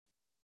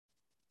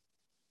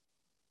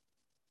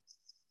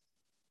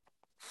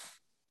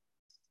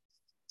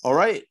All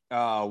right.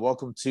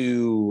 Welcome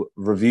to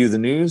Review the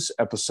News,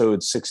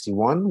 episode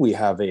 61. We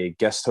have a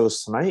guest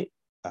host tonight,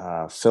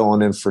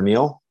 filling in for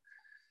Neil.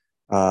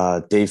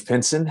 Dave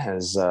Pinson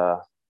has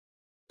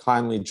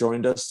kindly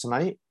joined us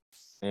tonight.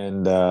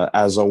 And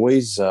as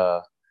always,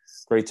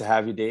 great to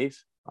have you, Dave.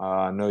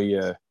 I know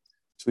you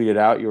tweeted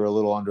out you were a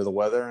little under the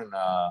weather and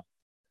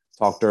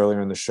talked earlier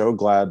in the show.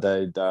 Glad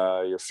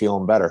that you're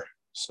feeling better.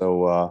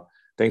 So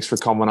thanks for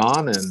coming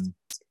on. And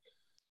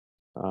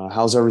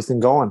how's everything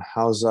going?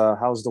 How's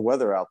the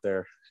weather out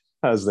there,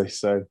 as they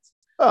say?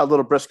 A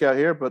little brisk out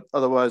here, but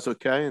otherwise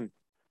okay. And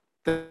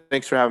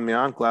thanks for having me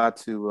on. Glad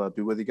to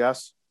be with you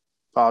guys.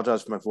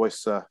 Apologize for my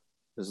voice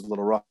is a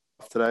little rough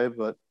today,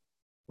 but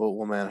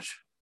we'll manage.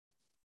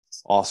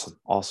 Awesome.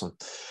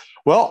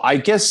 Well, I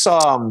guess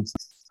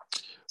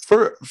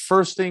for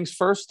first things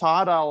first,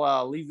 Todd,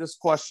 I'll leave this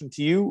question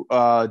to you.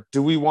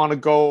 Do we want to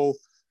go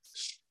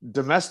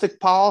domestic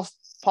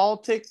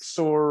politics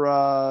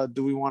or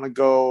do we want to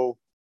go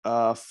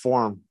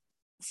foreign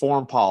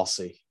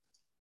policy?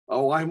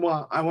 Oh, I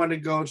want to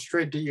go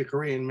straight to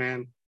Ukraine,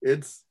 man.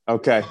 It's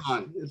okay.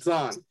 It's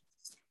on.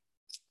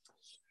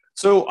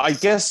 So I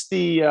guess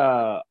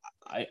the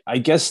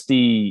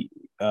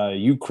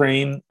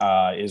Ukraine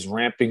is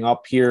ramping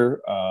up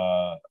here.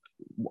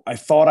 I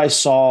thought I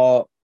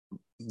saw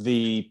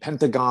the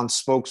Pentagon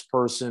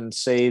spokesperson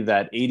say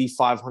that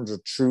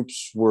 8,500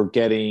 troops were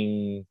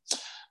getting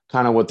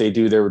kind of what they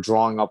do. They were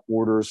drawing up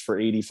orders for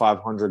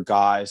 8,500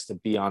 guys to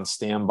be on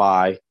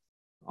standby.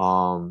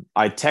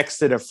 I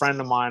texted a friend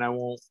of mine. I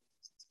won't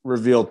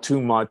reveal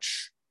too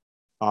much.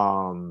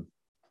 But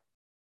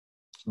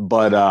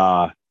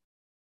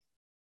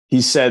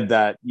he said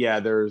that, yeah,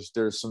 there's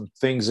some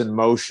things in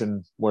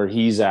motion where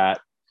he's at.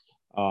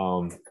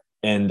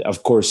 And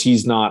of course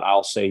he's not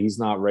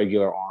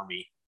regular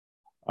army,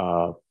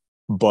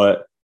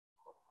 but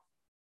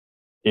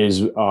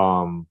is,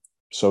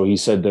 so he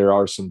said there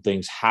are some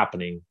things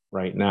happening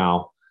right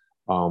now,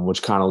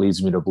 which kind of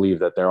leads me to believe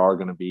that there are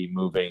going to be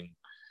moving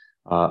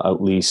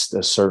at least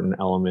a certain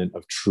element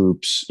of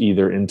troops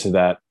either into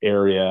that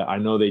area. I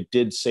know they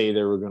did say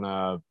they were going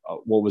to,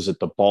 what was it,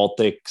 the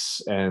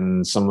Baltics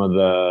and some of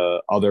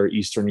the other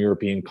Eastern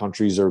European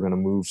countries are going to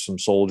move some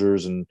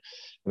soldiers and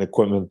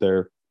equipment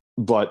there.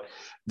 But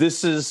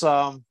this is,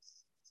 this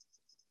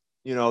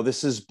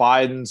is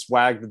Biden's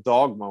wag the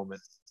dog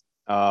moment.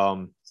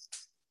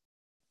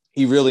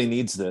 He really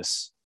needs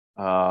this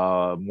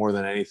more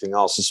than anything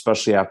else,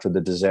 especially after the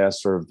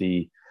disaster of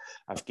the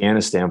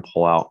Afghanistan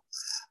pullout.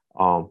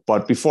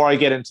 But before I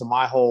get into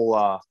my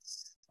whole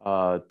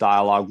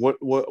dialogue,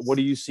 what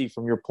do you see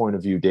from your point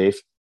of view,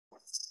 Dave?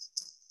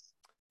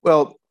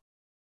 Well,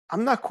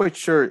 I'm not quite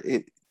sure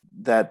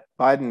that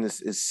Biden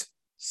is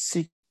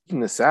seeking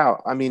this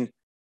out. I mean,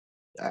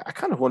 I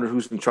kind of wonder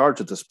who's in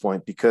charge at this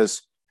point,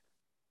 because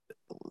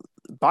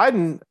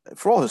Biden,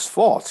 for all his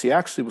faults, he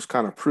actually was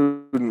kind of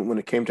prudent when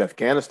it came to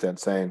Afghanistan,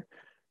 saying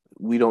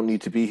we don't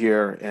need to be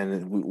here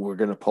and we're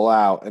going to pull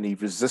out. And he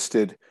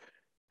resisted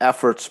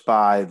efforts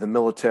by the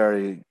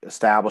military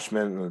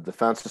establishment and the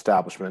defense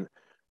establishment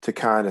to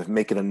kind of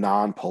make it a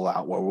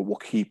non-pullout, where we'll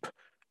keep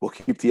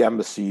the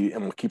embassy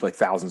and we'll keep like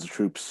thousands of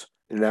troops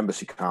in an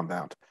embassy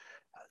compound.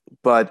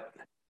 But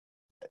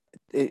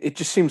it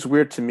just seems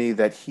weird to me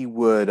that he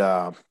would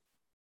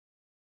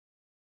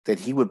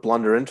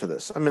blunder into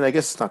this. I mean, I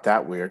guess it's not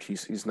that weird.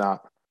 He's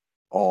not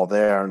all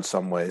there in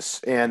some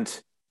ways.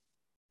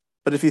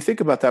 But if you think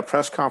about that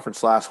press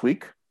conference last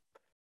week,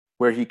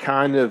 where he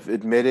kind of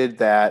admitted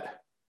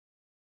that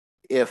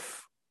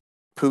if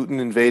Putin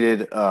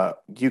invaded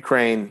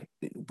Ukraine,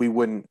 we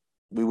wouldn't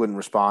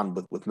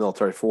respond with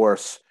military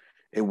force.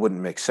 It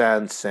wouldn't make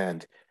sense.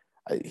 And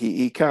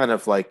he kind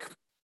of like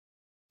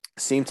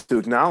seemed to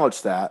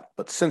acknowledge that.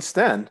 But since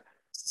then,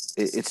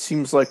 it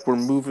seems like we're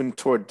moving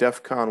toward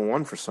DEFCON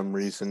 1 for some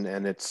reason,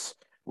 and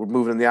we're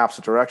moving in the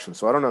opposite direction.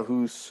 So I don't know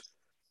who's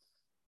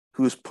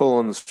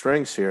pulling the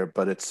strings here,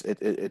 but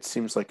it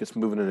seems like it's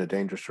moving in a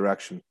dangerous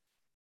direction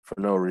for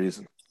no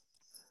reason.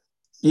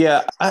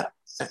 Yeah,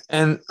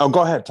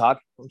 go ahead, Todd.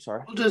 I'm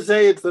sorry. I'll just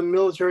say it's the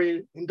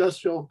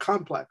military-industrial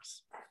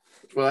complex.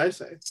 That's what I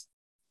say.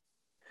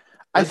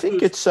 I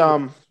think it's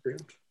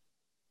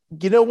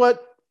you know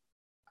what?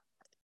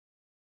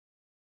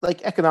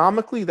 Like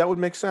economically, that would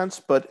make sense,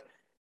 but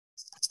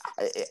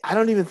I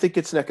don't even think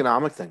it's an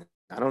economic thing.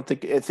 I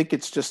think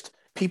it's just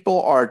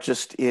people are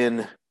just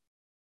in.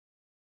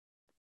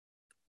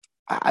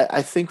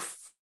 I think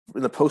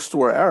in the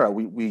post-war era,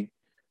 we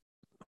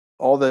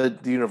all the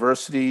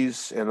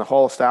universities and the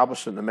whole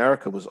establishment in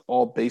America was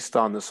all based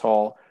on this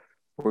whole,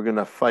 we're going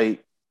to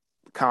fight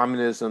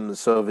communism, the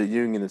Soviet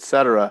Union,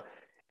 etc.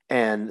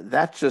 And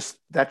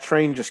that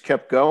train just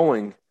kept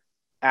going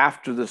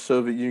after the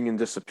Soviet Union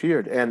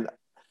disappeared. And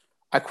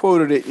I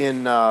quoted it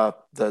in the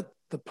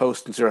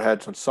post in Zero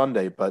Hedge on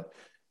Sunday, but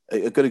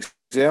a good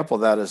example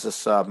of that is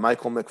this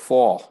Michael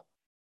McFaul,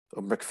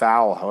 or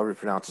McFowell, however you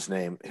pronounce his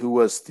name, who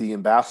was the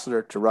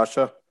ambassador to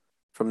Russia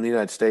from the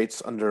United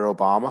States under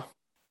Obama.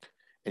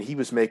 And he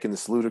was making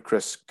this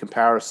ludicrous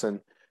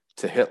comparison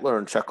to Hitler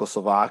in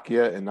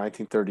Czechoslovakia in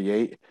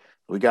 1938.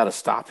 We got to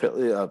stop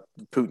Hitler,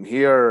 Putin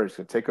here. He's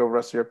going to take over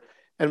us here.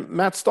 And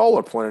Matt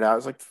Stoller pointed out,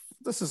 it's like,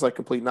 this is like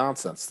complete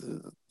nonsense.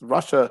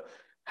 Russia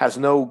has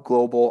no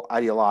global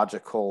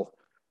ideological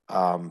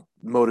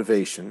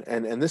motivation,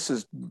 and this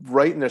is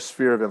right in their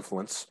sphere of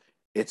influence.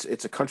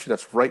 It's a country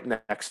that's right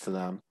next to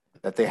them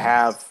that they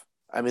have.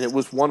 I mean, it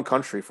was one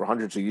country for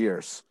hundreds of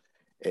years.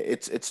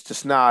 It's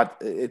just not.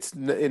 It's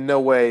in no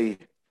way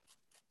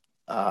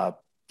uh,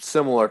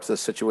 similar to the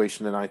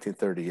situation in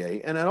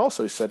 1938. And then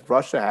also he said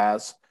Russia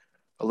has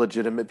a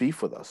legitimate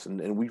beef with us,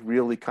 and we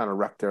really kind of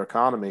wrecked their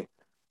economy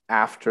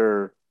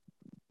after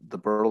the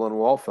Berlin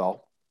Wall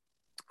fell.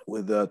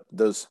 With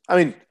those, I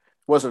mean, it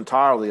wasn't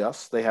entirely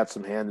us; they had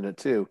some hand in it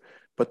too.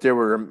 But there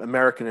were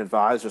American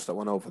advisors that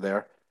went over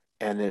there,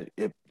 and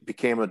it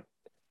became a.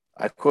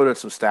 I quoted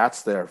some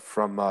stats there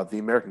from the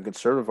American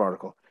Conservative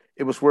article.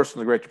 It was worse than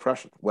the Great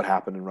Depression. What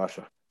happened in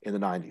Russia in the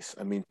 90s?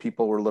 I mean,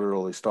 people were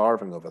literally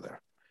starving over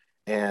there.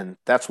 And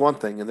that's one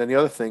thing. And then the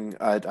other thing,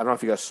 I don't know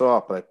if you guys saw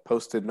it, but I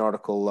posted an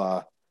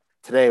article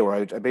today where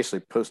I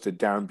basically posted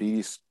Darren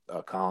Beatty's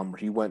column where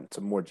he went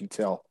into more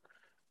detail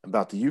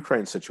about the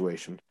Ukraine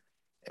situation.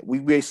 We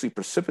basically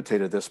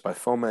precipitated this by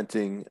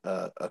fomenting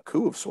a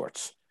coup of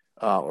sorts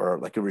or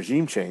like a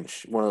regime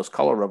change, one of those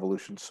color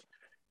revolutions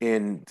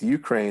in the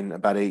Ukraine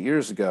about 8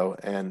 years ago.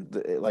 And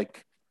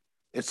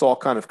it's all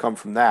kind of come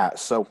from that.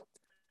 So,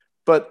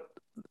 but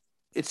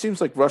it seems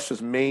like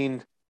Russia's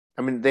main,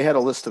 I mean, they had a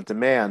list of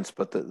demands,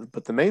 but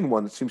the main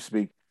one that seems to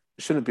be, there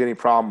shouldn't be any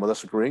problem with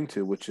us agreeing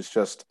to, which is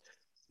just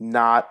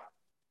not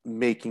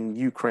making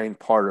Ukraine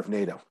part of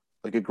NATO,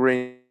 like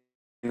agreeing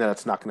that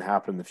it's not going to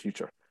happen in the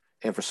future.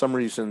 And for some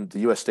reason, the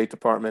U.S. State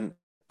Department,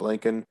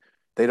 Blinken,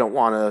 they don't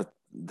want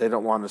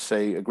to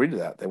say agree to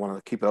that. They want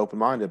to keep it open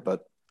minded,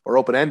 or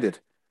open ended.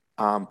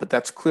 But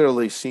that's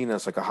clearly seen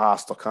as like a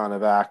hostile kind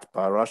of act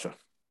by Russia.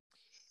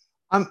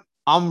 I'm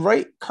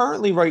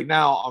currently right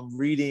now. I'm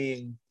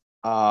reading.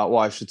 Well,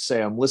 I should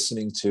say I'm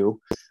listening to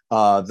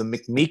the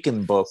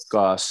McMeekin book,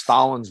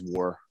 Stalin's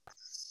War,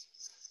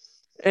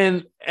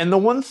 and the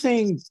one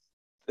thing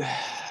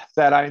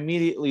that I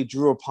immediately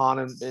drew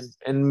upon,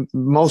 and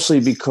mostly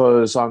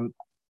because I'm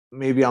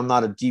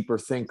not a deeper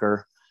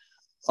thinker,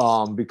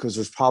 because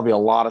there's probably a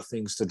lot of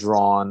things to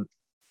draw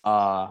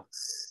on,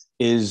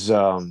 is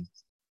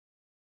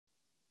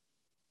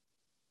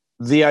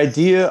the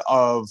idea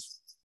of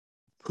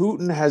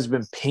Putin has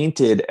been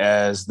painted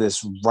as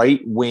this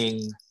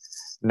right-wing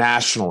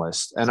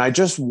nationalist. And I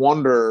just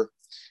wonder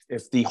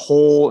if the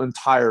whole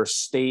entire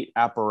state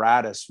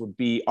apparatus would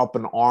be up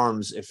in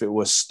arms if it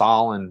was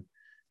Stalin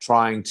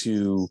trying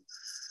to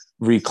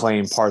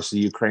reclaim parts of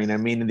the Ukraine. I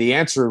mean, the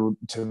answer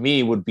to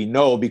me would be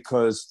no,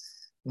 because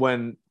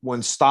when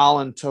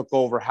Stalin took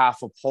over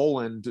half of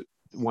Poland,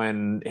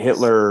 when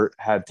Hitler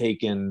had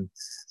taken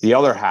the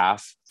other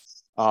half,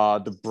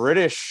 the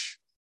British,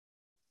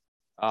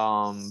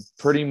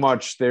 pretty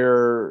much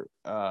their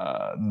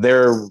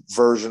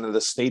version of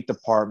the State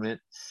Department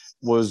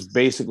was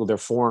basically, their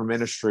foreign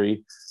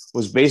ministry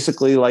was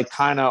basically like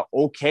kind of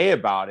okay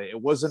about it.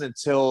 It wasn't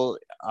until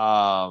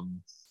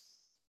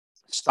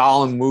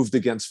Stalin moved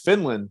against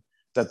Finland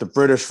that the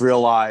British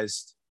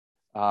realized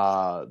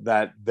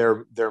that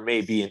there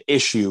may be an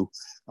issue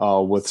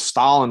with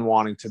Stalin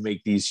wanting to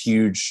make these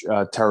huge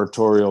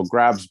territorial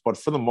grabs. But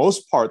for the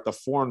most part, the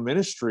foreign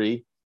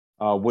ministry,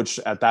 which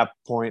at that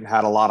point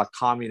had a lot of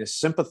communist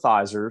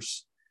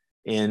sympathizers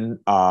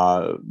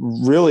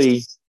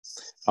really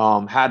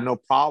had no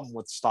problem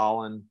with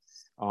Stalin,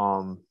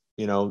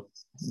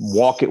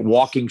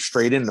 walking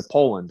straight into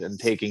Poland and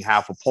taking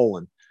half of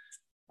Poland.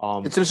 It's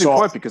an interesting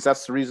point, because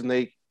that's the reason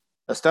the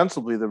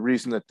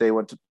reason that they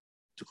went to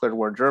declare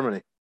war on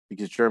Germany,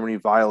 because Germany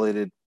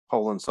violated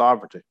Poland's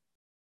sovereignty.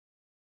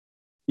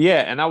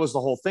 Yeah, and that was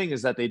the whole thing,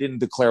 is that they didn't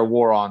declare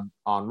war on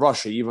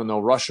Russia, even though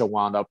Russia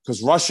wound up,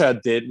 because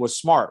Russia was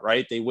smart,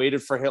 right? They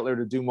waited for Hitler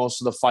to do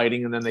most of the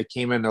fighting, and then they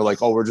came in, they're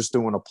like, oh, we're just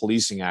doing a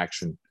policing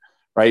action,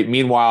 right?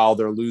 Meanwhile,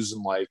 they're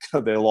losing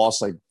they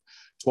lost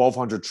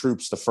 1,200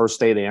 troops the first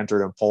day they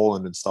entered in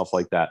Poland and stuff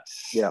like that.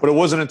 Yeah. But it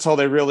wasn't until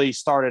they really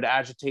started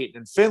agitating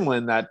in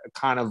Finland that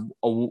kind of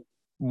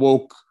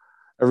woke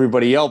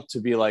everybody up to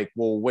be like,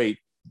 well, wait,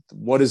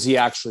 what is he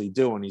actually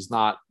doing? He's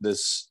not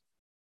this,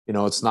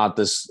 it's not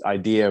this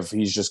idea of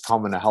he's just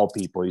coming to help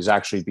people. He's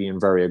actually being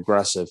very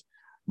aggressive.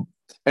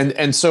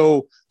 And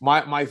so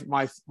my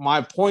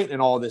point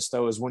in all this,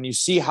 though, is when you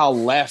see how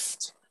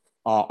left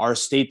our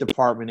State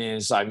Department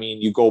is, I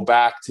mean, you go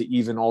back to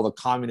even all the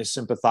communist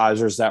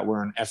sympathizers that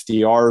were in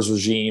FDR's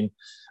regime.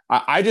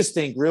 I just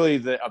think really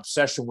the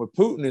obsession with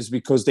Putin is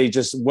because they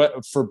just,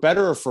 for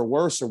better or for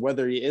worse, or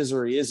whether he is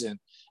or he isn't.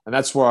 And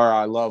that's where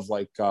I love,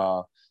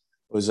 Nicola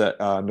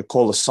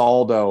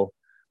Saldo,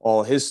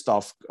 all his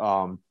stuff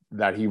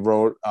that he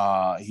wrote.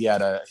 He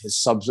had his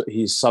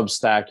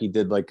Substack. He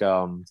did like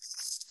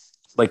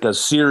a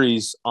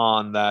series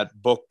on that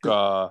book,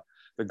 The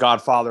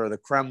Godfather of the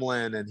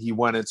Kremlin, and he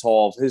went into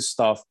all of his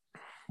stuff.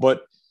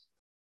 But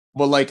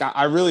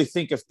I really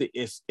think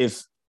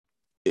if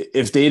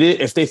if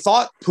they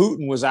thought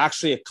Putin was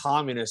actually a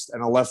communist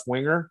and a left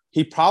winger,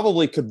 he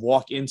probably could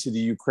walk into the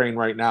Ukraine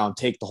right now and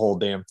take the whole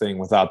damn thing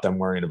without them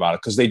worrying about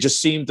it. Because they just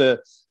seem to,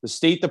 the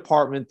State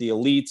Department, the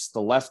elites, the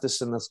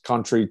leftists in this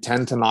country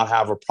tend to not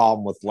have a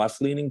problem with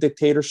left-leaning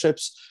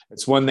dictatorships.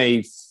 It's when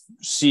they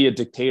see a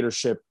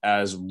dictatorship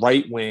as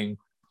right-wing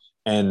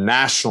and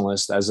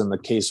nationalist, as in the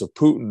case of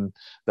Putin,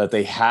 that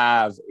they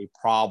have a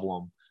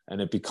problem, and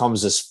it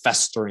becomes this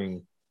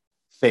festering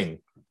thing.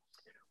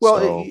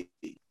 Well,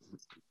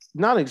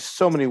 not in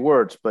so many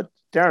words, but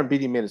Darren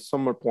Beattie made a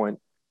similar point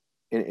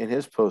in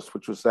his post,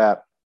 which was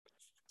that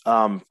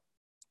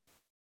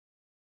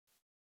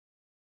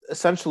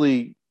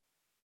essentially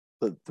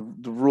the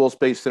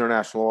rules-based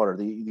international order,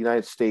 the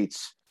United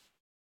States,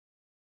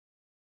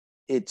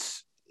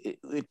 it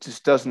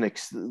just doesn't,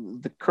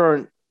 the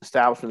current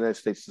establishment of the United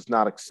States does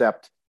not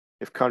accept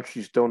if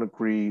countries don't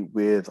agree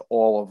with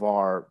all of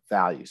our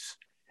values.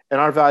 And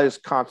our values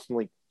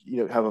constantly,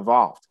 have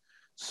evolved.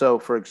 So,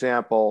 for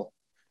example,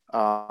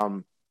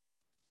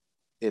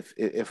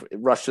 if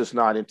Russia's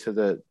not into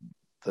the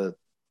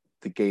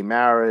gay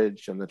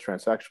marriage and the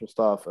transsexual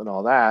stuff and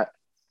all that,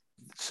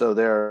 so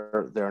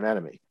they're an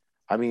enemy.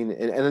 I mean,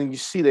 and then you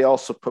see they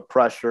also put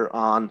pressure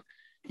on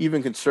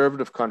even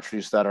conservative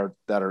countries that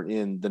are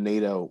in the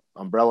NATO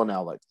umbrella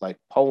now, like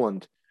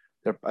Poland.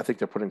 I think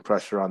they're putting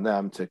pressure on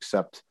them to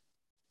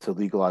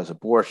legalize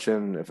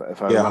abortion. If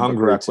I remember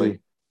Hungary correctly, too.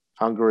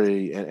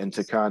 Hungary, and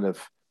to kind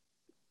of,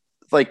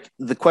 like,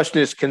 the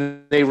question is,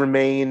 can they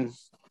remain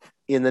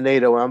in the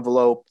NATO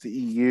envelope, the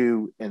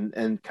EU,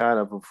 and kind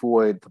of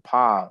avoid the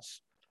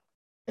pause?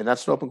 And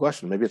that's an open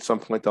question. Maybe at some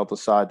point they'll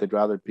decide they'd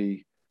rather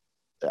be.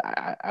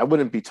 I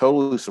wouldn't be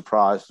totally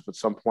surprised if at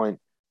some point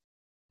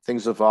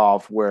things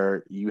evolve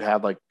where you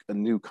had like a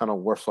new kind of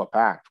Warsaw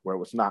Pact where it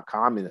was not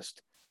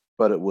communist,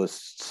 but it was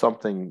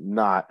something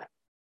not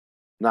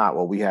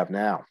what we have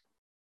now.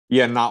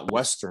 Yeah, not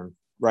Western,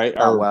 right?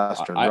 Not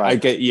Western, right. I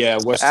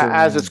get, Western.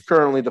 As it's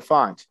currently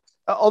defined.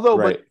 Although,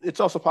 right. But it's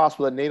also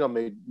possible that NATO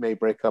may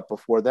break up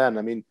before then.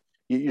 I mean,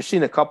 you're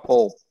seeing a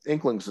couple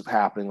inklings of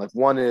happening. Like,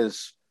 one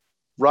is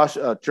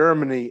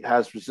Germany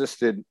has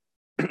resisted,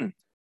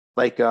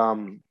 like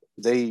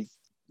they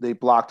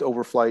blocked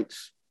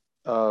overflights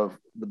of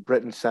the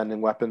Britain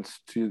sending weapons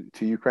to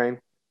Ukraine.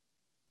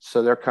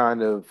 So they're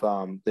kind of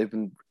they've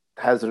been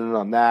hesitant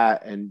on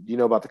that. And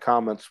about the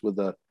comments with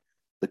the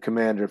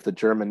commander of the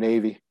German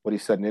Navy, what he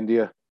said in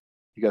India.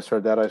 You guys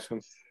heard that, I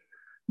assume?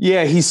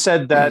 Yeah, he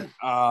said that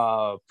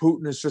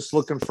Putin is just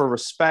looking for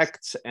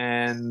respect,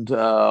 and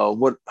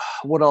what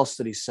else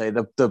did he say?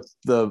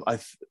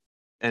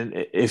 And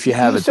if you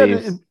have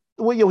Dave.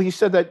 He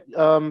said that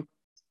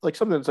like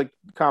something that's like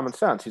common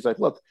sense. He's like,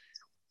 look,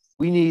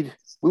 we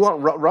have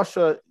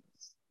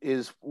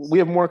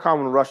more in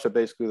common with Russia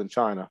basically than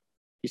China.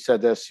 He said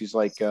this. He's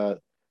like,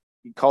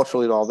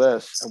 culturally and all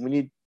this, and we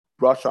need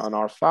Russia on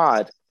our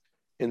side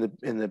in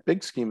the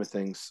big scheme of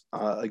things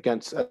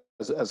against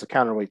as a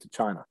counterweight to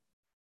China.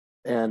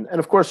 And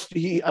of course,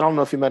 I don't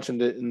know if you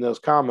mentioned it in those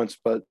comments,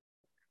 but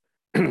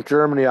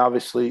Germany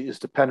obviously is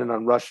dependent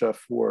on Russia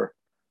for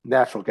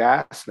natural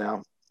gas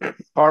now,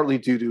 partly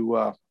due to,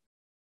 I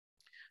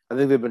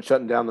think they've been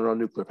shutting down their own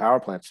nuclear power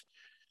plants.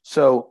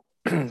 So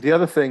the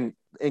other thing,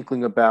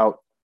 inkling about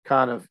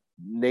kind of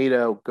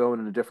NATO going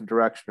in a different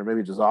direction or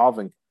maybe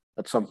dissolving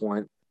at some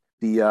point,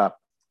 the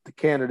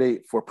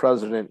candidate for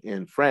president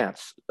in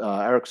France,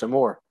 Eric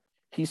Zemmour,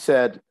 he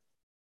said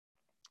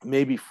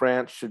maybe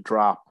France should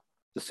drop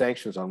the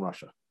sanctions on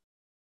Russia.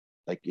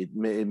 Like, it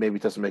maybe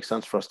doesn't make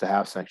sense for us to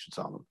have sanctions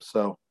on them.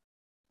 So,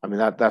 I mean,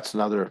 that's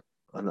another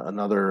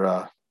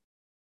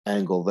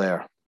angle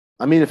there.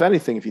 I mean, if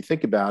anything, if you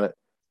think about it,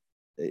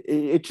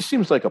 it just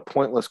seems like a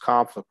pointless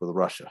conflict with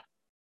Russia,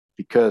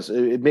 because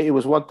it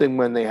was one thing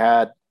when they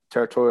had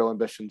territorial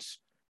ambitions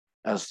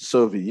as the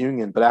Soviet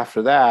Union, but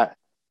after that,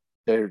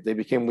 they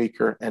became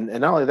weaker. And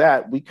not only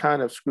that, we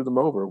kind of screwed them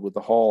over with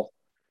the whole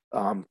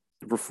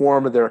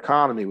reform of their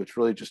economy, which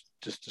really just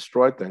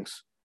destroyed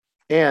things.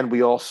 And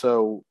we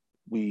also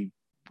we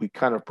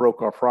kind of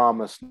broke our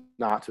promise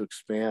not to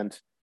expand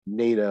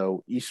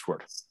NATO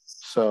eastward.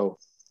 So,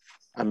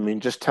 I mean,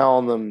 just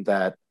telling them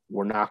that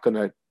we're not going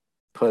to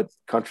put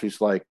countries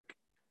like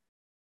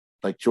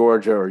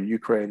Georgia or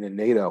Ukraine in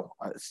NATO,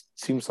 it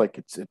seems like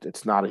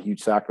it's not a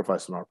huge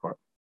sacrifice on our part.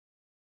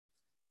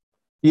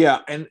 Yeah,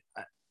 and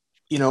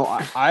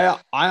I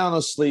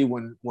honestly,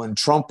 when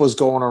Trump was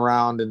going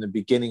around in the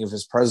beginning of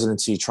his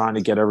presidency trying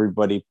to get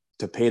everybody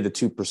to pay the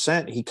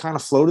 2%, he kind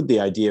of floated the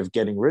idea of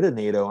getting rid of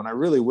NATO, and I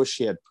really wish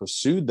he had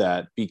pursued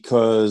that,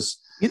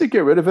 because either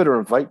get rid of it or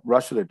invite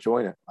Russia to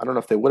join it. I don't know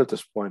if they would at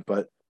this point,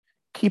 but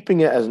keeping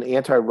it as an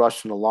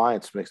anti-Russian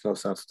alliance makes no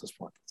sense at this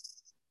point.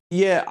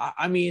 Yeah,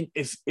 I mean,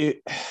 if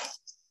it,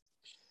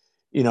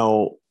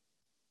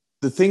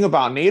 the thing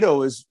about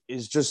NATO is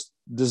just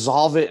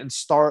dissolve it and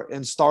start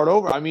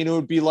over. I mean, it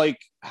would be like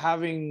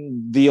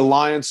having the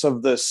alliance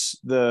of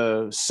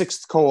the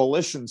Sixth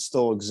Coalition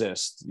still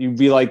exist. You'd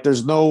be like,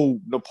 there's no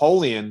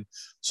Napoleon,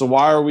 so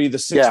why are we the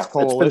Sixth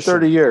Coalition? It's been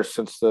 30 years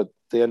since the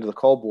end of the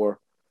Cold War.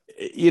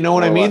 You know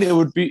what more I or mean? less. It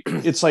would be.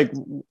 It's like,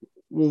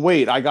 well,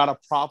 wait, I got to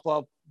prop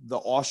up the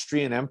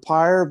Austrian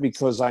Empire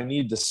because I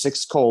need the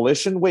Sixth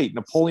Coalition. Wait,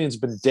 Napoleon's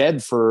been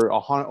dead for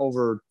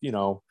over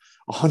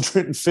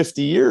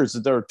 150 years,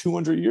 or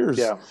 200 years,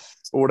 Yeah.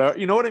 or whatever.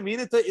 You know what I mean?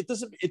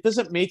 It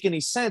doesn't make any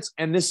sense.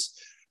 And this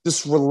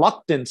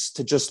reluctance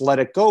to just let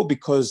it go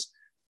because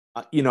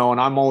and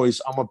I'm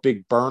a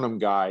big Burnham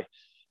guy.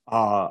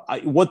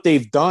 What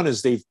they've done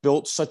is they've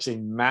built such a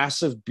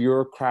massive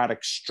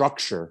bureaucratic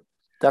structure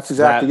That's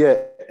exactly that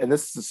it. And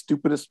this is the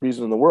stupidest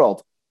reason in the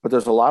world. But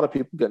there's a lot of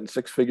people getting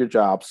six-figure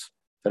jobs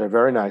that are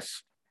very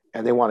nice,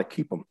 and they want to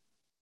keep them.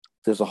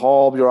 There's a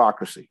whole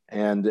bureaucracy,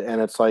 and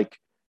it's like,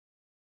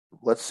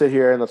 let's sit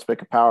here and let's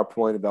make a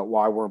PowerPoint about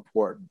why we're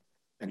important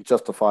and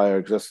justify our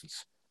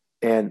existence.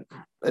 And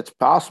it's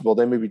possible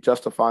they may be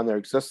justifying their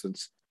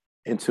existence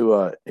into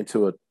a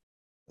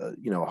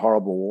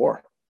horrible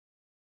war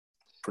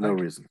for no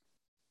reason.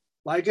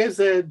 Like I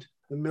said,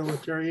 the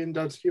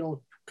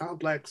military-industrial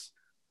complex.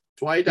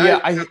 Dwight Yeah,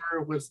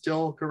 Eisenhower was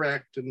still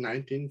correct in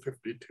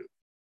 1952.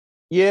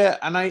 yeah,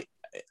 and I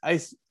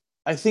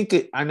think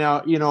I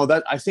know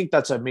that I think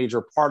that's a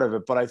major part of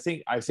it, but I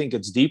think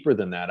it's deeper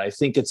than that. I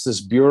think it's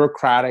this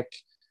bureaucratic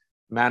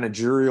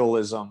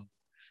managerialism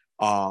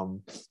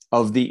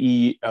of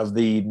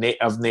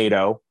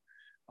NATO.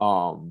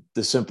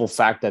 The simple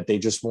fact that they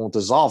just won't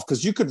dissolve,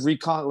 because you could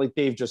like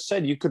Dave just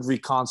said, you could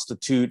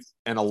reconstitute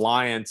an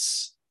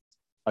alliance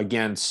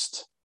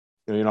against,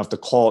 you don't have to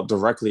call it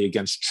directly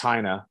against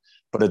China,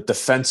 but a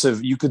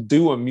defensive, you could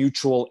do a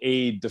mutual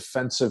aid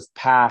defensive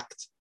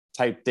pact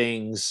type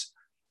things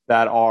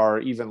that are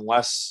even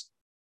less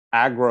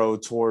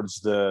aggro towards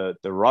the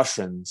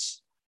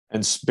Russians,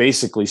 and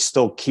basically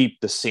still keep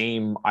the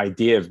same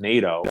idea of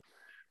NATO,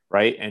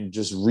 right? And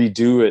just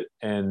redo it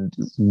and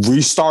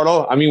restart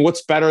all. I mean,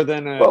 what's better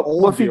than an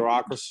old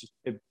bureaucracy?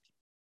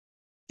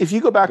 If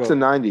you go back to the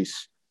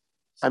 90s,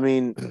 I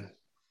mean,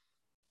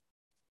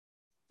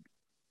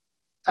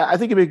 I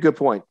think it'd be a good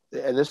point.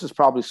 And this is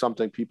probably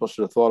something people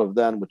should have thought of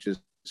then, which is,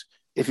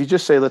 if you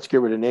just say, let's get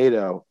rid of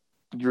NATO,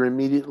 you're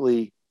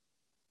immediately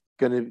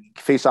going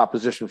to face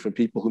opposition from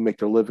people who make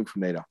their living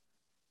from NATO.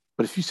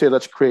 But if you say,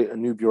 let's create a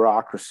new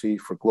bureaucracy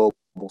for global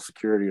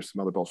security or some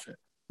other bullshit,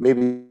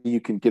 maybe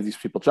you can give these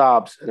people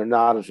jobs and they're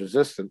not as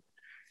resistant.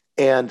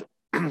 And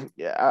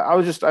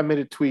I made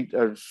a tweet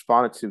or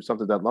responded to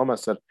something that Loma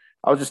said.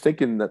 I was just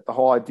thinking that the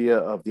whole idea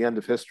of the end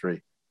of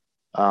history,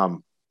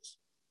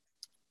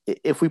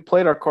 if we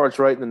played our cards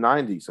right in the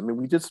 90s, I mean,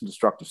 we did some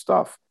destructive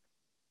stuff.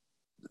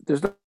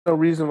 There's no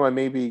reason why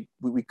maybe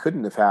we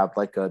couldn't have had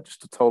like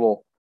just a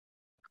total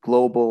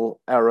global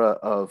era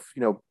of,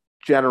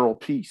 general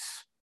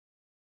peace.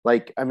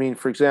 Like, I mean,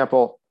 for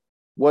example,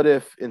 what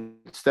if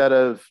instead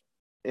of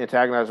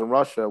antagonizing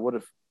Russia, what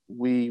if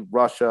we,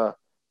 Russia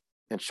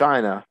and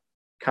China,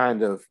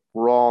 kind of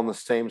were all on the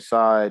same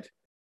side,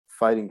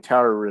 fighting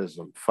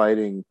terrorism,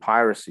 fighting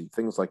piracy,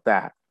 things like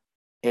that,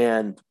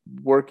 and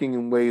working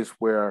in ways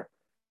where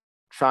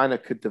China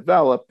could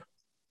develop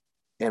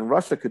and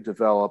Russia could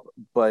develop,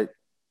 but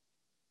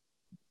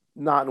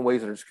not in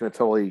ways that are just going to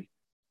totally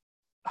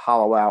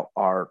hollow out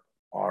our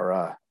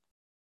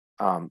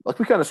like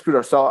we kind of screwed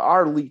ourselves.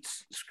 Our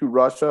elites screwed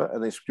Russia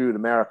and they screwed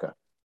America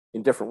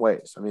in different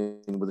ways. I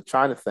mean, with the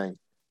China thing,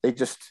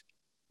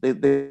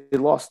 they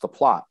lost the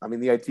plot. I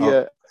mean, the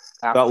idea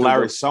about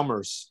Larry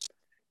Summers.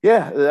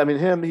 Yeah, I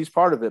mean, he's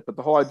part of it, but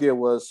the whole idea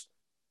was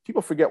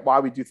people forget why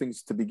we do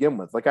things to begin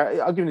with. Like,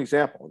 I'll give you an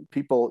example.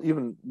 People,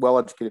 even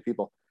well-educated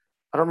people,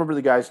 I don't remember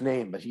the guy's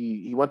name, but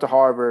he went to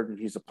Harvard and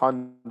he's a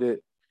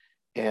pundit,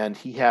 and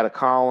he had a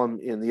column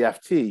in the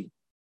FT,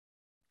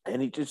 and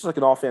he just like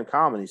an offhand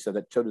comment. He said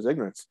that showed his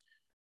ignorance.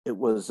 It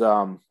was,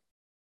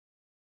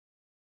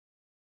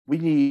 we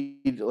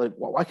need, like,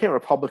 why can't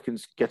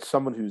Republicans get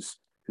someone who's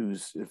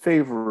in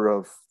favor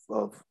of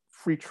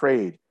free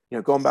trade?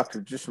 Going back to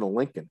traditional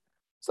Lincoln.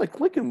 It's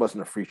like Lincoln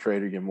wasn't a free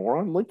trader, you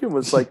moron. Lincoln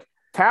was like,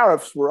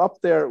 tariffs were up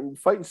there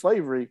fighting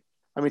slavery.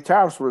 I mean,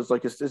 tariffs was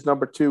like his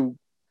number two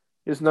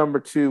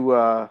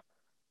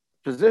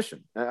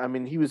position. I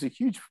mean, he was a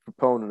huge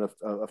proponent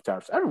of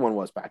tariffs. Everyone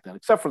was back then,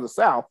 except for the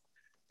South,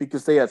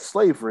 because they had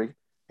slavery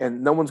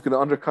and no one's going to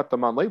undercut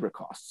them on labor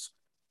costs.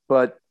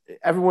 But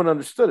everyone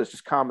understood it's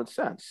just common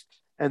sense.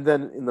 And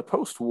then in the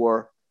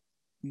post-war,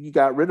 you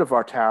got rid of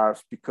our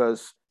tariffs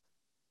because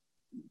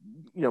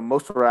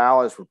most of our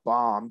allies were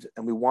bombed,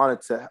 and we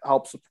wanted to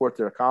help support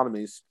their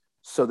economies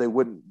so they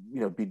wouldn't,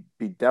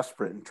 be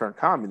desperate and turn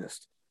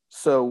communist.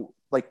 So,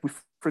 like, we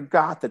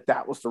forgot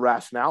that was the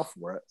rationale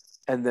for it.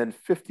 And then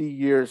 50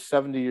 years,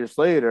 70 years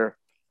later,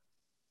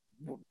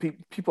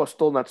 people are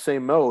still in that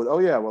same mode. Oh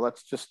yeah, well,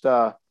 let's just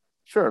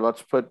sure,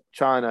 let's put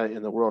China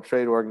in the World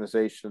Trade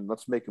Organization.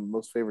 Let's make them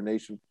most favored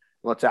nation.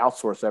 Let's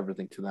outsource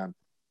everything to them,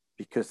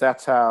 because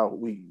that's how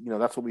we,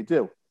 that's what we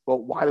do. Well,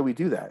 why do we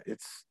do that?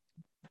 It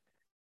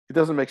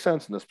doesn't make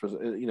sense in this,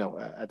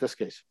 at this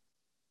case.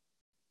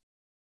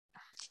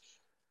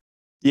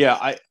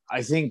 Yeah,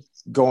 I think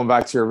going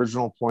back to your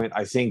original point,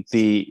 I think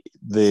the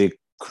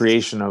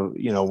creation of,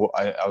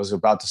 I was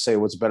about to say,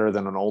 what's better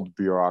than an old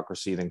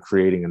bureaucracy than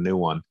creating a new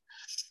one,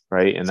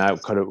 right? And that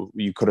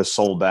you could have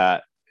sold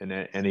that in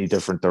any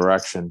different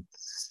direction.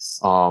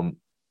 The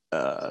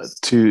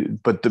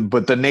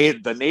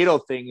NATO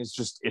thing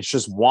is it's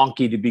just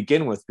wonky to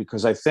begin with,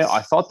 because I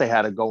thought they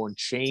had to go and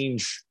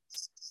change.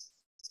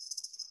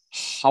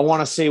 I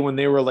want to say when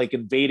they were like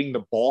invading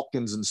the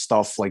Balkans and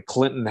stuff, like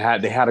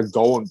they had to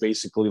go and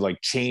basically like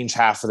change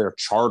half of their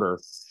charter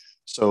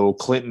so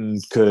Clinton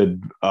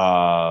could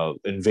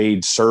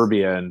invade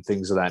Serbia and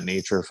things of that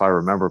nature, if I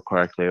remember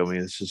correctly. I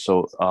mean, this is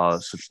such a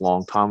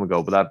long time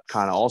ago, but that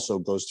kind of also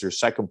goes to your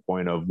second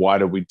point of why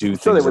did we do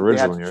things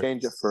originally? They had to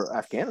change it for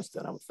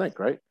Afghanistan, I would think,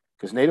 right?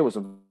 Because NATO was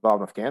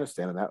involved in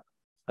Afghanistan, and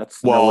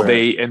that's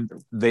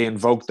they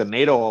invoked the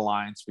NATO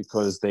alliance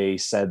because they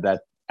said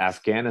that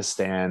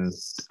Afghanistan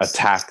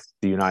attacked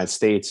the United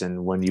States,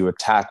 and when you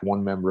attack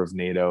one member of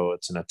NATO,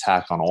 it's an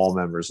attack on all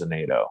members of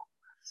NATO,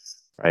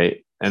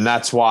 right? And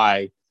that's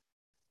why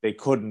they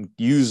couldn't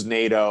use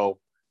NATO.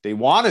 They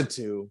wanted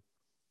to,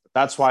 but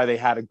that's why they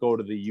had to go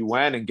to the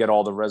UN and get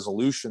all the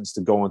resolutions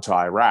to go into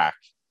Iraq,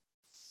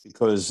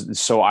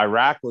 because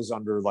Iraq was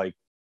under like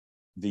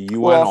the UN.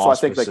 Well, also, I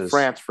think like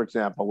France, for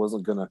example,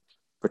 wasn't going to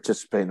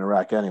participate in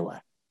Iraq anyway.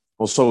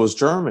 Well, so was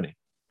Germany.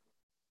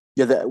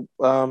 Yeah, did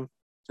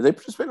they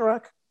participate in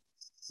Iraq?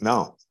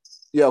 No.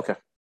 Yeah, okay.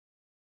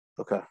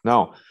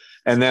 No.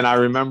 And then I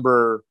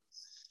remember,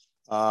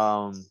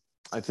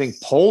 I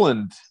think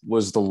Poland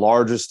was one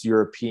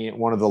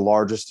of the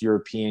largest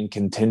European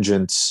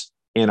contingents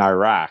in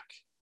Iraq.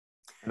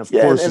 And of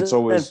course, it's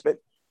always...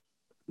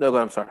 No,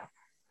 I'm sorry.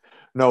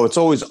 No, it's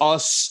always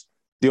us,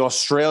 the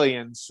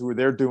Australians, who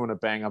they're doing a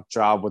bang-up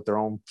job with their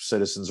own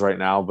citizens right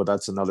now, but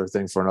that's another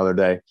thing for another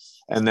day.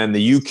 And then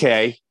the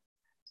UK,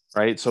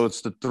 right? So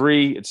it's the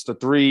three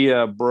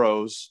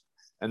bros,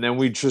 and then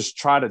we just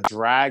try to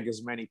drag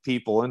as many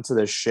people into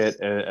this shit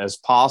as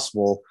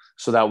possible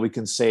so that we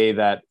can say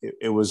that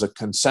it was a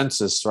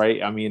consensus,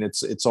 right? I mean,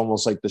 it's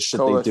almost like the shit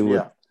they do.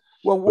 Yeah.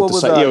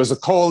 It was a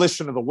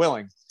coalition of the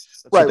willing.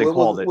 That's right. What they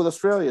called it. With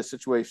Australia's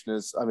situation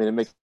is, I mean, it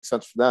makes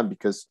sense for them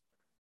because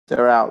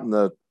they're out in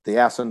the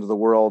ass end of the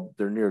world.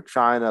 They're near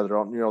China.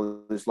 They're near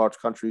all these large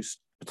countries,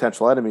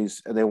 potential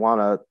enemies, and they're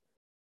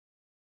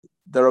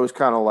always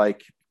kind of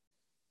like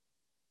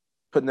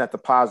putting that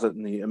deposit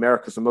in the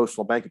America's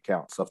emotional bank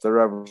account. So if they're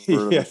ever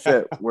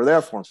shit, we're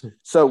there for them.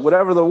 So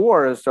whatever the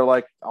war is, they're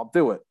like, I'll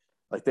do it.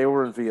 Like they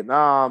were in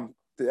Vietnam,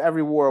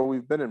 every war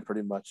we've been in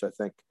pretty much, I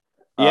think.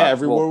 Yeah,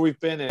 every war we've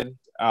been in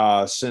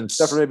since.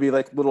 Except for maybe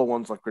like little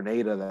ones like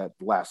Grenada that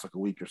last like a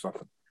week or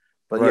something.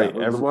 But right,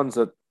 the ones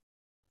that.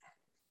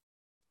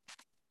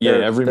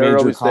 Every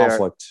major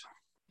conflict.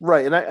 There.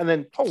 Right, and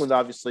then Poland,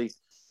 obviously,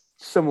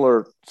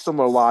 similar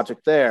logic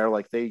there.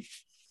 Like they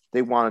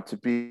wanted to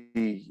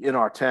be in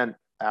our tent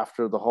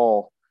after the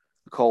whole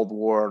Cold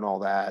War and all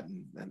that,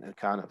 and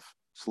kind of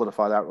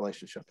solidify that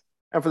relationship.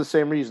 And for the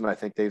same reason, I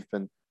think they've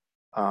been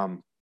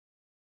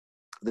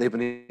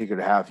eager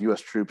to have U.S.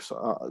 troops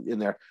in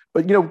there.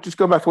 But just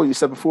going back to what you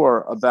said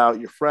before about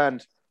your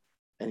friend,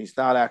 and he's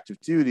not active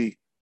duty.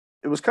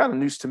 It was kind of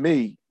news to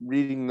me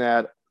reading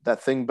that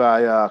thing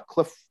by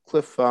Cliff.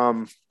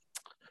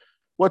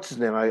 What's his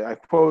name? I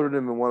quoted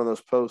him in one of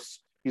those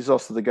posts. He's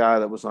also the guy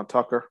that was on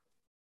Tucker.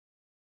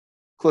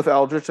 Cliff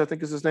Eldridge, I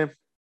think is his name.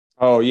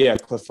 Oh, yeah,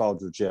 Cliff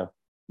Eldridge, yeah.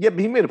 Yeah, but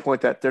he made a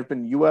point that there have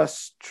been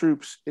U.S.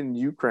 troops in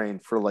Ukraine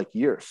for like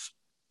years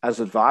as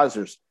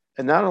advisors.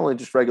 And not only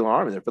just regular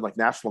army, there have been like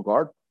National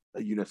Guard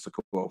units that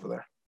go over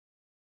there.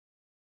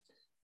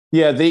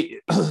 Yeah,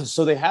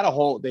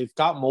 they've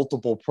got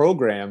multiple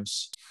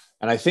programs.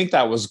 And I think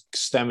that was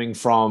stemming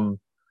from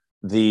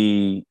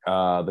the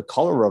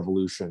color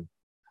revolution.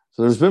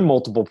 So there's been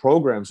multiple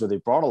programs where they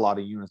brought a lot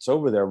of units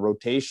over there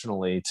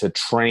rotationally to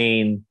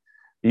train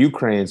the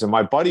Ukrainians. And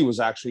my buddy was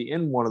actually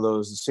in one of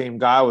those. The same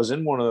guy was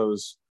in one of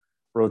those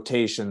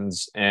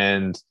rotations,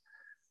 and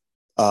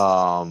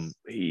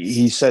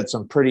he said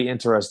some pretty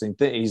interesting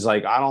things. He's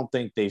like, I don't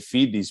think they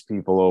feed these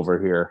people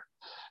over here,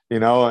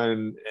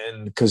 and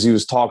because he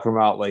was talking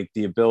about like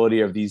the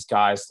ability of these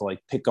guys to like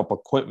pick up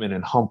equipment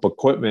and hump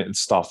equipment and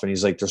stuff. And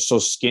he's like, they're so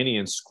skinny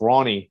and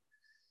scrawny.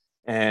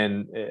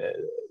 And,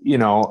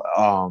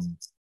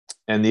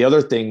 and the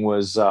other thing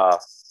was,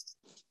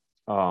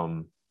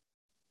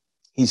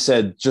 he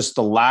said just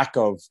the lack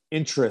of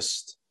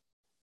interest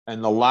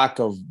and the lack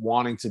of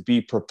wanting to be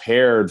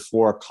prepared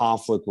for a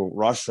conflict with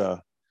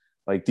Russia.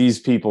 Like these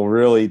people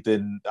really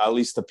didn't, at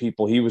least the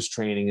people he was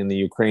training in the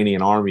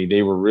Ukrainian army,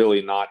 they were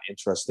really not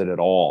interested at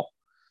all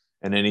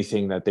in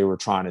anything that they were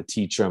trying to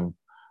teach them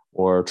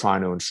or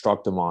trying to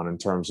instruct them on in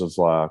terms of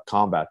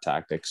combat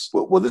tactics.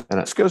 Well,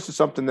 this goes to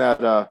something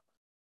that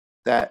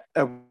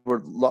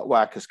Edward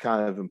Lutwak has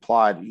kind of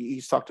implied.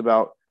 He's talked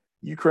about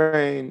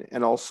Ukraine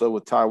and also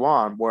with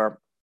Taiwan, where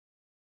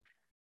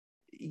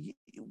the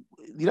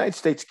United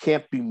States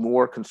can't be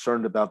more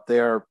concerned about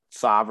their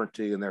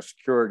sovereignty and their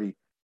security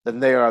than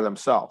they are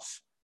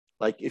themselves.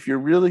 Like, if you're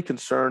really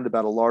concerned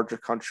about a larger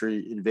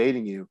country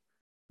invading you,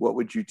 what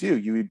would you do?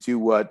 You would do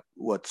what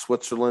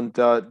Switzerland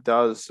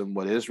does and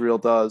what Israel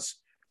does,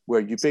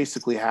 where you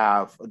basically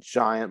have a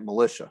giant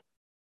militia.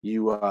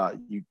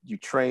 You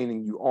train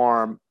and you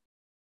arm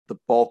the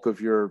bulk of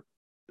your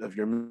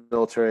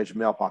military age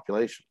male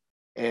population.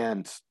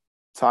 And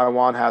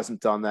Taiwan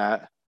hasn't done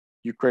that.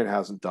 Ukraine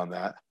hasn't done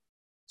that.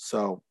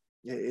 So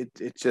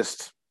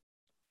it's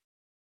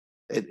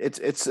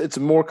a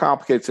more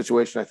complicated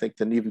situation, I think,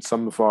 than even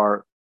some of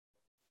our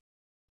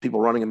people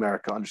running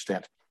America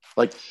understand.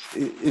 Like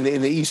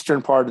in the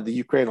eastern part of the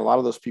Ukraine, a lot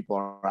of those people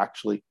are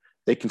actually,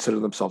 they consider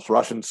themselves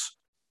Russians.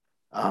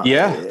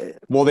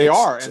 Well, they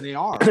are, and they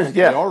are. Yeah.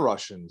 They are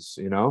Russians,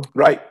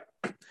 Right.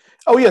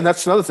 Oh, yeah, and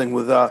that's another thing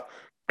with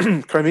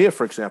Crimea,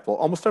 for example.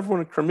 Almost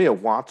everyone in Crimea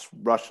wants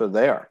Russia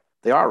there.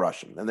 They are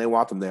Russian, and they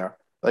want them there.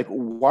 Like,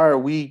 why are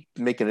we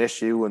making an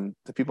issue when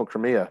the people in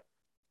Crimea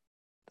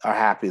are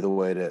happy the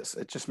way it is?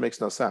 It just makes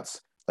no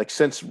sense. Like,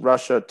 since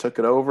Russia took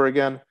it over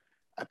again,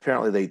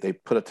 apparently they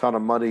put a ton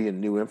of money in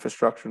new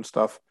infrastructure and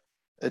stuff.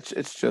 It's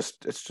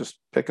just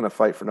picking a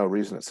fight for no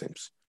reason, it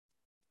seems.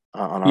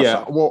 On our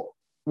side.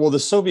 Well, the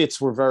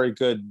Soviets were very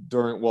good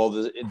during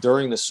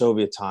the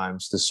Soviet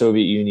times. The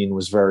Soviet Union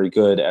was very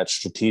good at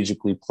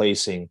strategically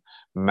placing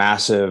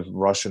massive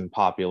Russian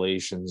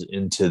populations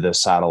into the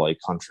satellite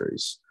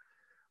countries.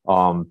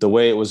 The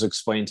way it was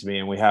explained to me,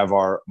 and we have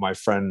my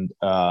friend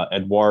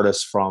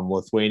Eduardas from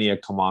Lithuania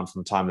come on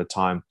from time to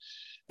time,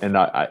 and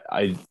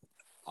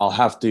I'll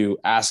have to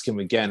ask him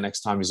again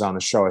next time he's on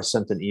the show. I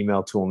sent an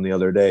email to him the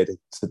other day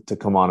to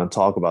come on and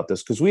talk about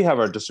this, because we have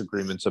our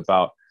disagreements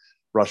about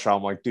Russia.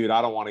 I'm like, dude,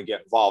 I don't want to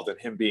get involved. And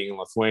him being in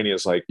Lithuania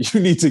is like, you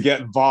need to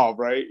get involved,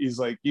 right? He's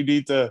like, you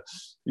need to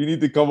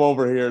come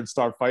over here and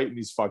start fighting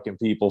these fucking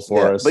people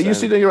for us. But you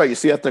see, you're right. You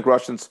see ethnic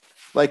Russians,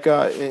 like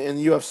in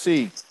the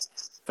UFC,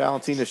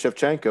 Valentina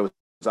Shevchenko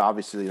is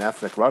obviously an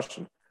ethnic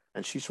Russian,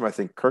 and she's from, I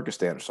think,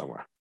 Kyrgyzstan or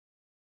somewhere.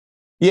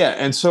 Yeah,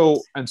 and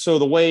so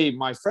the way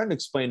my friend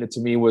explained it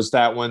to me was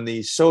that when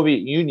the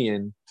Soviet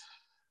Union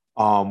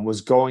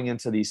was going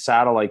into these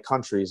satellite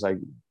countries, like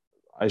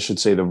I should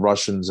say the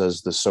Russians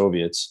as the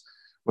Soviets,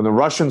 when the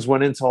Russians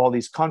went into all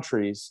these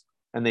countries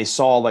and they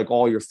saw like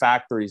all your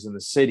factories in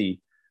the city,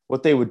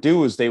 what they would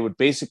do is they would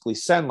basically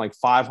send like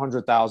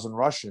 500,000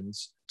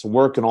 Russians to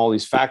work in all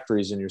these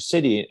factories in your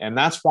city. And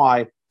that's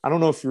why, I don't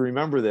know if you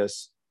remember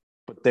this,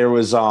 but there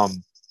was, I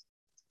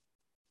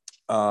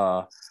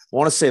want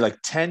to say like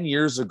 10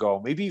 years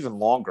ago, maybe even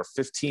longer,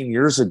 15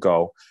 years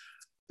ago,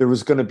 there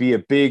was going to be a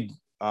big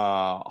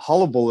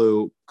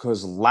hullabaloo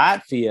because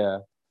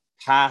Latvia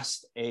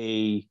passed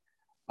a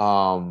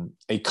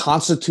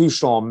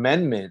constitutional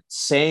amendment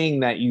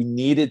saying that you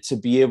needed to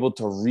be able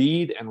to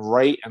read and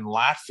write in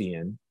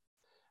Latvian,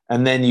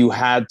 and then you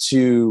had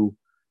to,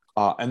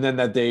 and then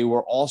that they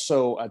were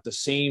also at the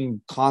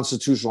same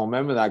constitutional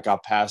amendment that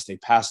got passed, they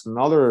passed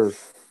another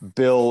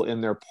bill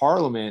in their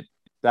parliament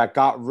that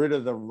got rid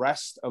of the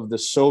rest of the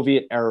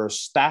Soviet era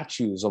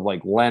statues of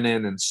like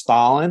Lenin and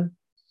Stalin.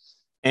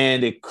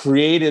 And it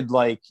created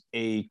like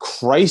a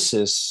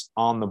crisis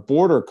on the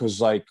border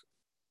because like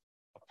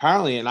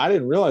apparently, and I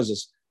didn't realize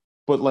this,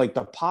 but like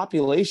the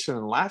population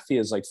in Latvia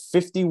is like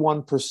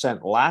 51%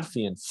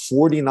 Latvian,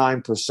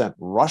 49%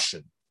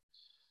 Russian.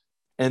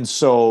 And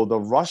so the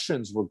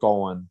Russians were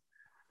going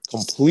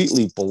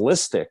completely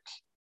ballistic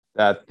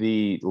that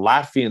the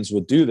Latvians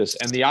would do this.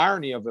 And the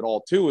irony of it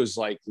all too is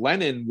like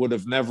Lenin would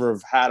have never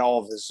have had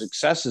all of his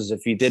successes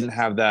if he didn't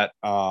have that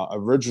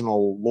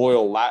original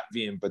loyal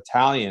Latvian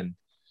battalion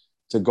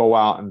to go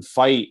out and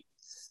fight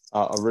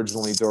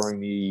originally during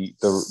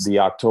the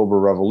October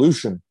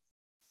Revolution.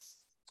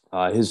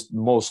 His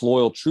most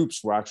loyal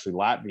troops were actually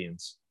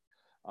Latvians.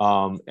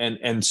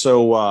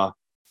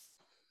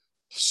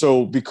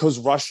 So because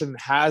Russian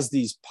has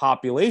these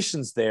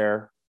populations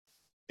there,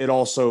 it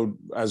also,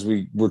 as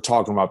we were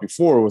talking about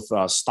before with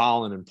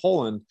Stalin and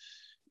Poland,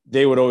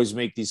 they would always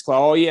make these,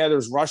 oh yeah,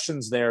 there's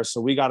Russians there,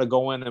 so we got to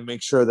go in and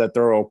make sure that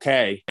they're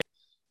okay.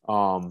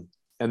 And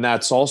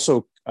that's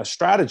also a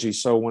strategy.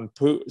 So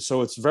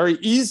so it's very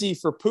easy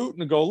for Putin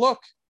to go, look,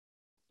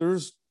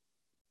 there's,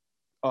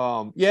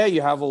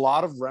 you have a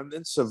lot of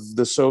remnants of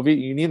the Soviet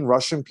Union,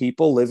 Russian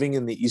people living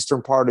in the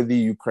eastern part of the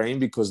Ukraine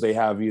because they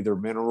have either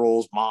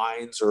minerals,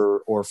 mines,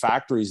 or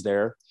factories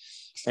there.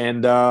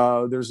 And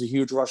there's a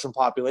huge Russian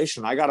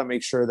population. I got to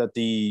make sure that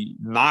the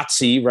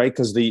Nazi, right?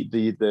 Because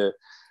the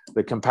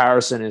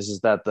comparison is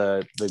that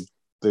the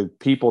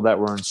people that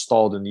were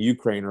installed in the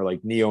Ukraine are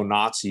like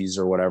neo-Nazis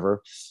or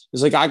whatever.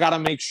 It's like, I got to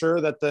make sure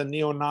that the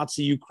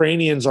neo-Nazi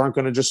Ukrainians aren't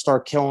going to just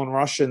start killing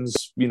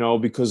Russians,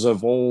 because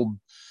of old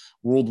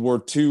World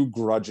War II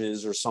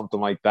grudges or something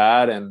like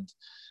that. And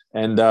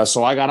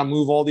so I got to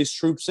move all these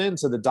troops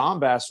into the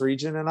Donbass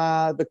region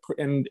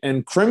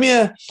and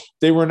Crimea.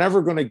 They were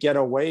never going to get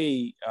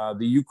away.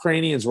 The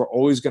Ukrainians were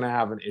always going to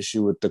have an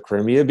issue with the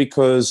Crimea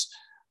because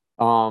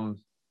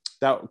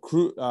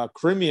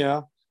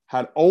Crimea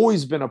had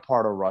always been a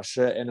part of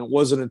Russia, and it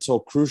wasn't until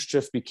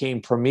Khrushchev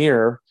became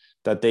premier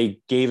that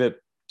they gave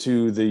it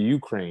to the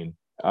Ukraine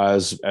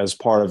as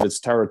part of its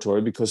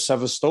territory, because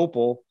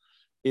Sevastopol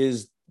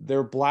is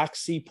their Black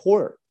Sea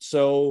port.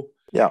 So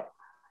Yeah,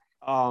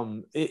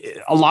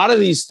 a lot of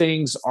these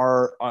things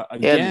are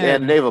again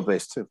and naval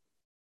base too.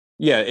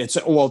 Yeah,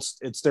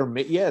 it's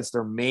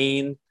their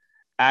main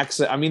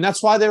access. I mean,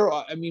 that's why they're.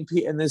 I mean,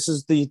 and this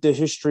is the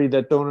history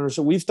that don't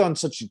understand. We've done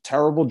such a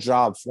terrible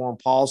job foreign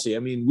policy. I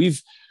mean,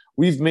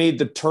 we've made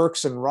the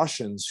Turks and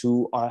Russians,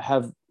 who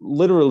have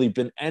literally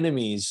been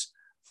enemies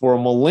for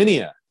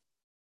millennia.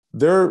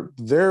 They're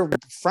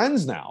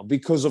friends now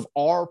because of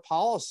our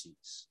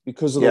policies,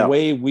 because of the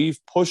way we've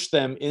pushed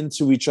them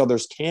into each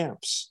other's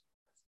camps,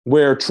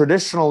 where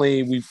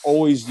traditionally we've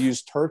always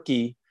used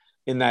Turkey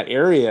in that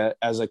area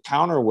as a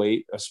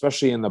counterweight,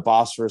 especially in the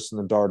Bosphorus and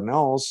the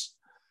Dardanelles,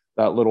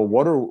 that little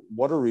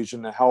water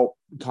region, to help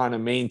kind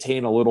of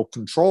maintain a little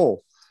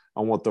control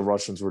on what the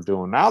Russians were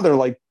doing. Now they're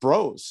like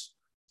bros.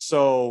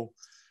 So,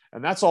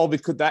 and that's all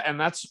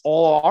that's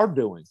all our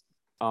doing.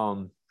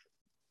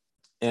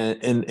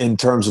 In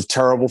terms of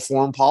terrible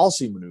foreign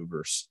policy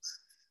maneuvers,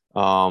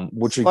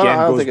 which again,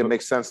 I don't think it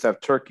makes sense to have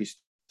Turkey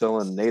still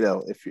in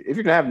NATO. If you're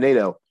going to have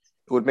NATO,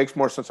 it would make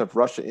more sense to have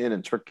Russia in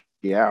and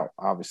Turkey out,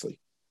 obviously.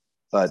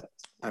 But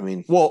I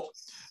mean, well,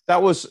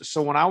 that was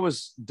so when I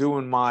was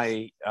doing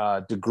my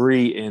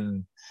degree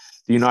in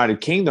the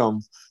United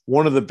Kingdom,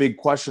 one of the big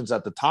questions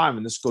at the time,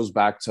 and this goes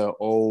back to the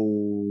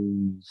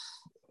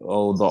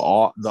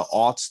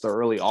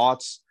early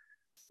aughts,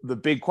 the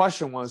big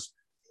question was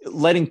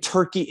letting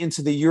Turkey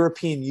into the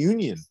European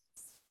Union.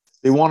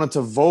 They wanted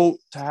to vote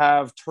to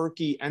have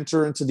Turkey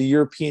enter into the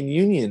European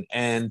Union,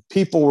 and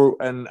people were,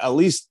 and at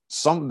least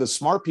some of the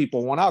smart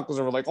people went out because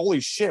they were like, "Holy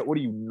shit, what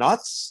are you,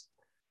 nuts?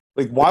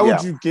 Like, why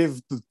would you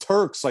give the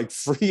Turks like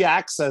free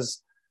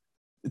access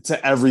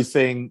to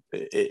everything?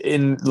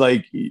 In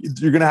like,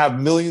 you're gonna have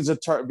millions of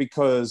Turks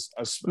because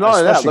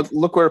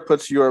look where it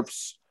puts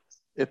Europe's.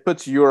 It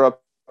puts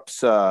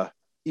Europe's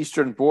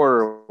eastern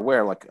border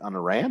where, like, on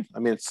Iran. I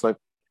mean, it's like,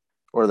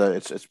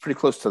 it's pretty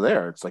close to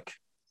there. It's like,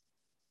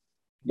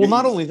 well,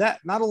 not only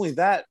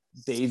that,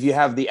 Dave. You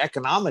have the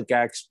economic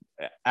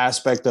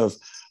aspect of,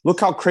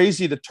 look how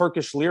crazy the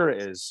Turkish lira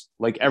is.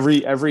 Like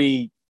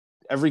every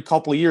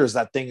couple of years,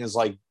 that thing is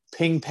like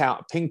ping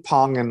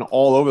pong and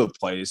all over the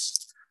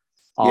place.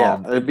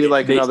 It'd be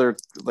like another,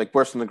 like,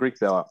 worse than the Greek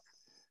bailout.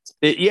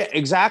 Yeah,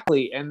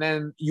 exactly. And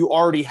then you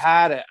already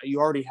have a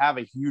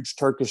huge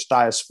Turkish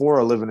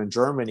diaspora living in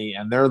Germany,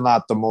 and they're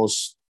not the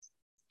most,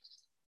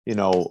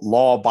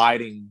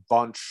 law-abiding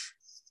bunch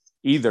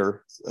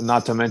either.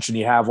 Not to mention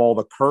you have all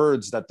the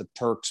Kurds that the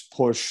Turks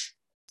push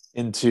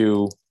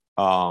into.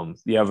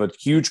 You have a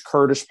huge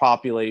Kurdish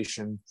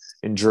population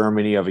in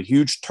Germany. You have a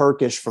huge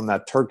Turkish from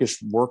that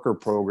Turkish worker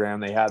program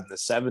they had in the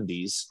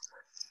 70s.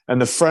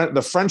 And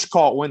the French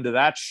caught wind of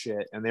that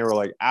shit, and they were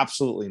like,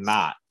 absolutely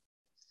not.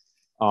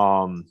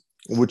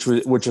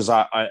 Which is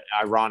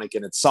ironic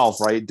in itself,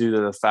 right? Due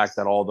to the fact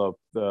that all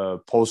the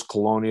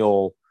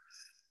post-colonial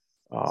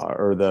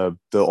or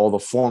all the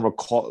former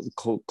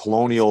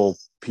colonial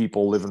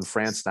people live in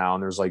France now,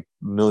 and there's like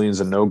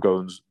millions of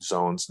no-go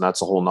zones, and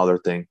that's a whole nother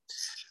thing.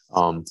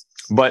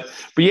 But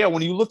yeah,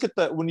 when you look at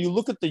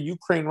the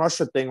Ukraine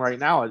Russia thing right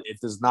now,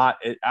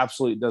 it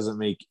absolutely doesn't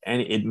make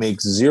it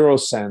makes zero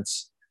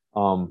sense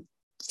from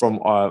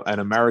an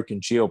American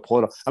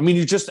geopolitical. I mean,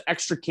 you just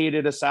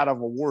extricated us out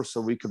of a war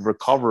so we could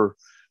recover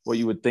what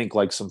you would think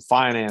like some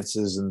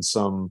finances and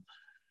some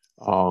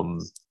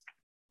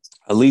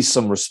at least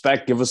some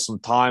respect, give us some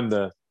time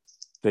to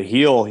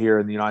heal here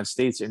in the United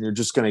States, and you're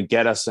just going to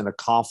get us in a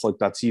conflict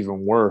that's even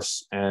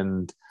worse.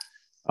 And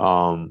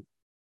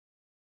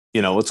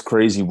it's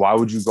crazy. Why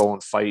would you go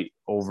and fight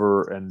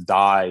over and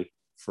die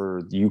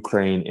for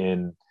Ukraine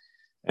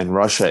and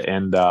Russia?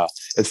 And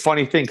it's a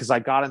funny thing, because I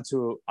got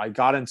into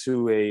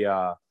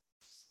a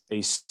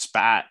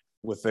spat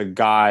with a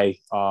guy,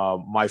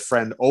 my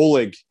friend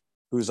Oleg,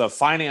 who's a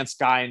finance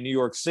guy in New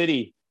York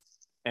City,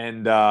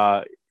 and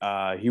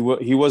he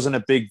wasn't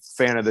a big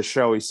fan of the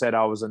show. He said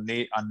I was a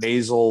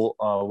nasal.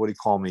 What do you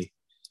call me?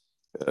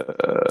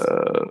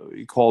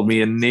 He called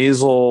me a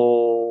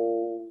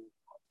nasal.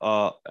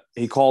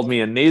 He called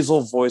me a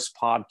nasal voice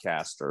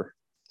podcaster.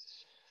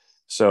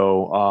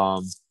 So,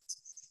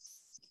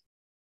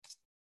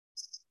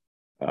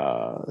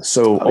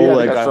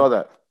 Oleg, I saw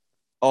that.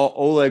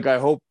 Oleg, I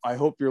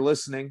hope you're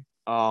listening.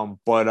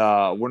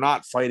 But we're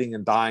not fighting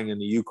and dying in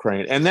the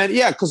Ukraine. And then,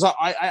 because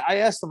I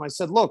asked him, I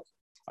said, look,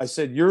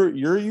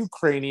 you're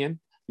Ukrainian.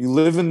 You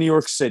live in New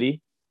York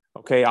City.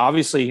 Okay.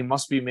 Obviously he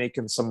must be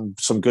making some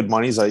good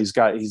money.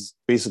 He's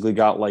basically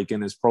got, like,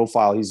 in his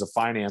profile, he's a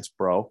finance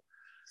bro.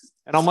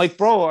 And I'm like,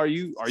 bro, are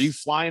you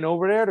flying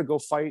over there to go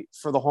fight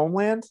for the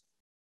homeland?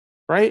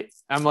 Right.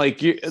 I'm like,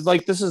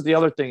 this is the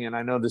other thing. And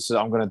I know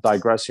I'm going to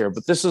digress here,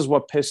 but this is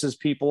what pisses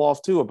people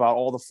off too about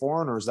all the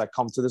foreigners that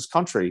come to this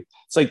country.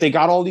 It's like, they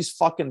got all these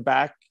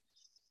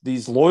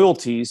these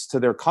loyalties to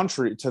their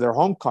country, to their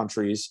home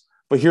countries.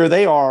 But here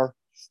they are.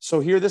 So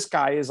here this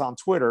guy is on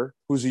Twitter,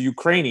 who's a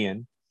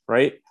Ukrainian,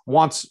 right?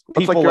 Wants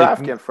people, it's like your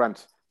Afghan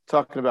friend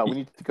talking about, we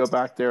need to go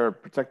back there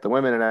and protect the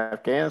women in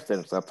Afghanistan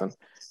or something.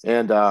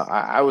 And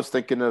I was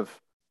thinking of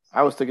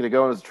I was thinking of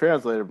going as a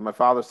translator, but my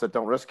father said,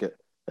 don't risk it.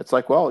 It's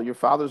like, well, your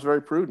father's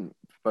very prudent.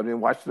 But I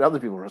mean, why should other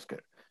people risk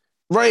it?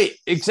 Right,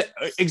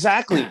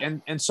 exactly.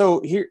 And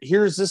so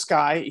here's this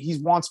guy. He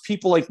wants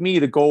people like me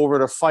to go over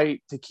to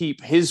fight to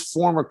keep his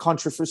former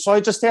country for. So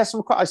I just asked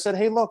him. I said,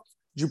 "Hey, look,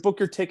 did you book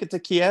your ticket to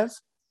Kiev?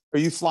 Are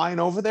you flying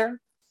over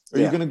there? Are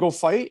you Yeah. going to go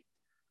fight?"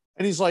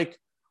 And he's like,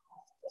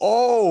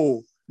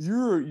 "Oh,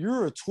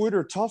 you're a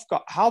Twitter tough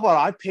guy. How about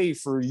I pay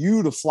for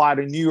you to fly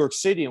to New York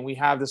City and we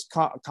have this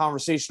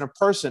conversation in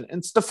person?" And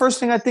it's the first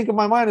thing I think in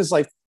my mind is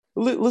like,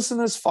 listen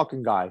to this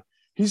fucking guy.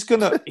 He's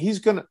gonna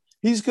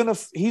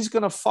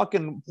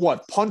fucking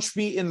what, punch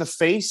me in the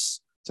face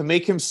to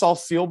make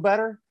himself feel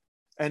better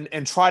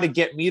and try to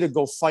get me to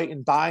go fight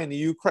and die in the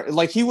Ukraine.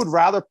 Like, he would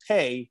rather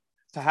pay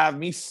to have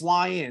me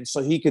fly in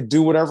so he could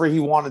do whatever he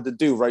wanted to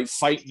do, right?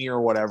 Fight me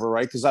or whatever,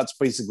 right? Because that's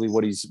basically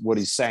what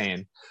he's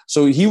saying.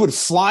 So he would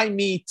fly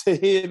me to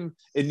him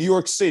in New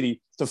York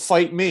City to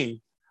fight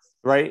me,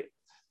 right?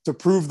 To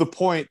prove the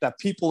point that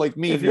people like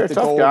me If you're need a to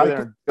tough go guy, over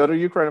there. go to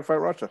Ukraine and fight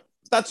Russia.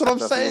 That's what I'm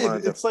That's what you saying. want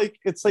to do.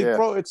 It's like, Yeah.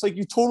 bro, it's like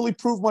you totally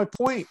proved my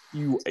point,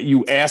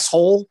 you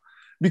asshole.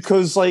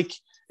 Because like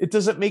it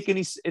doesn't make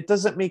any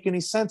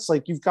sense.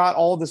 Like, you've got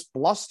all this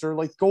bluster,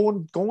 like go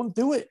and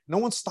do it. No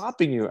one's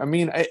stopping you. I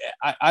mean,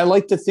 I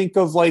like to think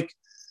of like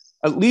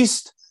at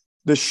least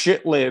the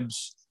shit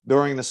libs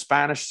during the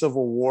Spanish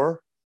Civil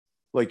War,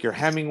 like your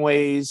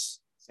Hemingways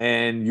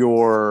and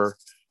your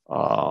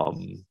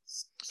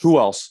who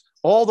else?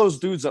 All those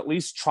dudes at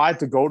least tried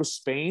to go to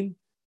Spain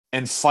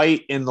and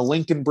fight in the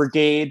Lincoln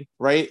Brigade,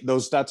 right?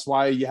 That's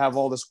why you have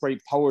all this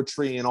great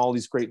poetry and all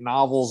these great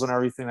novels and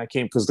everything that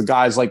came, because the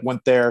guys like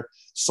went there,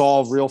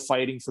 saw real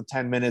fighting for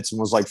 10 minutes and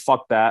was like,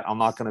 fuck that. I'm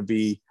not going to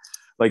be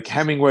like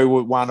Hemingway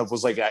wound up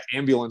was like an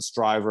ambulance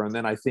driver. And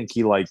then I think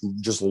he like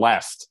just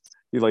left.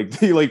 He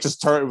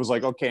just turned, it was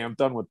like, okay, I'm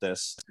done with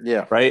this.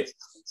 Yeah. Right.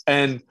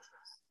 And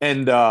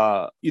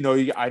I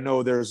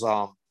know there's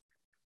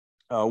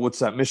what's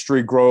that?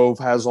 Mystery Grove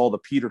has all the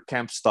Peter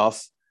Kemp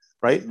stuff,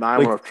 right?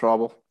 Mine were of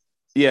trouble.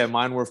 Yeah,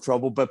 mine were of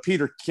trouble. But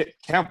Peter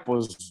Kemp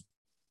was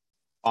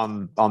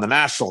on the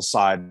national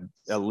side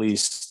at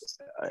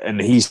least, and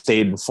he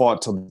stayed and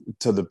fought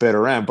to the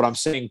bitter end. But I'm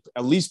saying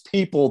at least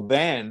people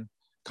then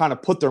kind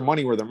of put their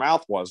money where their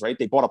mouth was, right?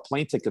 They bought a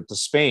plane ticket to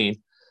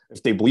Spain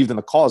if they believed in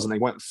the cause, and they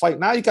went and fight.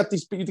 Now you got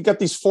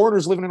these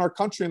foreigners living in our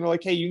country, and they're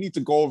like, "Hey, you need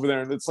to go over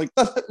there." And it's like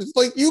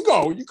you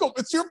go.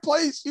 It's your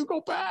place. You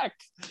go back.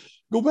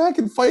 Go back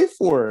and fight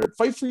for it.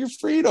 Fight for your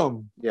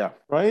freedom. Yeah.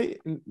 Right?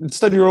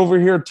 Instead, you're over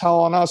here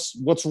telling us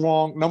what's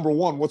wrong. Number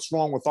one, what's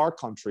wrong with our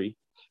country?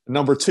 And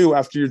number two,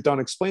 after you're done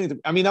explaining it,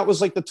 I mean, that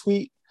was like the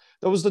tweet.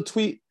 That was the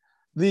tweet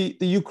the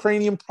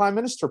Ukrainian prime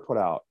minister put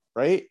out,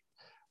 right?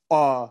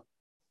 We're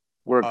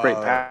a great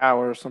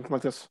power or something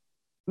like this.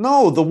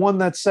 No, the one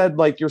that said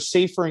like you're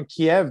safer in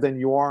Kiev than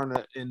you are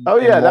in Oh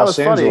yeah, in that was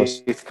Los Angeles.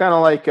 funny. It's kind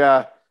of like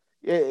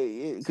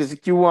because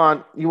you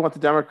want the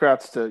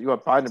Democrats you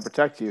want Biden to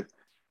protect you,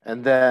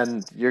 and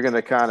then you're going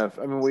to kind of,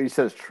 I mean, what you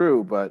said is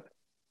true, but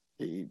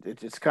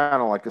it's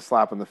kind of like a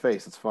slap in the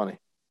face. It's funny.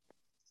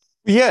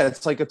 Yeah,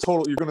 it's like a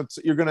total.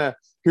 You're gonna.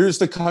 Here's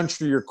the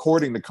country you're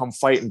courting to come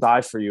fight and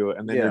die for you,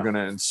 and then you're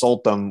gonna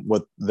insult them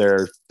with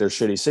their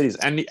shitty cities.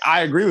 And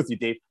I agree with you,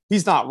 Dave.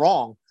 He's not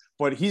wrong,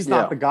 but he's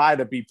not the guy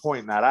to be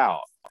pointing that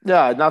out.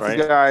 Yeah, not right?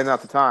 the guy,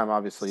 not the time.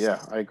 Obviously, yeah,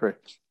 I agree.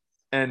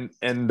 And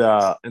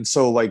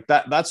so like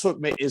that's what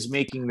is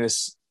making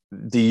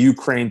the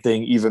Ukraine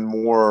thing even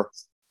more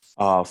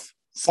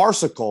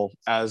farcical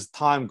as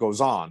time goes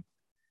on.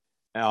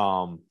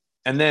 And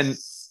then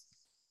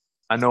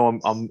I know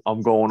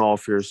I'm going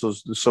off here,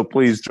 so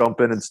please jump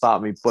in and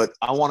stop me. But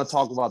I want to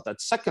talk about that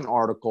second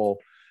article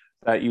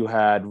that you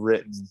had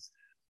written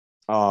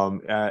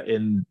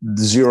in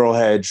Zero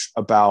Hedge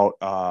about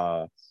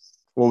what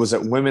was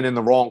it, women in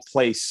the wrong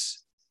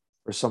place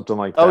or something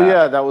like that. Oh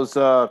yeah, that was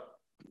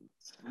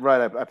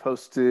right. I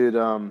posted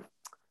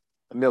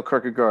Emil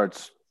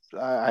Kierkegaard's.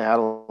 I had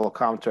a little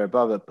commentary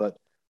above it, but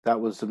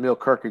that was Emil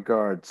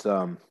Kierkegaard's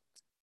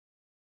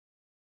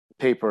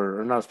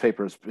paper, or not his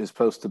paper, his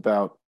post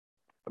about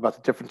the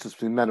differences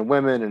between men and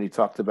women, and he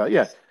talked about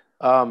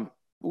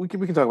we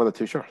can talk about that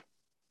too, sure.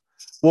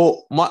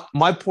 Well,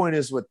 my point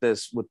is with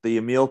the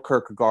Emil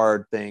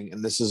Kierkegaard thing,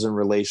 and this is in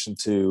relation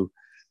to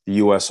the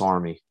U.S.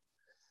 Army,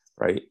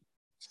 right?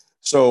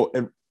 So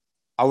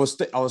I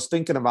was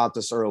thinking about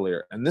this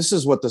earlier, and this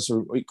is what this,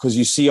 because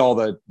you see all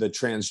the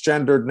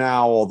transgendered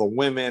now, all the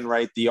women,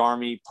 right? The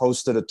Army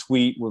posted a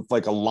tweet with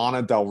like a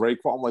Lana Del Rey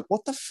quote. I'm like,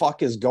 what the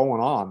fuck is going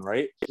on,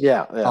 right?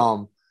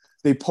 Yeah.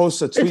 They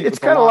post a tweet. It's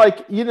kind of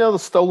like, the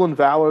stolen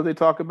valor they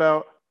talk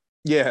about.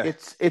 Yeah.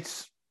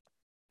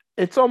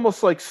 It's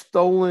almost like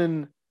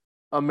stolen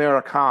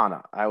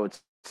Americana, I would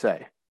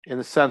say, in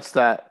the sense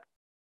that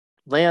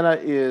Lana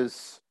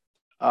is,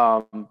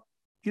 her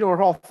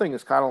whole thing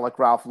is kind of like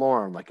Ralph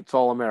Lauren, like it's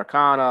all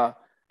Americana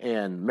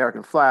and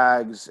American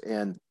flags,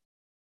 and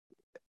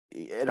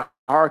it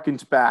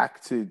harkens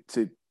back to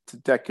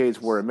decades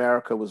where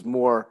America was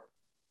more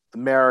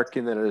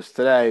American than it is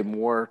today,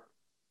 more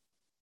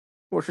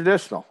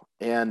traditional.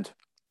 And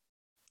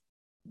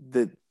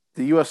the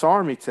U.S.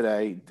 Army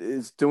today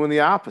is doing the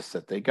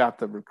opposite. They got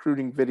the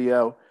recruiting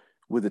video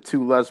with the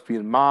two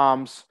lesbian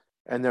moms,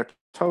 and they're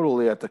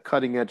totally at the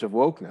cutting edge of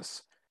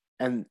wokeness.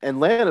 And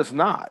Lana's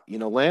not.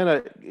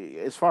 Lana,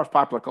 as far as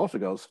popular culture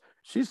goes,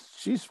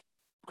 she's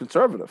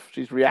conservative.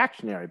 She's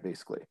reactionary,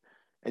 basically.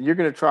 And you're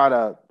going to try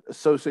to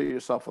associate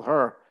yourself with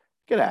her.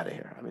 Get out of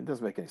here. I mean, it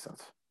doesn't make any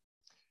sense.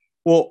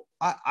 Well,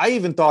 I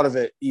even thought of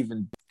it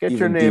even Get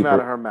your even name deeper. out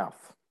of her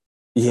mouth.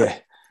 Yeah,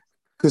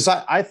 because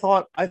I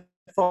thought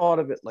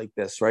of it like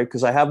this, right?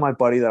 Because I have my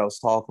buddy that I was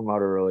talking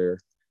about earlier,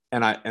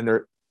 and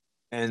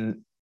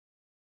and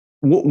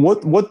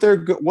what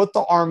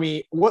the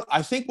army what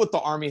I think what the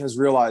army has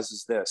realized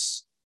is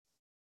this,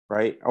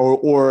 right?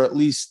 Or at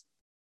least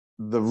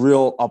the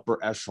real upper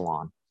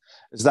echelon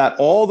is that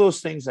all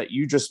those things that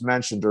you just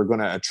mentioned are going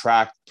to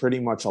attract pretty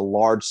much a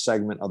large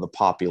segment of the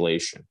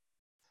population.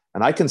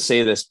 And I can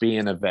say this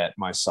being a vet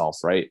myself,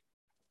 right?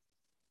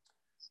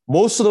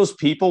 Most of those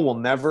people will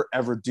never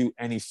ever do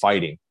any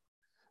fighting.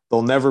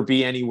 They'll never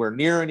be anywhere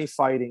near any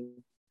fighting,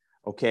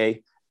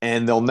 okay?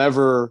 And they'll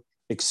never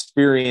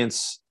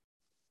experience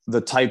the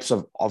types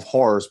of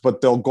horrors,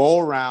 but they'll go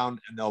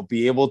around and they'll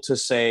be able to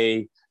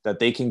say that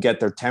they can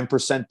get their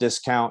 10%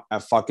 discount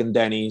at fucking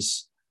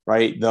Denny's,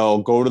 right?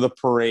 They'll go to the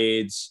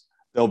parades.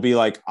 They'll be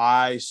like,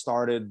 I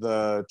started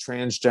the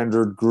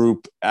transgendered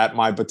group at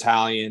my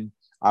battalion.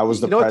 I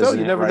was the You know what, though?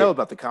 president, You never right? know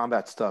about the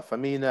combat stuff. I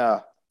mean,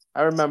 I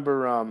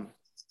remember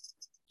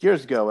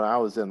years ago when I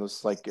was in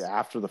this, like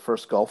after the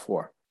first Gulf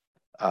War,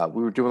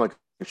 we were doing like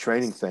a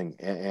training thing,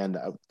 and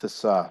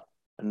this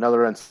another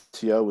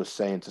NCO was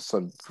saying to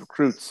some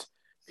recruits,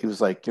 he was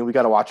like, we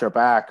got to watch our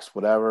backs,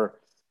 whatever,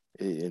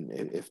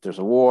 if there's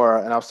a war.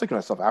 And I was thinking to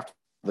myself after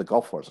the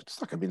Gulf War, I was like, it's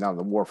not going to be down in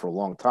the war for a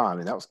long time.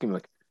 And that seemed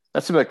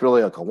like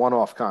really like a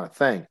one-off kind of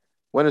thing.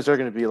 When is there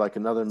going to be like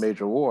another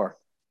major war?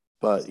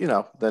 But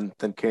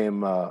then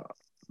came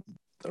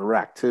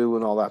Iraq too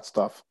and all that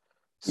stuff.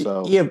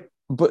 So Yeah,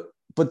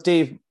 but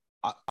Dave,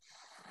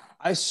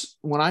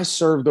 when I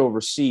served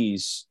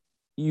overseas,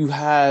 you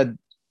had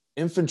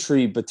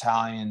infantry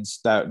battalions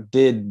that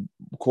did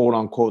quote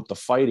unquote the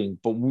fighting,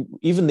 but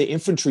even the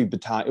infantry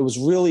battalion, it was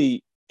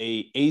really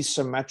a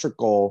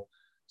asymmetrical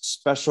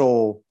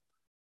special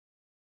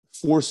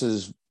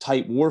forces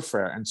type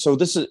warfare. And so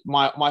this is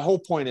my whole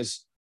point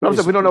is we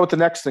don't know what the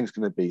next thing's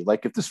going to be.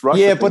 Like if this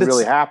Russia yeah, thing but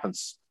really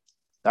happens,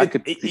 that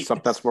could be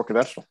something that's more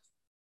conventional.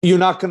 You're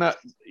not gonna.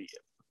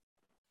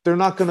 They're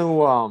not going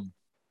to.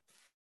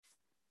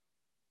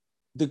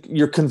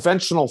 Your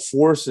conventional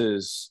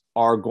forces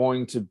are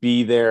going to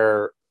be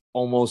there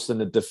almost in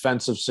a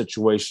defensive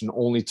situation,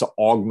 only to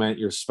augment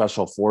your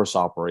special force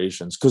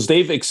operations because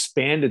they've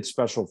expanded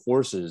special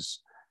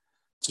forces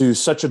to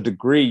such a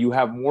degree. You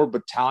have more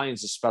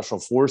battalions of special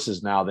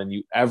forces now than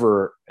you've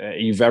ever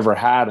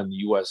had in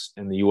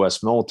the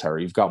U.S.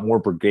 military. You've got more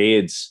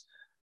brigades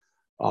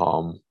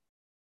of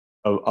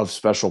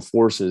special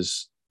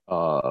forces.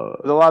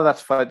 But a lot of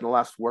that's fighting the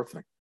last war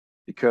thing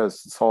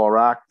because this whole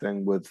Iraq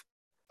thing with,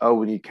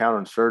 we need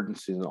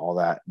counterinsurgency and all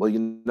that. Well,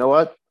 you know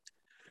what?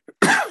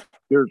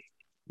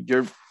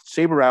 Your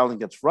saber rattling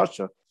against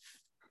Russia,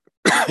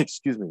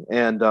 excuse me,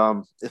 and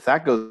if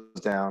that goes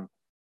down,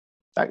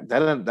 that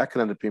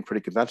could end up being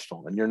pretty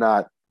conventional. And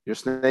your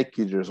snake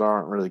eaters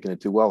aren't really going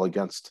to do well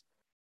against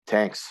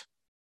tanks.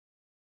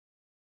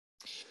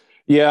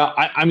 Yeah,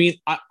 I mean,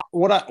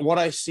 what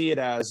I see it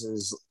as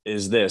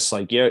is this: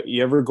 like,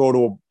 you ever go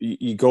to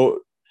you go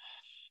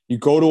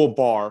to a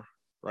bar,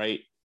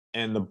 right?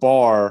 And the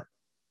bar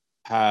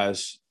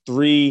has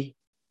three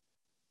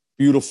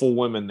beautiful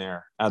women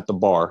there at the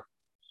bar,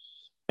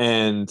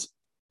 and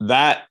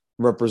that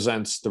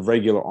represents the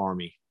regular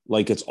army.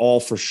 Like, it's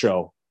all for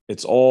show.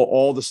 It's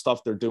all the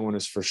stuff they're doing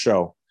is for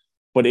show.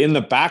 But in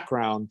the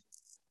background,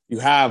 you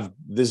have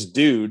this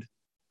dude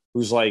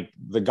who's like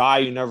the guy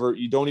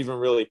you don't even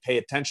really pay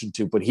attention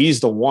to, but he's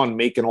the one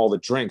making all the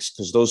drinks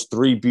because those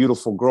three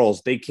beautiful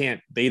girls, they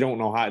can't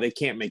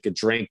make a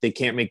drink. They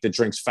can't make the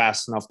drinks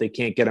fast enough. They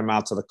can't get them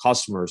out to the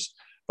customers,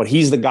 but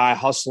he's the guy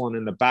hustling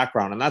in the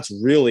background. And that's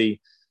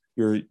really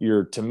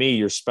to me,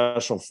 your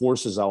special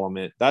forces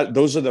element.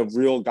 Those are the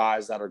real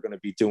guys that are going to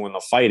be doing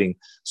the fighting.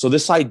 So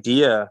this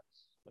idea,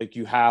 like,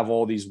 you have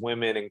all these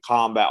women in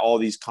combat, all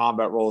these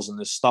combat roles and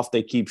this stuff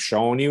they keep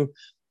showing you,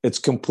 it's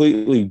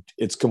complete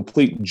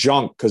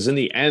junk, because in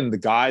the end, the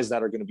guys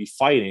that are going to be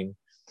fighting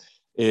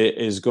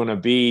is going to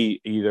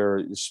be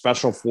either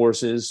special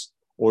forces,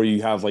 or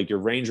you have like your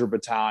Ranger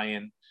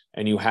battalion,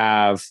 and you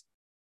have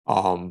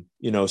some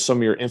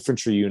of your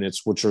infantry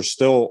units, which are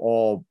still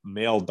all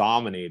male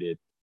dominated,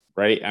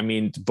 right? I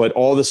mean, but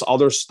all this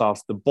other stuff,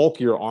 the bulk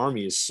of your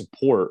army is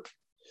support.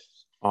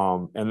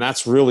 And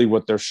that's really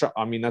what they're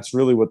that's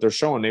really what they're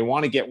showing. They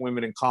want to get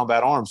women in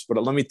combat arms,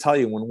 but let me tell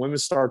you, when women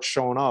start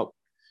showing up,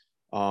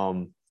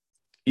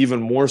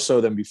 even more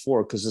so than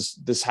before, because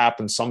this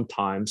happens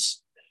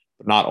sometimes,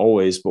 but not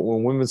always. But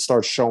when women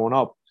start showing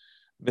up,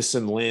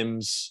 missing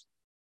limbs,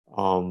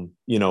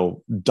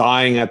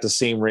 dying at the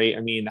same rate.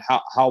 I mean,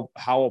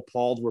 how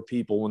appalled were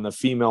people when the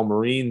female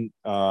Marine,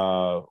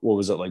 what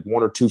was it, like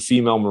one or two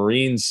female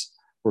Marines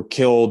were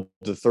killed,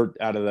 the third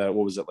out of the,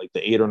 what was it, like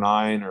the 8 or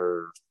 9,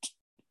 or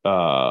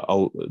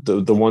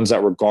the ones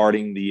that were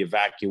guarding the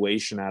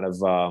evacuation out of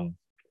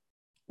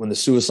when the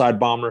suicide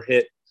bomber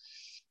hit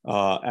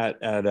at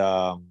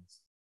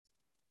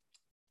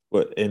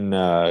in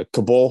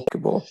Kabul.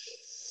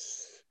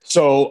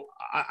 So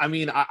I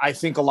mean, I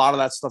think a lot of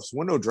that stuff's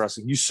window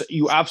dressing.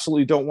 You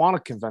absolutely don't want a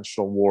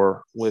conventional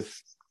war with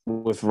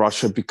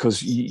Russia,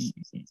 because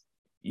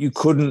you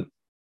couldn't.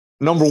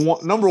 Number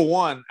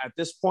one, at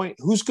this point,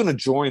 who's going to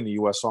join the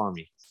U.S.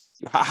 Army?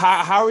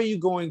 How are you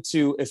going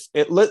to, if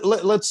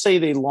let's say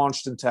they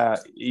launched into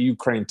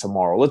Ukraine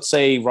tomorrow? Let's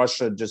say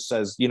Russia just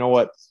says, you know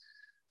what,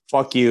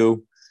 fuck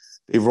you.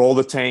 They roll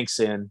the tanks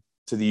in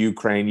to the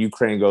Ukraine.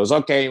 Ukraine goes,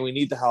 okay, we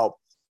need the help,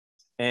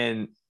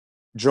 and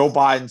Joe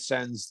Biden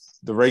sends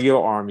the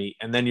regular army,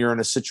 and then you're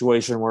in a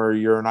situation where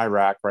you're in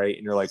Iraq, right?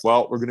 And you're like,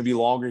 well, we're going to be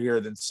longer here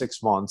than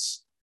 6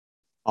 months,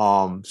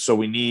 so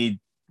we need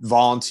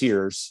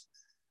volunteers.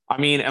 I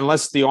mean,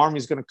 unless the army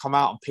is going to come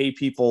out and pay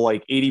people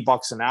like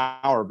 $80 an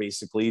hour,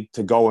 basically,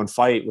 to go and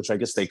fight, which I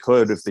guess they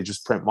could if they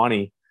just print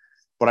money.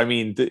 But I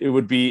mean, it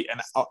would be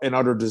an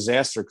utter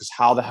disaster, because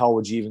how the hell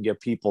would you even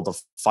get people to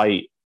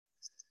fight?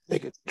 They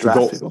could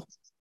draft people.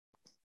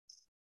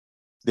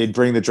 They'd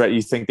bring the draft.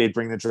 You think they'd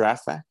bring the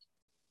draft back?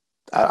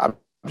 I'm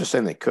just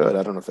saying they could.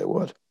 I don't know if they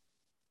would.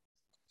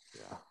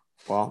 Yeah.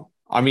 Well,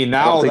 I mean,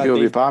 now I don't think it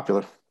would be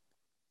popular.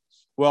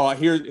 Well,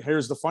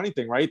 here's the funny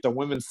thing, right? The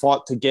women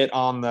fought to get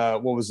on the,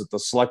 what was it, the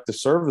selective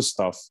service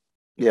stuff.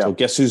 Yeah. So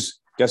guess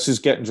who's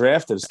getting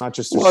drafted? It's not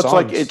just their it's sons.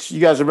 like you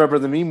guys remember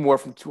the meme war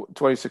from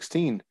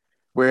 2016,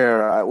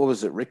 where what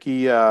was it,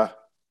 Ricky?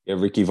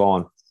 Ricky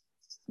Vaughn.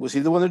 Was he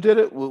the one that did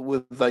it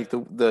with like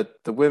the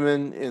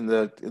women in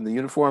the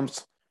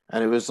uniforms,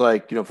 and it was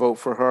like, vote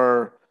for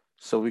her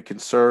so we can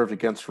serve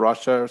against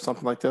Russia or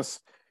something like this.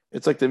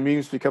 It's like the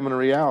meme's becoming a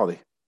reality.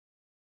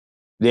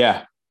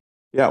 Yeah.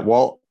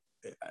 Well,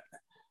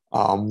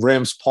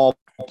 Rams Paul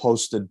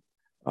posted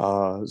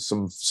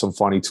some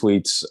funny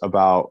tweets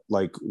about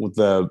like with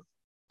the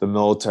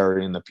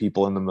military and the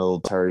people in the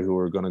military who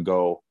are going to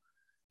go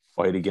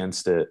fight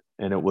against it,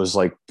 and it was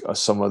like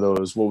some of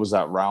those, what was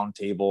that round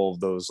table of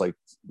those, like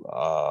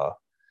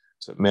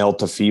male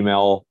to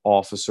female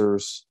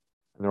officers,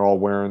 and they're all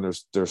wearing their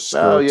skirts.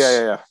 Oh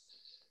yeah.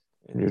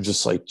 And you're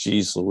just like,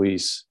 geez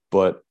Louise.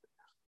 But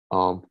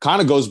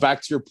kind of goes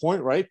back to your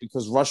point, right?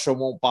 Because Russia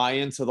won't buy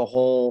into the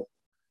whole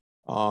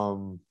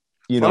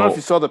I don't know if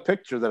you saw the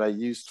picture that I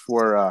used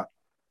for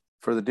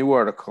the new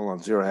article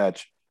on Zero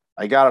Hedge.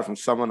 I got it from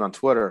someone on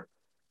Twitter,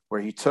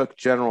 where he took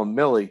General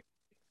Milley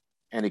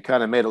and he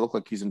kind of made it look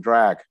like he's in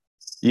drag.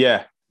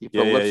 Yeah. He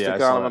put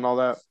lipstick on him and all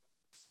that.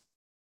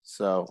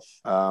 So,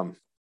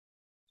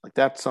 like,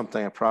 that's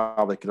something I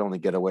probably could only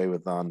get away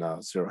with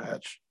on Zero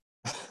Hedge.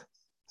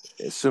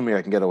 Assuming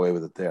I can get away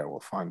with it there, we'll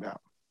find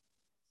out.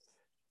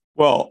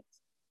 Well,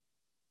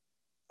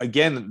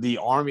 again, the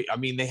Army, I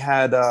mean, they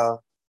had,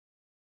 what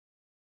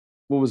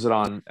was it,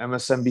 on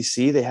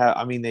MSNBC?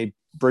 They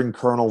bring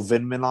Colonel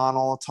Vindman on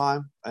all the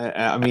time.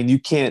 I mean, you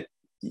can't,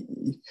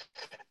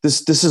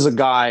 this is a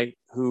guy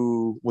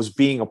who was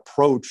being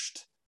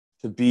approached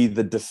to be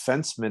the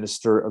defense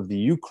minister of the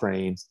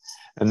Ukraine.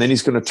 And then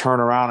he's going to turn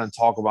around and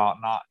talk about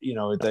not,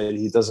 that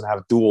he doesn't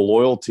have dual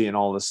loyalty and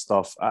all this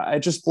stuff. It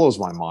just blows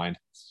my mind.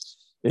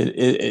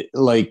 It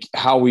like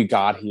how we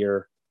got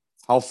here,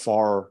 how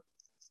far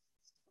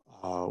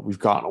we've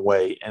gotten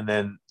away. And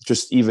then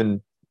just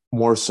even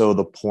more so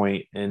the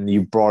point, and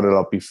you brought it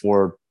up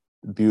before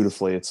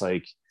beautifully, it's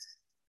like,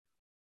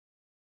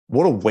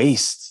 what a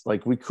waste.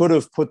 Like, we could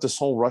have put this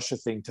whole Russia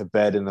thing to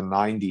bed in the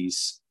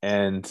 90s,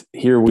 and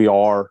here we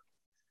are.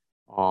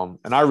 And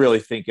I really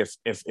think if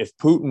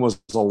Putin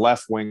was a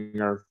left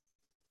winger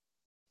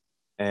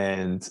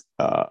and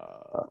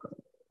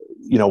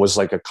was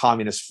like a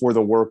communist for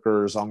the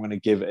workers, I'm going to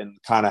give, and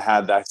kind of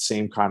had that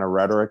same kind of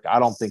rhetoric, I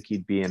don't think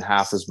he'd be in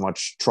half as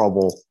much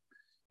trouble.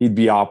 He'd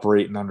be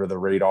operating under the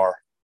radar.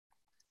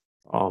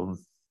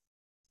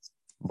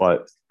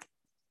 But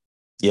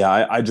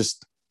yeah, I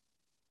just,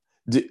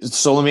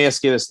 so let me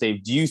ask you this,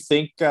 Dave. Do you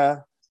think,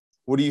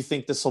 what do you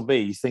think this will be?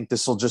 You think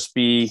this will just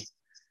be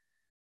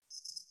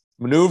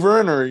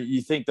maneuvering, or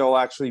you think there'll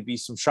actually be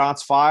some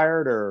shots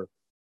fired, or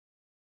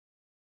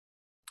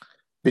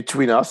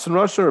between us and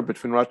Russia, or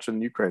between Russia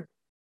and Ukraine?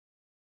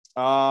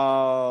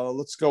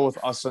 Let's go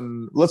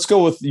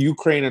with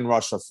Ukraine and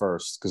Russia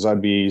first, because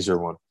that'd be an easier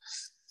one.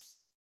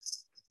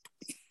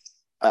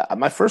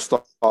 My first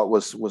thought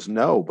was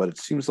no, but it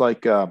seems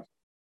like the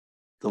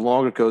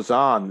longer it goes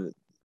on,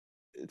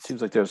 it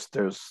seems like it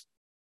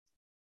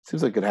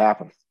could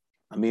happen.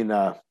 I mean,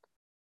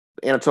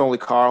 Anatoly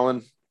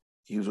Karlin,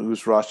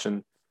 who's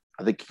Russian.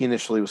 I think he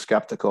initially was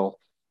skeptical,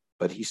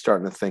 but he's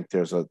starting to think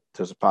there's a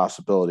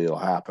possibility it'll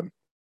happen.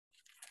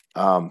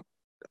 I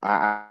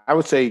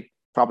would say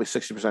probably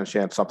 60%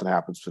 chance something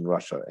happens between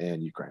Russia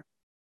and Ukraine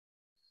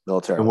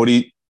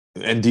military.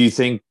 And do you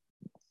think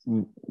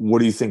what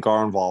do you think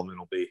our involvement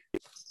will be?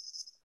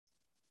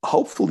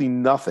 Hopefully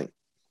nothing.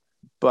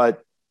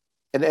 But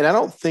and I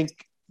don't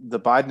think the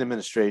Biden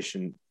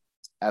administration,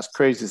 as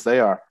crazy as they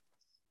are,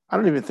 I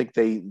don't even think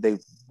they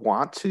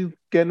want to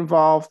get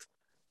involved.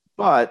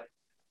 But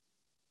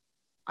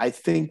I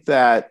think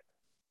that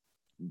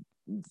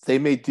they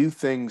may do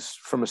things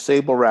from a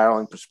saber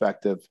rattling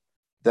perspective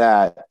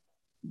that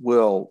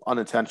will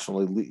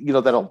unintentionally,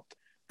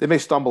 they may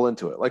stumble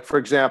into it. Like, for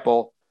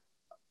example,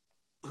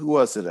 who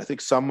was it? I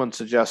think someone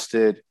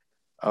suggested,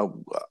 I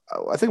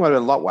think it might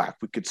have been Lutwak.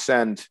 We could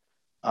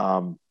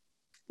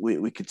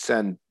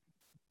send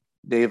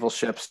naval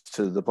ships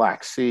to the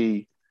Black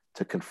Sea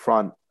to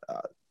confront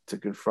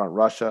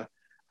Russia.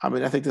 I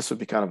mean, I think this would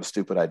be kind of a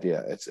stupid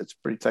idea. It's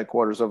pretty tight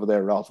quarters over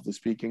there, relatively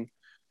speaking,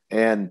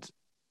 and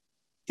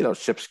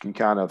ships can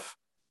kind of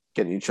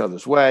get in each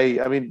other's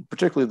way. I mean,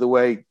 particularly the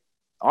way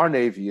our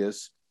Navy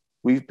is.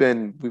 We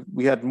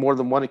had more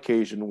than one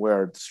occasion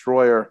where a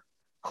destroyer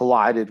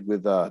collided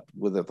with a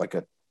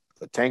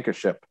tanker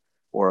ship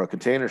or a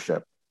container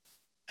ship,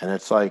 and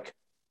it's like,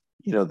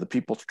 the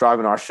people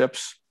driving our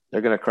ships, they're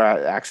going to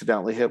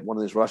accidentally hit one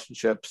of these Russian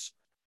ships.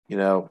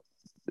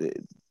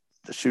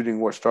 The shooting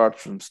war starts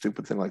from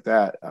stupid thing like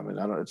that. I mean,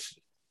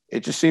 it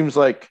just seems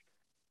like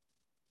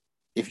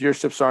if your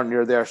ships aren't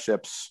near their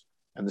ships,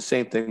 and the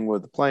same thing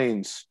with the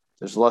planes,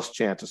 there's less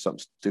chance of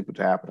something stupid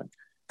happening.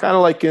 Kind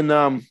of like in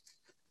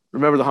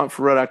remember the Hunt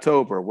for Red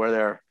October,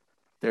 where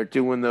they're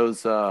doing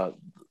those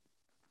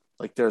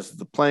like there's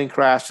the plane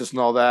crashes and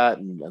all that,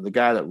 and the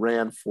guy that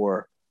ran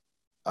for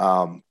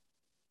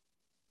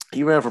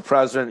he ran for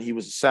president. He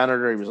was a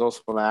senator. He was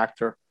also an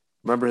actor.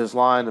 Remember his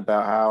line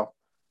about how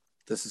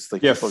this is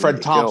like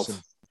Fred Thompson.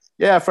 Killed.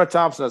 Yeah, Fred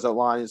Thompson has that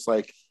line. He's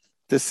like,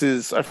 "This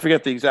is," I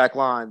forget the exact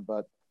line,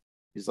 but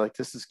he's like,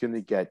 "This is going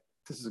to get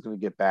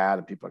bad,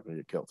 and people are going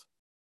to get killed."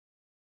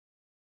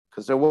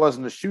 Because there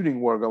wasn't a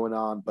shooting war going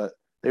on, but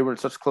they were in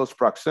such close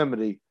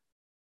proximity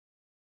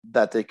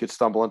that they could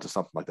stumble into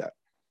something like that.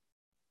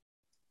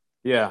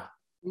 Yeah.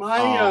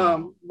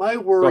 My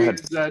worry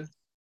is that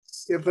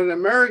if an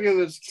American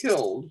is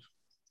killed,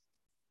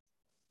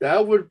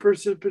 that would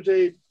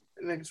precipitate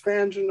an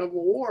expansion of a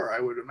war, I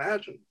would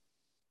imagine.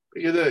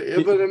 Because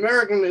if an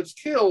American is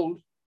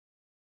killed,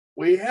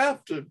 we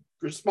have to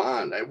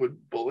respond, I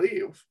would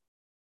believe.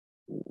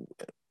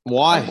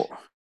 Why?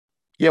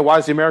 Yeah, why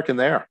is the American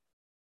there?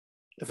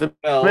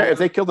 If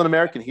they killed an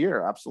American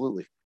here,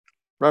 absolutely.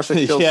 Russia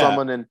killed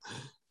someone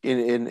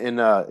in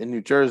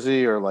New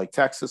Jersey or like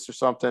Texas or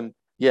something.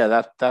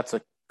 Yeah, that's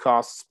a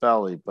cost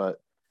belly,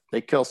 but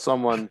they kill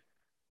someone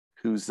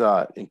who's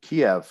in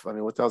Kiev. I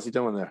mean, what the hell's he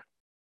doing there?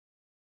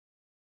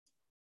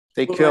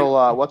 They kill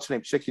what's her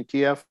name? Chick in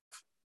Kiev.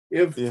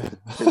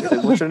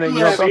 What's her name? You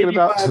know what I'm talking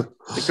about?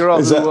 The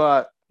girl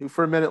who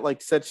for a minute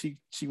like said she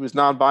was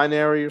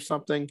non-binary or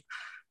something.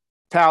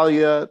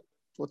 Talia,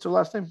 what's her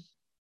last name?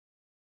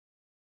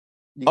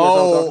 You guys know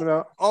what I'm talking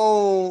about?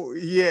 Oh,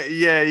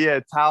 yeah.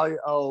 Talia.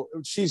 Oh,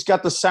 she's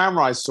got the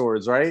samurai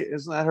swords, right?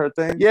 Isn't that her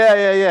thing?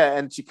 Yeah.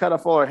 And she cut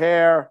off all her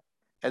hair,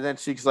 and then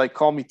she's like,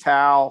 "Call me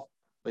Tal."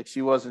 Like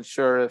she wasn't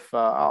sure if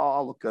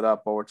I'll look it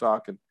up while we're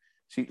talking.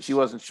 She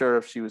wasn't sure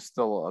if she was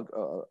still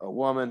a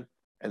woman,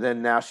 and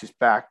then now she's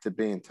back to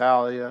being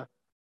Talia.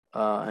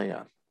 Hang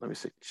on, let me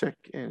see. Chick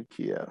in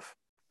Kiev.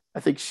 I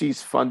think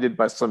she's funded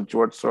by some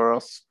George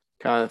Soros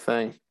kind of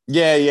thing.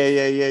 Yeah.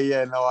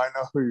 No, I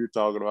know who you're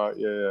talking about.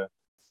 Yeah.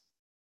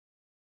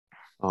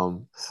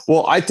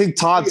 Well, I think,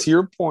 Todd, to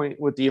your point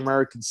with the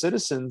American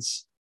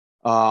citizens,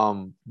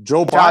 Joe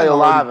Biden Talia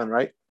Lavin,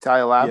 right?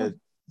 Talia Lavin. Yeah,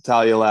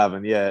 Talia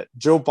Lavin. Yeah,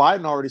 Joe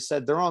Biden already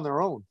said they're on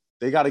their own.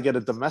 They got to get a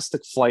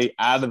domestic flight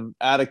out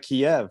of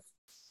Kiev.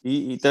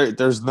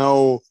 There's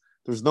no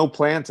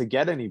plan to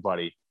get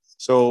anybody.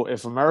 So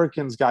if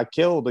Americans got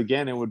killed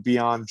again, it would be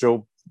on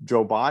Joe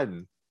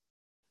Biden,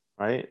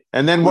 right?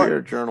 And then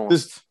what?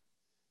 Journalist.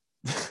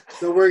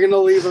 So we're gonna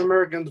leave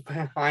Americans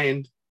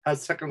behind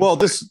as second.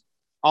 Well,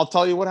 I'll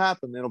tell you what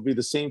happened. It'll be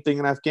the same thing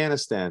in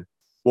Afghanistan.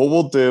 What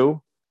we'll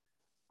do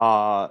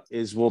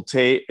is we'll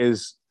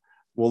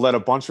let a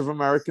bunch of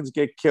Americans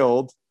get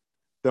killed.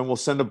 Then we'll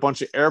send a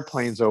bunch of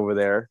airplanes over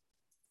there,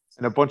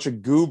 and a bunch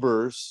of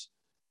goobers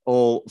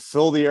will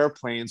fill the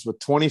airplanes with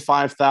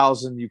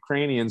 25,000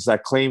 Ukrainians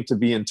that claim to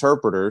be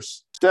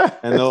interpreters, and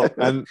they'll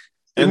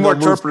more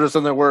interpreters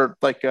than there were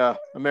like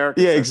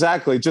Americans. Yeah,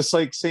 exactly. Just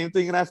like same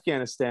thing in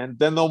Afghanistan.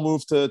 Then they'll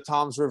move to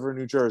Toms River,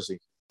 New Jersey.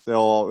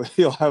 He'll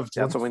have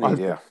that's what we need.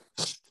 Yeah,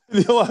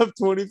 he'll have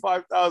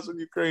 25,000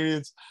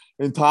 Ukrainians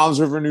in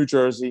Toms River, New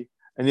Jersey,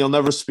 and he'll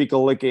never speak a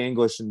lick of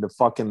English in the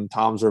fucking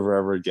Toms River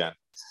ever again.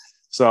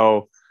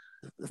 So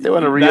if they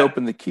want to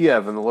reopen the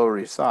Kiev and the Lower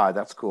East Side,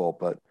 that's cool.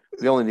 But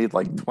we only need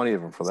like 20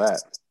 of them for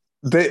that.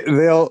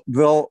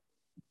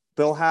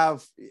 They'll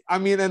have. I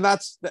mean, and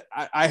that's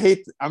I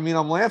hate. I mean,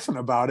 I'm laughing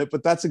about it,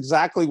 but that's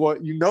exactly what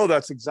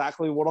That's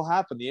exactly what'll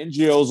happen. The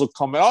NGOs will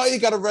come in. Oh, you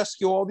got to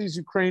rescue all these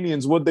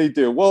Ukrainians. What'd they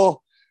do?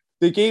 Well,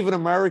 they gave an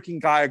American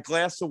guy a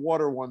glass of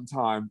water one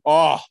time.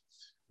 Oh,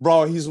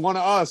 bro, he's one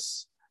of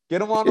us.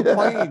 Get him on the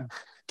plane.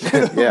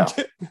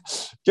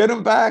 Get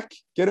him back.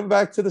 Get him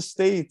back to the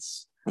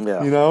States.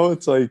 Yeah. You know,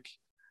 it's like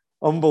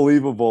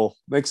unbelievable.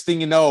 Next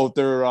thing you know,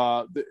 they're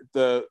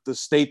the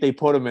state they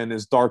put him in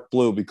is dark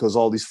blue because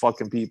all these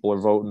fucking people are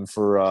voting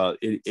for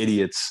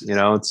idiots. You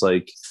know, it's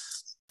like,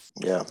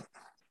 yeah.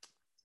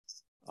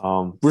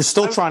 We're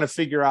still trying to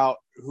figure out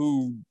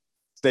who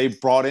they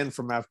brought in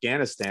from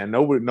Afghanistan.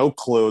 No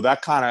clue.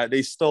 That kind of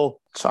they still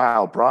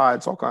child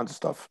brides, all kinds of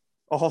stuff.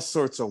 All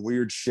sorts of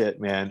weird shit,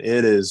 man.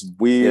 It is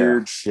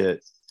weird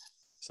shit.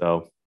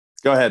 So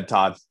go ahead,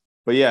 Todd.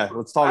 But yeah,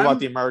 let's talk about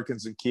the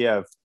Americans in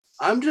Kiev.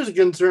 I'm just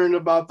concerned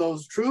about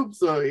those troops.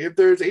 If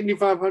there's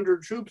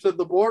 8,500 troops at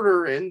the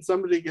border and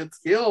somebody gets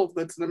killed,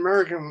 that's an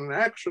American in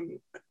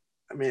action.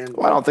 I mean,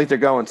 well, I don't think they're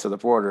going to the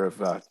border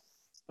of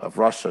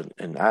Russia,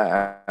 and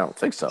I don't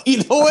think so.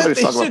 You know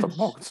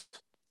what?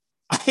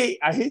 I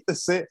hate to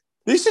say it.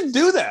 They should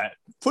do that.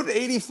 Put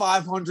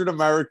 8,500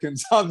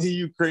 Americans on the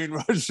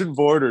Ukraine-Russian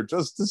border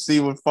just to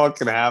see what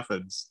fucking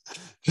happens.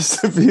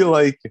 Just to be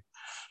like,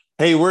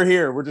 hey, we're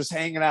here. We're just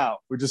hanging out.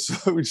 We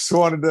just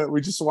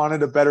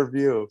wanted a better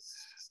view.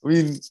 I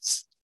mean,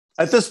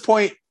 at this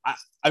point,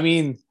 I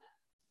mean,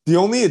 the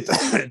only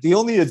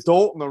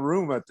adult in the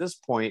room at this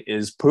point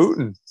is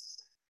Putin.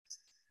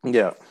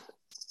 Yeah,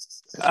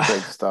 it's crazy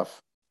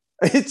stuff.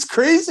 It's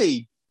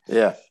crazy.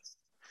 Yeah,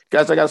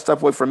 guys, I got to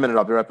step away for a minute.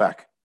 I'll be right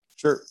back.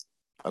 Sure.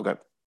 Okay.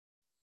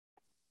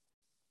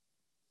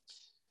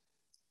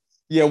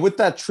 Yeah, with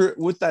that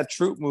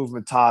troop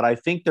movement, Todd, I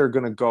think they're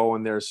going to go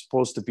and they're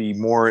supposed to be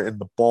more in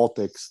the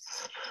Baltics.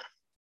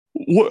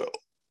 Well,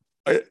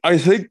 I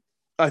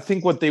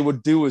think what they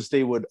would do is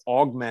they would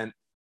augment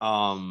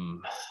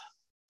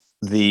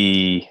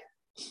the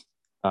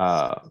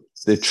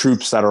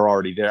troops that are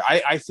already there.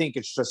 I think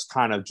it's just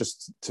kind of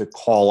just to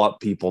call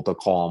up people to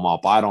call them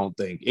up. I don't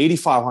think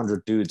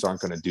 8,500 dudes aren't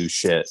going to do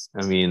shit.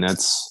 I mean,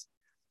 that's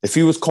if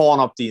he was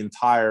calling up the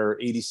entire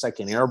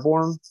 82nd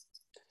Airborne,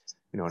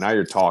 now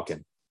you're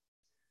talking.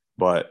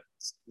 But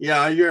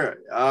yeah,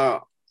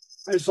 I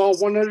saw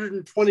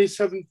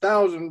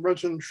 127,000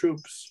 Russian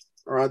troops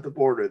are at the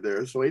border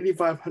there, so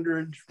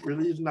 8,500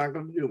 really is not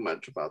going to do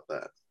much about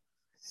that.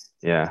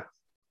 Yeah.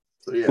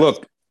 So yeah.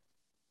 Look,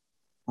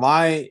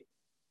 my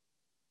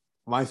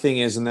thing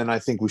is, and then I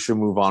think we should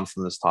move on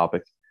from this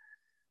topic.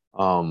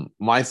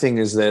 My thing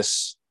is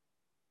this.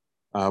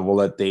 We'll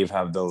let Dave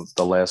have the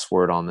last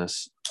word on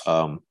this.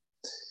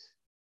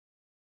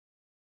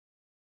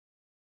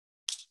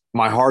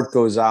 My heart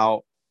goes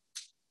out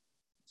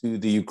to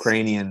the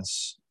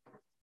Ukrainians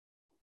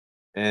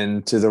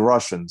and to the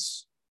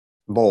Russians,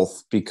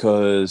 both,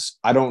 because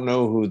I don't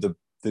know who the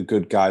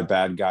good guy,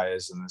 bad guy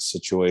is in this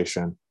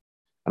situation.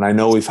 And I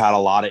know we've had a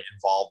lot of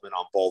involvement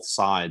on both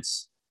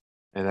sides.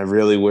 And I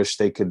really wish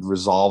they could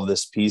resolve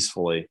this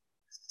peacefully.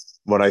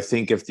 But I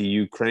think if the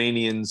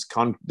Ukraine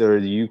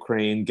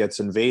gets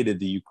invaded,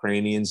 the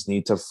Ukrainians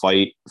need to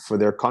fight for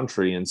their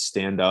country and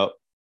stand up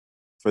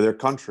for their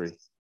country.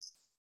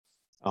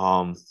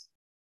 And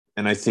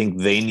I think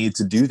they need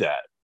to do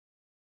that.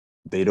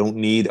 They don't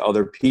need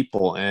other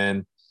people.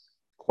 And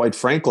quite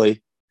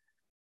frankly,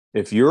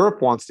 if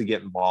Europe wants to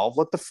get involved,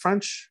 let the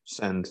French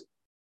send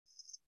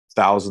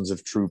thousands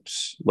of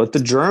troops. Let the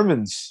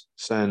Germans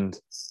send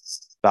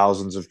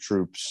thousands of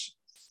troops.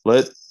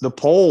 Let the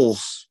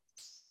Poles,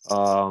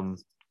 let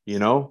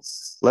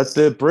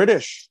the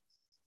British,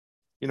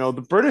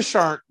 the British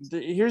aren't,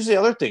 here's the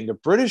other thing. The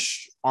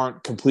British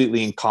aren't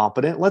completely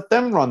incompetent. Let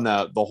them run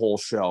the whole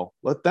show.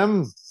 Let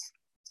them,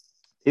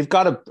 they've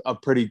got a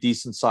pretty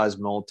decent sized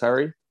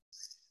military.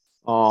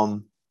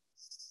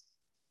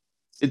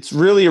 It's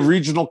really a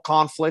regional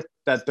conflict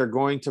that they're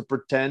going to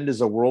pretend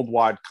is a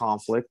worldwide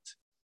conflict.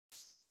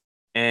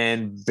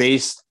 And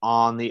based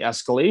on the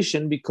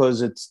escalation,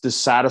 because it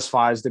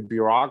dissatisfies the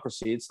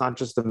bureaucracy, it's not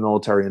just the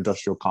military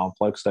industrial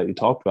complex that you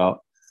talked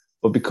about,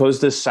 but because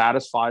this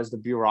satisfies the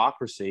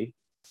bureaucracy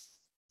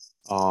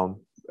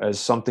as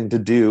something to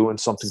do and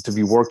something to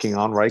be working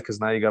on, right? Because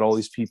now you got all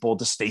these people at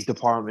the State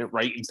Department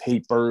writing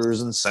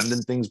papers and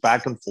sending things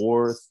back and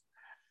forth.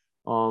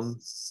 You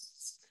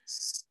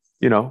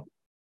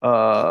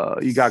got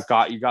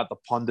the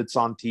pundits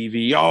on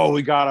TV. Oh,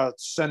 we gotta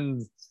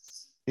send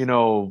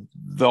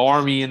the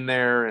army in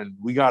there, and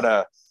we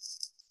gotta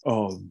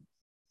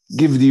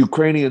give the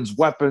Ukrainians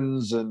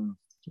weapons. And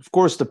of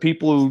course, the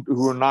people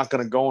who are not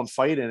going to go and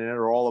fight in it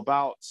are all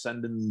about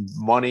sending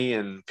money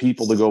and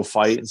people to go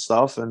fight and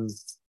stuff. And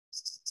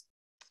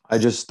I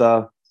just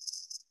I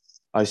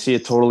see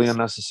it totally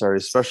unnecessary,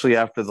 especially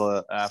after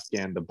the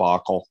Afghan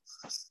debacle,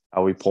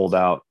 how we pulled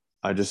out.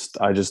 I just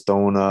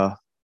don't.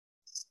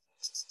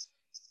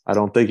 I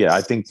don't think it.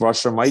 I think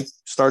Russia might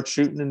start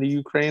shooting in the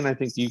Ukraine. I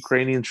think the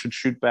Ukrainians should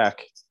shoot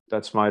back.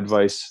 That's my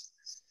advice.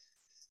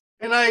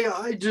 And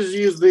I just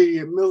use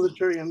the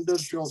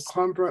military-industrial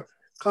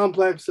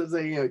complex as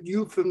a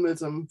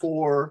euphemism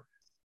for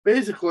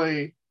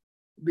basically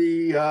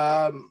the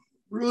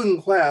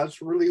ruling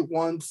class really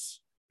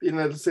wants the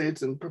United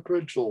States in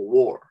perpetual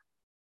war.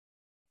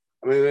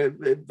 I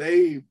mean,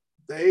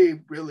 they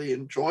really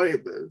enjoy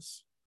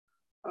this.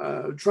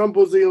 Trump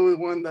was the only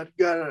one that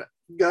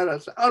got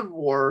us out of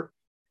war.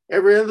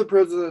 Every other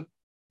president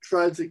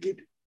tries to get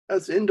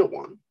us into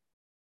one,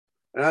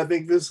 and I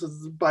think this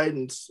is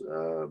Biden's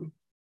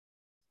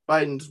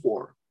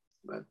war.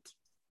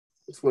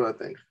 That's what I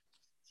think.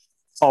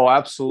 Oh,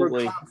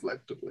 absolutely. Or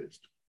conflict, at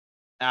least.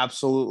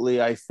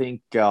 Absolutely. I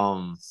think,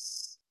 you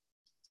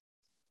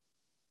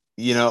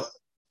know,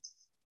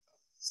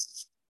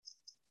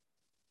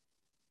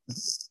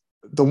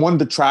 the one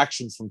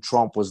detraction from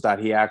Trump was that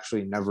he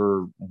actually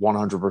never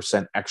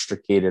 100%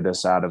 extricated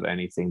us out of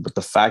anything. But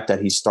the fact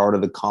that he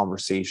started the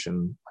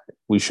conversation,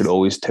 we should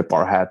always tip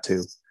our hat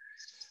to,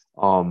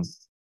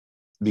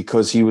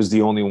 because he was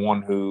the only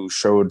one who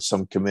showed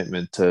some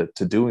commitment to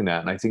doing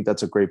that. And I think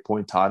that's a great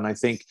point, Todd. And I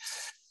think,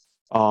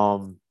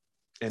 and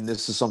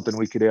this is something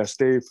we could ask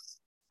Dave,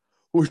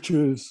 which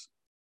is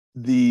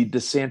the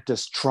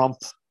DeSantis Trump,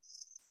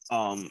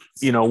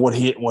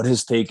 what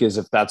his take is,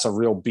 if that's a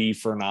real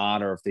beef or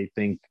not, or if they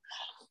think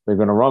they're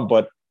going to run.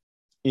 But,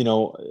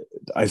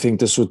 I think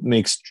this would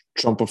makes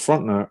Trump a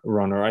front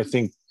runner. I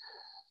think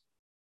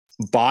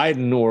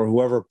Biden, or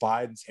whoever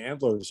Biden's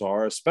handlers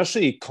are,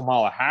 especially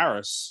Kamala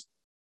Harris.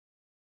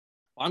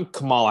 I'm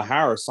Kamala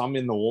Harris. I'm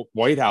in the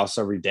White House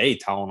every day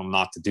telling them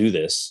not to do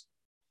this.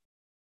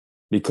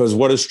 Because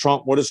what is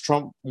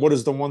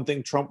the one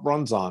thing Trump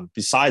runs on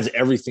besides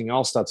everything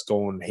else that's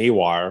going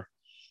haywire?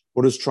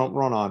 What does Trump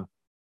run on?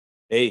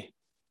 Hey,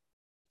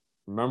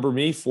 remember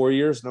me? 4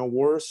 years, no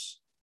wars.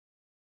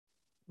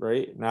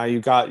 Right? Now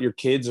you got your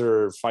kids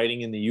are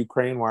fighting in the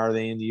Ukraine. Why are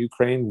they in the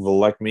Ukraine? Well,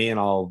 elect me and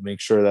I'll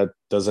make sure that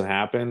doesn't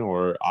happen,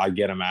 or I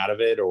get them out of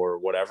it, or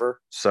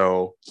whatever.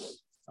 So,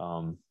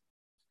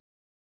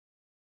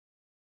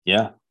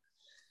 yeah.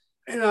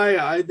 And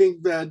I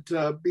think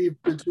that beef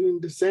between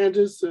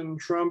DeSantis and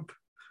Trump,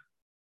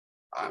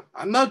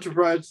 I'm not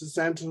surprised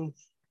DeSantis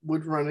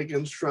would run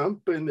against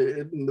Trump in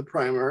the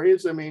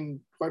primaries. I mean,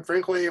 quite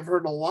frankly, I've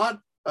heard a lot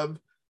of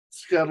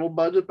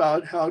scuttlebutt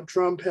about how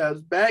Trump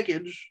has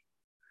baggage,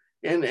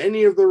 and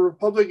any of the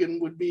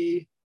Republican would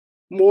be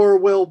more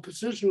well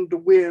positioned to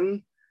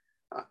win.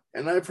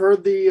 And I've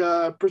heard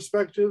the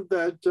perspective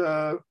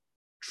that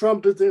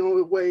Trump is the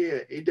only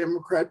way a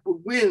Democrat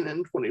would win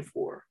in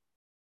 24.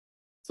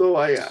 So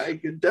I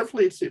could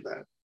definitely see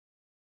that.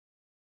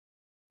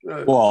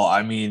 Well,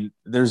 I mean,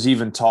 there's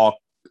even talk.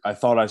 I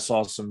thought I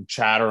saw some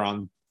chatter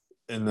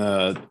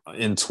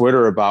in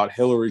Twitter about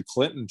Hillary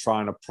Clinton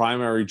trying to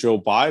primary Joe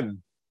Biden.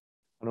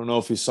 I don't know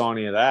if you saw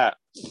any of that.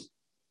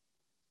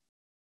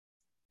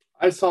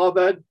 I saw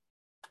that,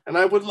 and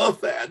I would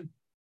love that.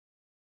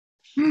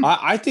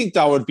 I think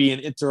that would be an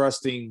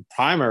interesting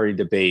primary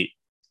debate.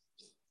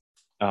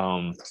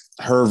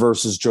 Her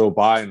versus Joe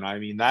Biden. I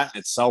mean, that in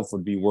itself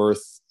would be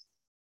worth.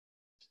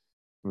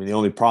 I mean, the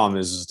only problem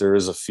is there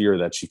is a fear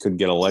that she could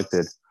get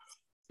elected,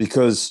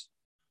 because,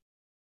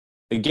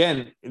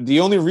 again,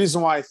 the only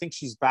reason why I think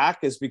she's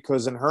back is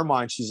because in her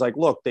mind, she's like,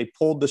 look, they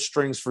pulled the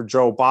strings for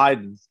Joe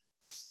Biden,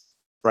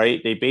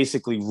 right? They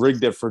basically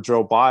rigged it for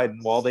Joe Biden.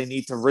 Well, they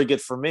need to rig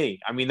it for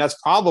me. I mean,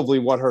 that's probably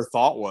what her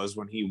thought was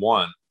when he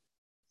won,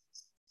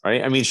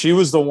 right? I mean, she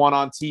was the one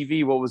on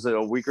TV, what was it,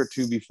 a week or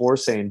two before,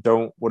 saying,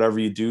 whatever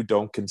you do,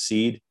 don't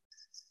concede.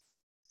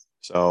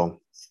 So.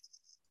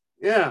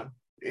 Yeah.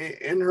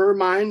 In her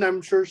mind,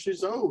 I'm sure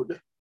she's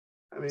owed.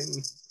 I mean,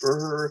 for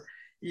her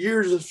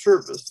years of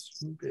service,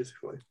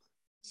 basically.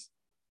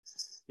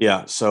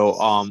 Yeah.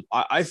 So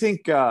I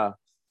think I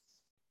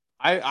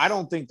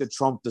don't think the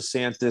Trump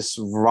DeSantis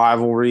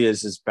rivalry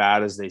is as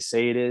bad as they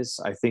say it is.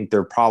 I think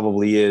there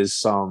probably is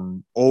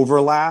some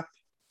overlap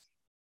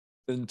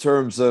in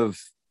terms of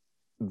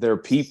their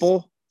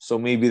people. So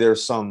maybe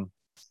there's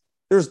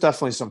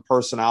definitely some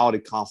personality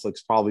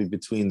conflicts probably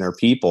between their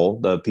people,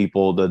 the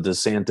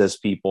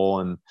DeSantis people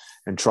and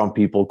Trump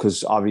people,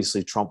 because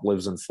obviously Trump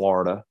lives in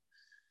Florida,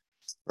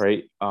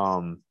 right?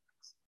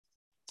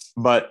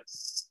 But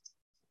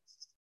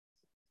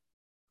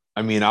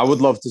I mean, I would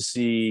love to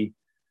see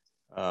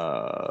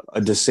a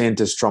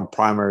DeSantis Trump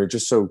primary,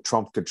 just so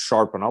Trump could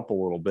sharpen up a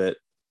little bit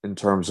in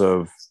terms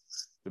of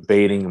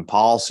debating and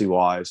policy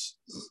wise.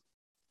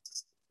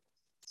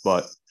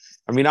 But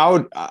I mean,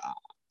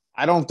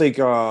 I don't think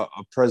a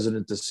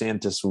President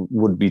DeSantis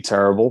would be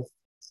terrible.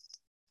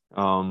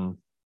 The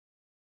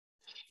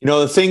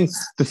thing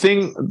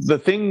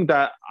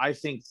that I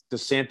think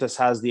DeSantis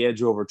has the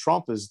edge over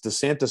Trump is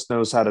DeSantis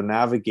knows how to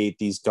navigate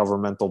these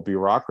governmental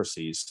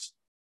bureaucracies,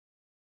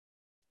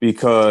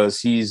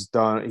 because he's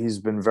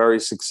been very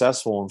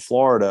successful in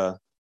Florida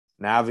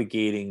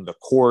navigating the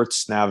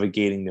courts,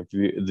 navigating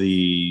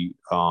the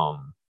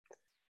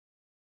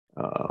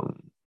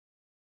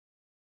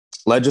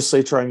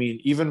legislature. I mean,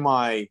 even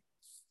my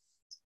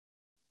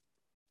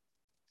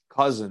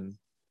cousin,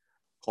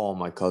 even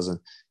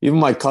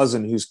my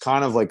cousin, who's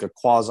kind of like a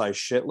quasi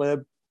shit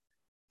lib,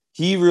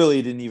 he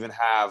really didn't even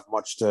have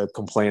much to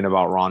complain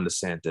about Ron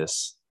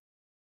DeSantis.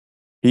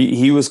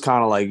 He was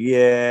kind of like,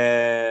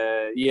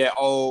 yeah.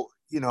 Oh,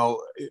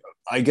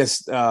 I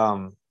guess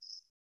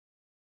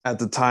at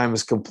the time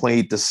his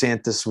complaint,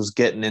 DeSantis was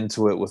getting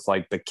into it with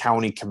like the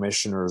county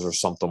commissioners or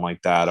something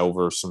like that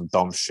over some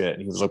dumb shit.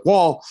 And he was like,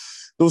 well,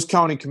 those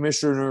county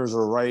commissioners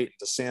are right.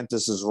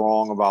 DeSantis is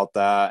wrong about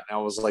that. And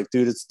I was like,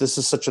 dude, this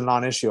is such a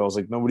non-issue. I was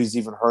like, nobody's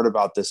even heard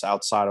about this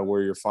outside of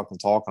where you're fucking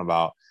talking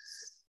about.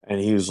 And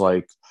he was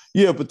like,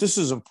 yeah, but this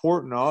is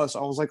important to us.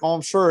 I was like, oh,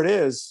 I'm sure it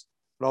is.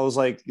 But I was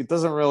like, it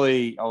doesn't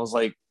really, I was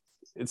like,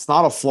 it's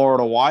not a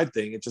Florida wide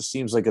thing. It just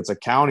seems like it's a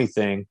county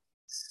thing.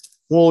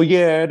 Well,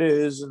 yeah, it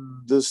is.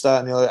 And this,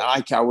 that, and the other.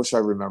 And I wish I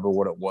remember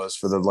what it was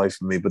for the life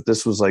of me. But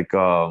this was like,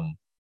 I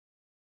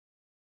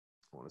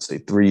want to say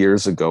 3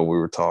 years ago we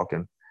were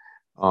talking.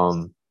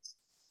 But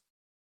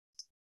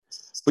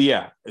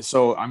yeah,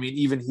 so, I mean,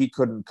 even he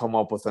couldn't come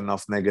up with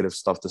enough negative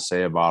stuff to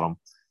say about him.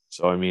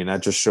 So, I mean,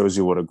 that just shows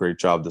you what a great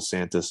job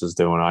DeSantis is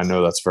doing. I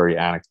know that's very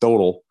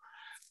anecdotal,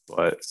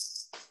 but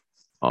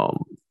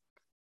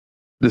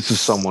this is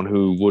someone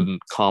who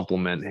wouldn't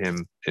compliment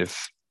him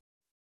if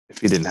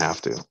he didn't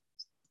have to.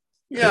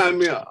 Yeah, I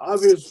mean,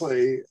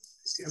 obviously,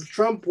 if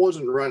Trump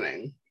wasn't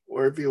running,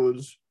 or if he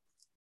was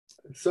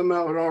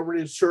somehow had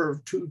already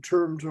served 2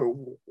 terms or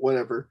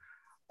whatever,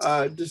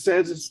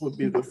 DeSantis would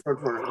be the front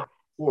runner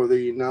for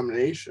the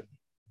nomination.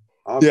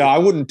 Obviously. Yeah, I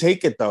wouldn't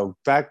take it though.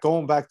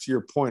 Going back to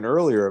your point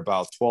earlier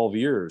about 12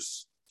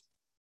 years.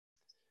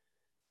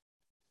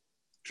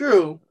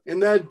 True. In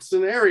that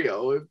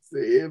scenario,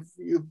 if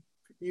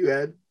you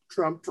had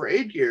Trump for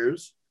 8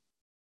 years,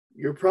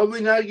 you're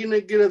probably not going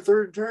to get a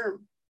 3rd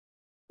term.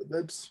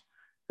 That's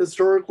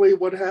historically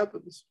what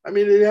happens. I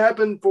mean, it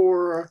happened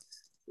for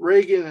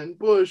Reagan and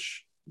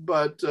Bush,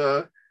 but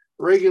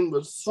Reagan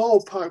was so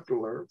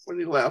popular when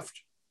he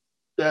left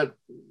that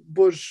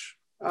Bush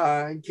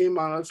came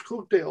on his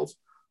coattails.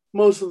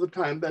 Most of the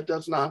time, that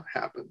does not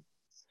happen.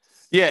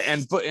 Yeah,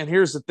 and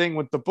here's the thing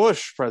with the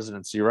Bush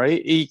presidency,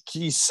 right?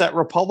 He set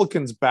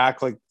Republicans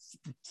back like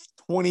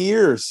 20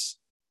 years.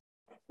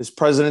 His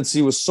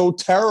presidency was so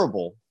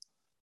terrible.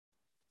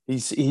 He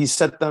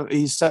set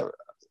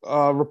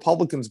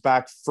Republicans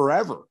back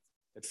forever.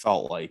 It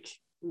felt like.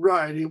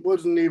 Right. He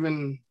wasn't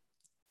even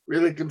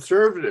really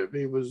conservative.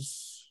 He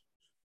was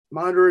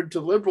moderate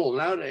to liberal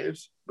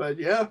nowadays. But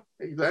yeah,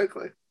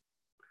 exactly.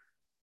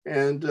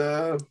 And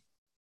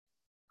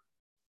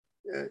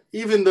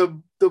even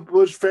the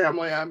Bush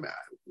family, I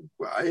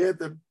had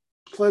the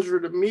pleasure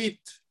to meet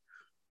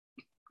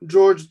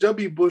George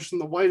W. Bush in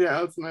the White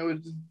House, and I was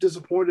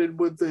disappointed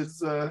with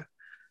his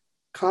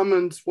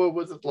comments. What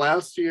was it,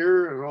 last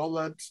year and all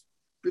that?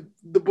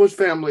 The Bush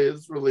family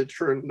has really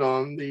turned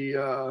on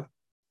the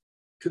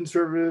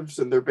conservatives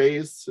and their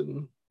base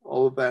and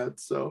all of that.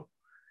 So,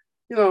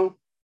 you know,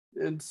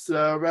 it's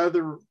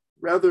rather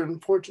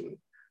unfortunate.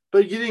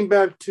 But getting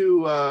back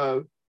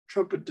to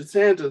Trump and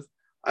DeSantis,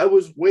 I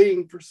was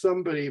waiting for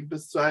somebody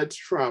besides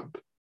Trump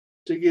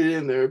to get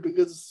in there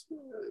because,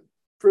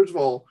 first of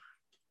all,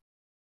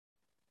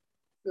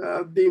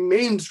 the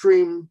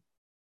mainstream,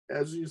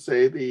 as you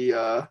say,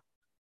 the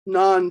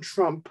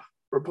non-Trump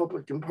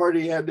Republican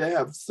Party had to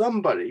have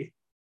somebody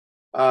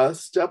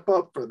step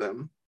up for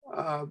them.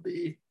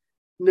 The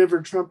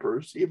Never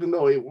Trumpers, even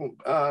though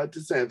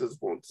DeSantis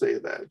won't say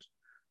that,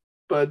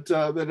 but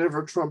the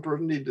Never Trumpers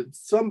needed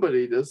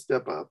somebody to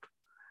step up.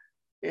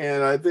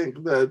 And I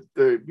think that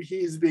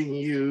he's being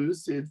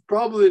used. He's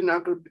probably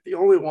not going to be the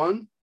only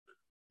one.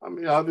 I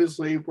mean,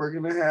 obviously, we're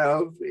going to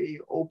have an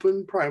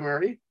open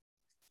primary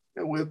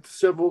and with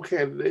several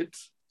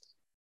candidates.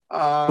 Who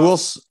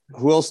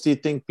else do you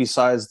think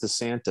besides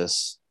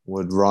DeSantis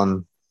would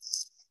run?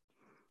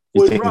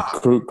 You think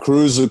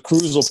Cruz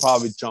will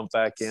probably jump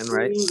back in,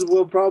 right? Cruz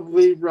will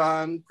probably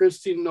run.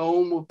 Kristi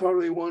Noem will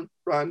probably won't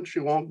run. She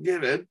won't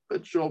get it,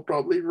 but she'll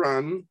probably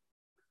run.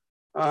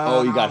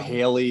 You got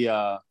Haley.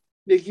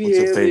 Nikki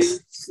Haley.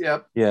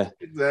 Yep. Yeah.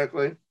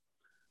 Exactly.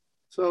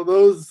 So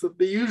those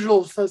the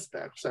usual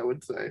suspects, I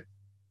would say.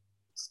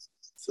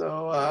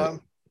 So,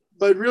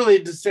 but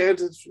really,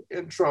 DeSantis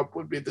and Trump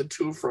would be the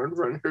 2 front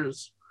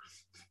runners,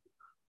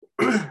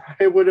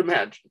 I would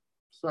imagine.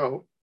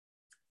 So,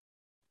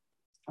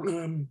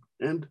 and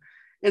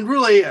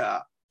really,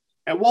 I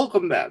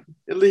welcome that,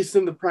 at least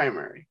in the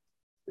primary.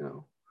 You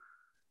know,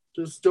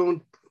 just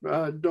don't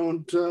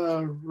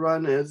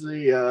run as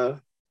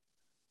a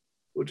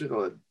what do you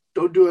call it?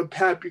 Don't do a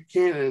Pat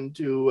Buchanan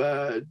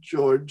to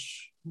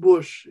George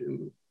Bush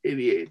in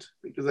 '88,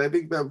 because I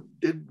think that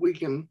did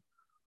weaken,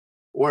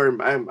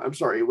 or I'm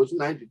sorry, it was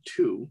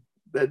 '92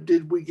 that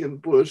did weaken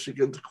Bush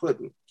against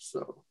Clinton.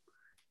 So,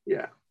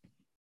 yeah,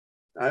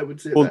 I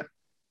would say that.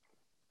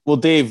 Well,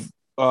 Dave,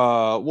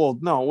 no,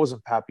 it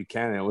wasn't Pat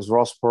Buchanan. It was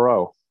Ross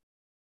Perot.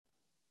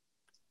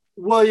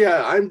 Well,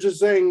 yeah, I'm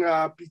just saying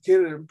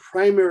Buchanan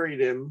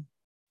primaried him.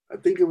 I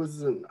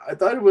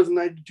thought it was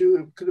 92.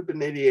 It could have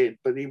been 88,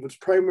 but he was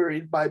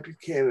primaried by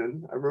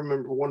Buchanan. I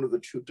remember one of the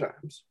 2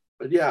 times.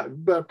 But yeah,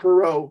 but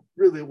Perot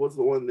really was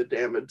the one that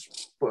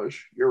damaged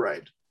Bush. You're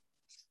right.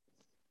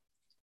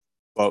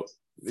 Well,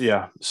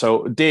 yeah.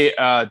 So Dave,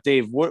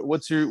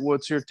 what's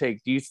your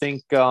take? Do you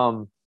think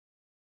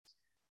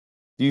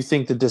Do you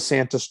think the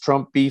DeSantis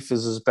Trump beef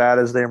is as bad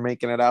as they're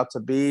making it out to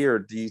be, or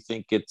do you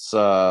think it's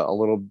a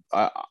little?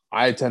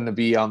 I tend to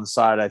be on the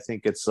side. I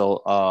think it's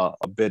a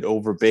bit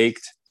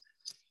overbaked.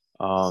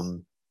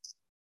 And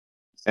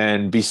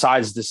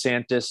besides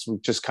DeSantis, we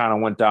just kind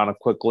of went down a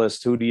quick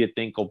list. Who do you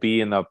think will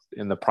be in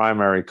the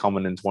primary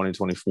coming in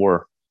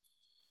 2024?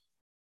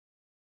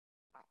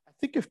 I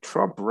think if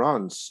Trump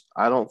runs,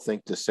 I don't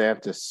think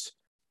DeSantis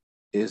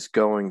is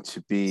going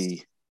to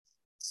be.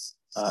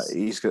 I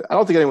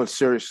don't think anyone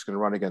serious is going to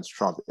run against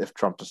Trump if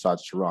Trump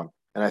decides to run,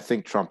 and I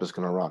think Trump is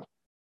going to run.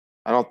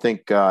 I don't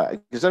think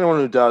because anyone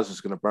who does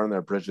is going to burn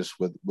their bridges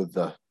with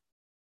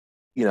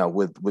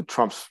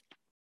Trump's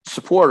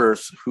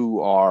supporters,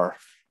 who are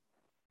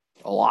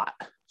a lot.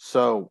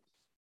 So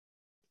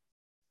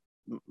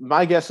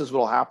my guess is what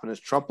will happen is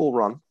Trump will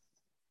run,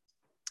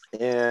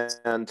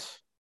 and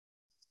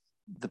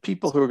the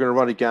people who are going to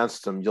run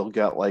against him, you'll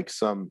get like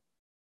some.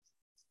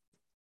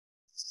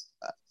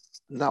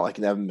 Not like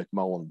an Evan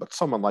McMullen, but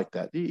someone like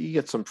that. You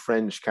get some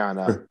fringe kind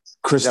of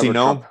Kristi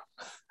Noem,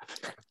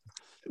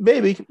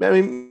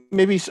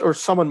 maybe, or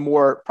someone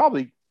more.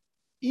 Probably,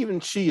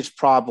 even she is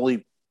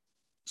probably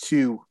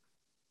too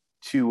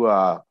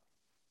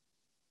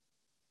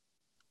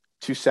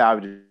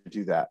savvy to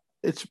do that.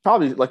 It's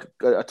probably like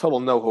a total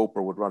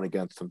no-hoper would run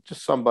against him.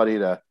 Just somebody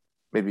to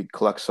maybe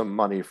collect some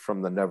money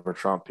from the Never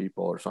Trump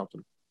people or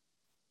something.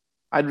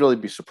 I'd really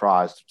be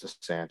surprised if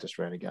DeSantis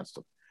ran against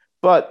him,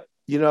 but.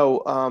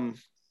 Mike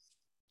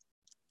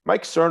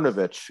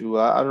Cernovich, who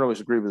I don't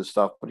always agree with his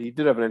stuff, but he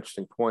did have an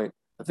interesting point.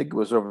 I think it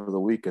was over the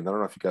weekend. I don't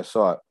know if you guys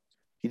saw it.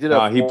 He did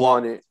have he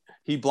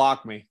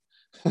blocked me.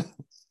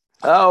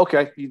 Oh,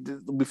 okay.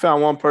 We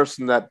found one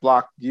person that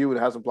blocked you and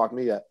hasn't blocked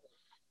me yet.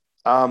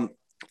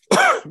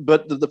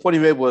 But the point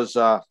he made was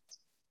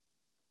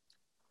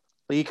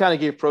he kind of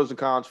gave pros and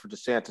cons for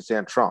DeSantis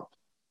and Trump.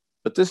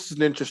 But this is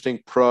an interesting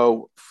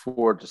pro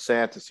for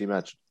DeSantis he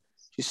mentioned.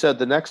 He said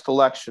the next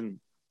election,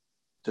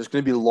 there's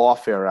going to be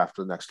lawfare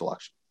after the next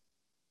election,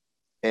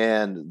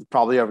 and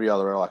probably every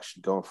other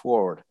election going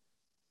forward.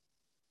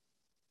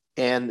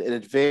 And an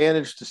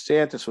advantage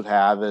DeSantis would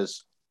have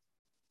is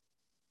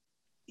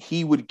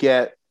he would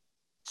get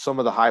some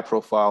of the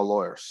high-profile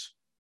lawyers,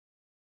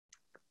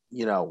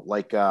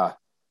 to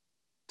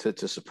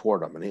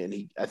support him. And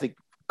he, I think,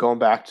 going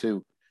back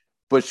to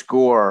Bush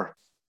Gore,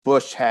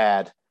 Bush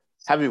had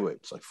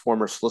heavyweights like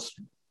former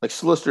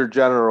Solicitor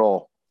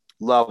General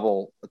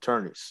level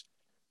attorneys.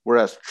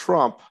 Whereas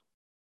Trump,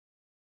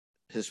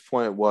 his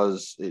point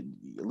was, at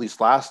least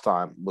last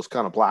time, was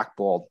kind of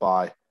blackballed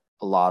by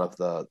a lot of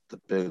the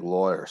big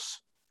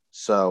lawyers.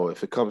 So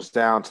if it comes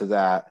down to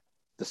that,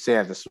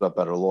 DeSantis would have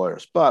better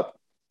lawyers. But,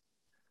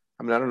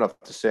 I don't know if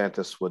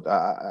DeSantis would.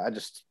 I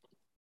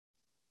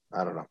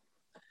don't know.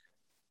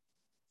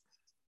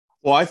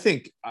 Well, I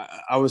think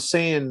I was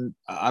saying,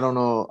 I don't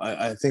know,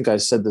 I think I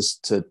said this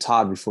to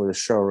Todd before the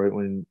show, right,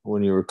 when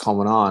you were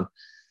coming on,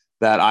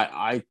 that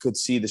I could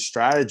see the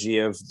strategy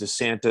of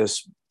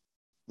DeSantis,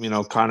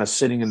 kind of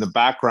sitting in the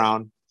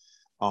background,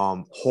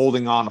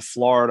 holding on to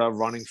Florida,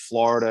 running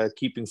Florida,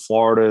 keeping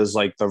Florida as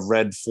like the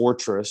red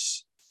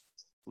fortress,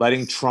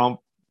 letting Trump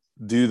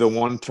do the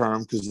one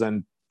term because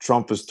then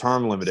Trump is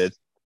term limited,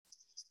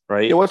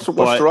 right? Yeah, what's the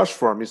rush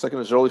for him? He's like in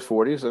his early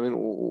 40s.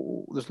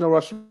 There's no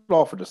rush at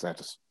all for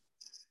DeSantis.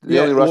 The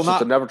only rush is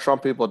to never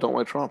Trump people that don't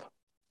like Trump.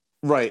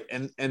 Right.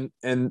 And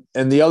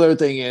the other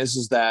thing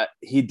is that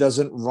he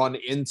doesn't run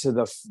into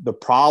the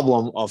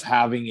problem of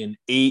having an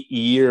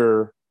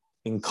 8-year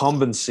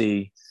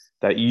incumbency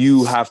that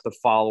you have to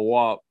follow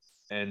up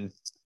and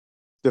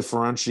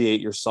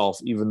differentiate yourself,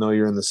 even though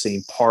you're in the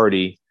same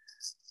party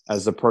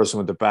as the person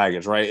with the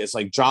baggage, right? It's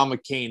like John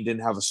McCain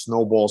didn't have a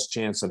snowball's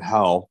chance in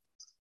hell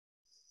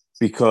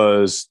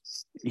because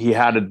he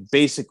had to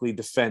basically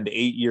defend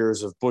 8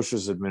 years of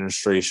Bush's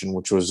administration,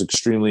 which was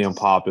extremely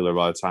unpopular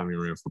by the time he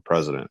ran for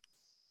president.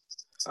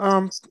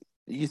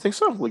 You think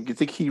so? Like, you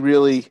think he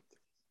really?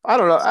 I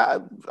don't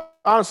know.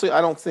 Honestly,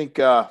 I don't think.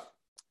 I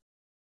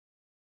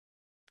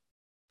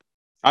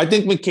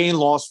think McCain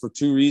lost for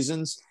two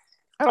reasons.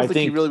 I don't think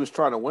he really was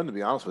trying to win, to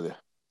be honest with you.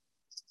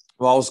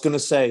 Well, I was going to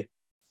say,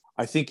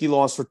 I think he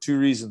lost for two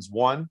reasons.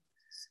 One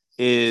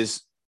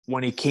is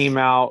when he came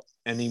out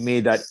and he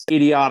made that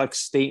idiotic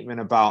statement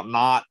about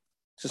not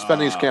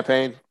suspending his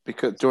campaign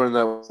because during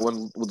the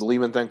one with the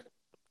Lehman thing.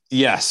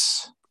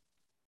 Yes.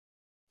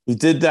 He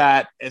did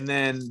that. And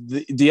then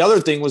the other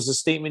thing was the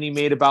statement he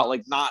made about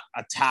like not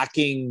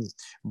attacking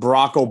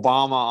Barack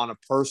Obama on a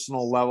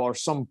personal level or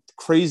some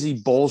crazy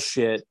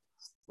bullshit.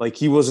 Like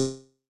he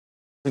wasn't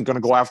going to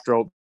go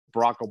after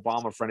Barack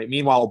Obama for it.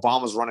 Meanwhile,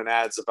 Obama's running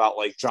ads about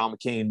like John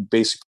McCain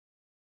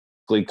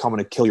basically coming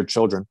to kill your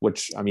children,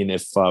 which, if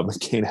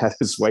McCain had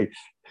his way,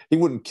 he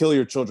wouldn't kill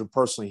your children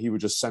personally. He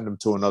would just send them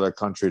to another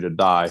country to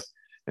die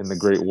in the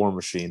Great War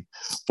Machine.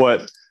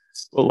 But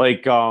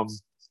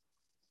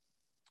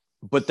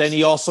then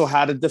he also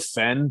had to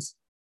defend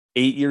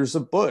 8 years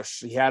of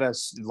Bush. He had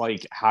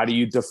how do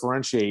you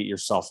differentiate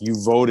yourself?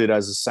 You voted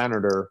as a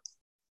senator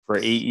for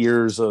 8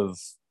 years of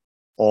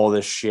all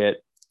this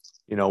shit.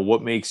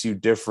 what makes you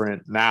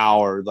different now,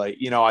 or like,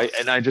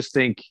 I just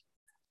think,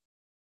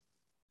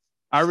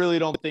 I really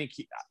don't think,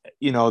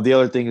 the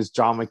other thing is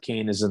John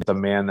McCain isn't the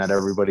man that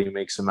everybody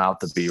makes him out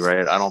to be,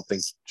 right? I don't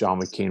think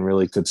John McCain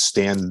really could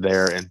stand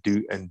there and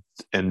do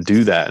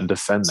that and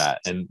defend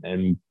that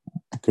and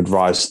could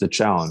rise to the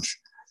challenge.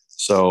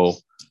 So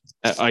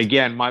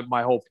again,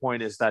 my whole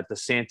point is that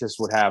DeSantis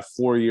would have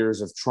 4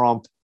 years of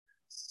Trump.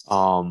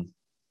 And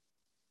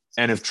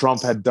if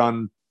Trump had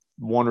done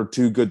one or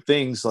two good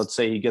things, let's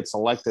say he gets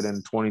elected in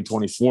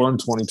 2024 and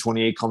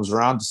 2028 comes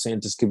around,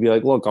 DeSantis could be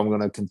like, look, I'm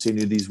going to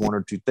continue these one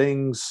or two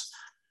things.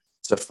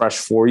 It's a fresh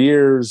 4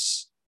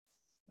 years.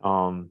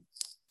 You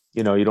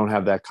don't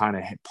have that kind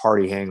of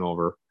party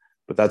hangover,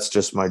 but that's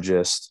just my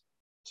gist.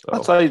 So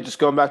I'll tell you, just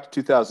going back to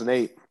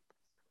 2008,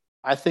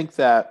 I think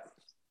that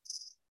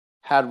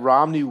had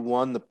Romney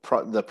won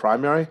the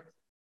primary,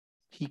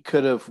 he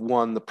could have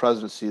won the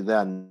presidency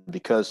then,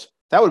 because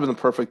that would have been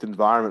the perfect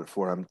environment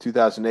for him.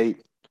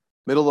 2008,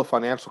 middle of the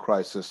financial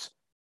crisis,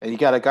 and you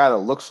got a guy that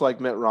looks like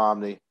Mitt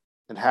Romney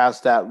and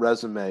has that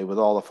resume with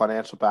all the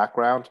financial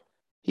background.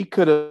 He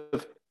could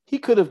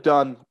have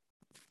done,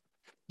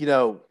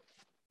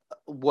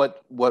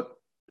 what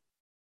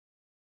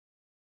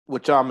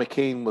John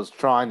McCain was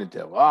trying to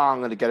do. Oh, I'm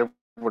going to get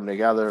everyone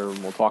together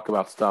and we'll talk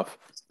about stuff,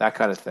 that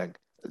kind of thing.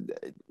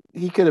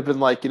 He could have been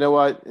like, you know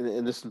what,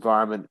 in this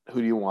environment,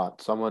 who do you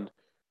want? Someone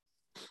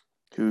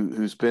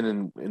who's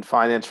been in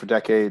finance for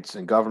decades,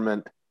 in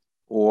government,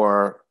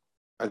 or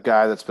a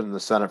guy that's been in the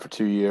Senate for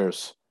 2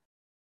 years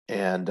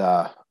and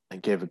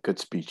gave a good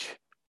speech.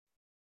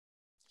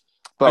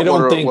 But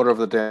what are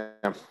the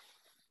damn?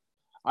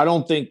 I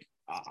don't think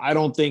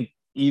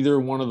either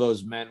one of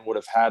those men would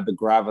have had the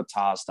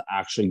gravitas to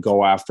actually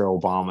go after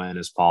Obama and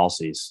his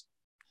policies.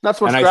 Not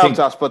so much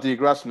gravitas, but the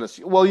aggressiveness.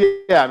 Well,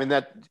 yeah, I mean,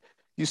 that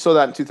you saw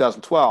that in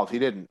 2012. He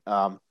didn't.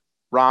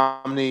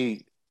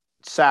 Romney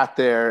sat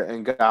there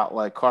and got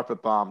like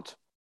carpet bombed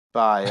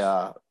by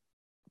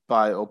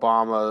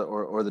Obama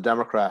or the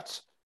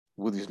Democrats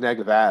with these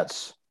negative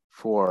ads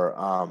for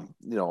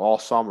all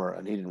summer,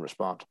 and he didn't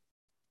respond.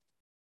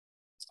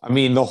 I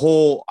mean,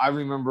 I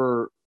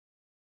remember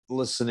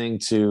listening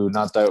to,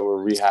 not that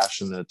we're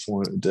rehashing the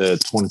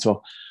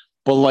 2012,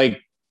 but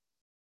like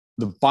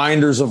the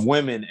binders of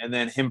women, and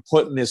then him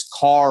putting his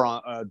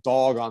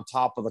dog on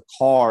top of the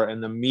car,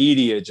 and the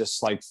media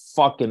just like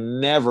fucking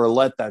never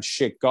let that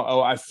shit go.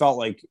 Oh, I felt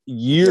like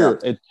year.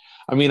 Yeah.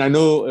 I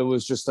know it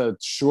was just a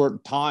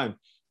short time,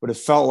 but it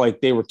felt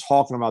like they were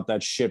talking about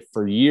that shit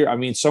for years. I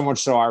mean, so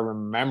much so I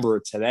remember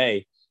it today.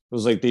 It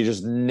was like they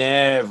just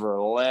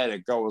never let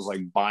it go. It was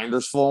like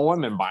binders full of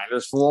women,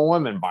 binders full of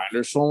women,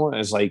 binders full of women.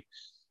 It's like,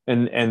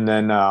 and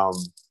then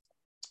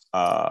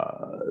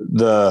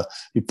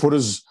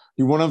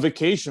he went on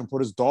vacation, put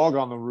his dog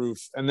on the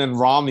roof, and then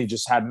Romney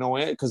just had no,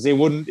 because it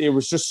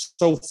was just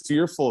so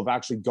fearful of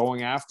actually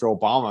going after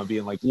Obama,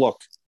 being like,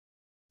 look,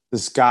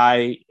 this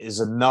guy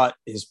is a nut.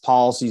 His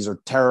policies are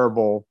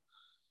terrible.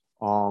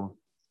 So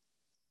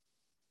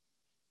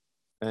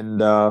I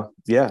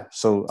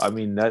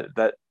mean,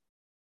 that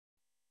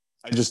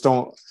I just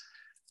don't.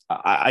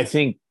 I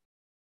think,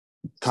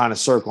 kind of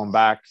circling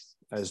back,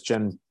 as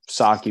Jen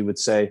Psaki would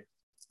say,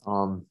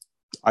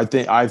 I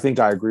think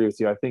I agree with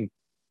you. I think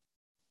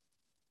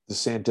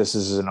DeSantis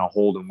is in a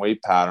hold and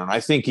wait pattern. I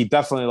think he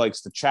definitely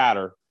likes to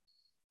chatter,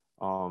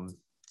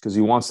 because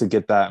he wants to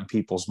get that in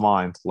people's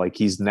mind, like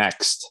he's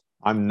next.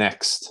 I'm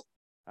next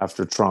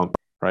after Trump,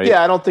 right?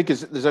 Yeah, I don't think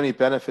there's any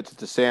benefit to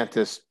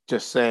DeSantis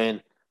just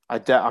saying,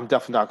 I'm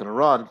definitely not going to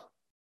run,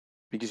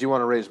 because you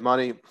want to raise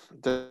money.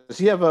 Does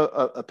he have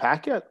a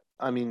PAC yet?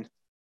 I mean,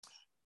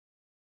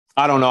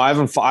 I don't know. I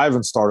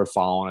haven't started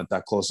following it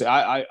that closely.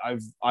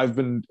 I've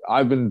been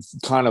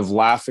kind of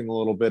laughing a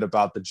little bit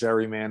about the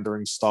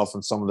gerrymandering stuff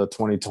in some of the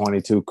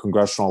 2022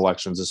 congressional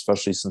elections,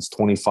 especially since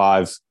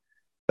 25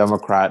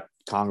 Democrat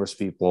Congress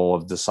people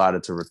have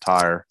decided to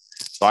retire.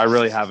 So I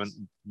really haven't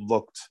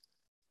looked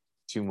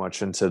too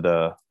much into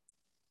the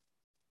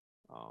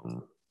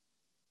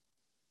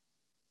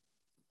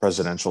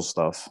presidential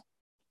stuff.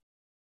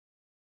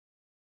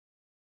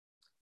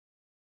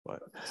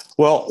 But,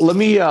 well,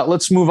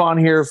 let's move on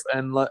here,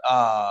 and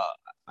I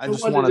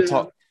wanted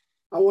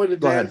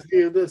to ask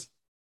you this.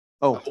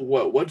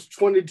 What's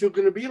 22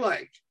 going to be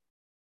like?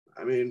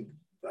 I mean,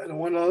 I don't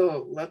want to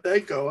let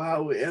that go.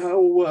 How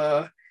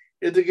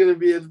is it going to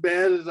be as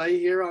bad as I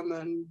hear on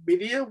the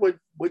media? What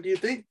do you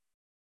think,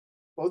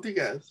 both you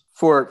guys?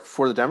 For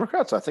the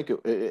Democrats, I think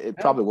it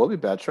probably will be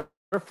bad. Sure.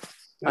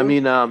 Yeah. I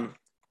mean,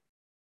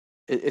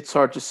 it's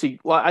hard to see.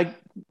 Well,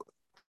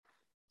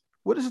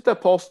 what is it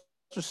that Paul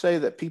to say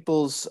that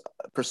people's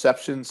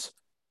perceptions,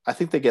 I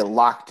think they get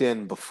locked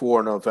in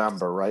before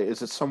November, right?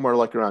 Is it somewhere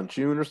like around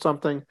June or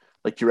something,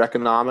 like your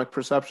economic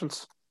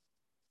perceptions?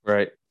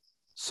 Right.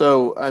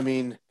 So, I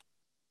mean,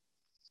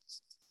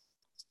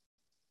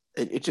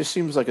 it just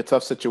seems like a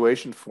tough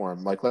situation for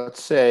him. Like,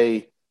 let's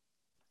say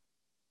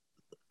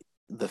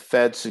the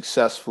Fed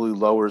successfully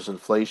lowers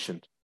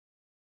inflation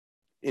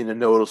in a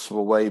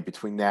noticeable way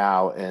between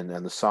now and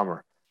the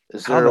summer.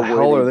 How the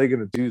hell are they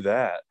going to do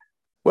that?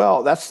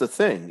 Well, that's the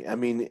thing. I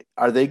mean,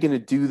 are they going to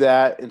do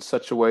that in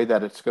such a way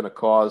that it's going to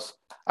cause?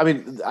 I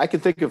mean, I can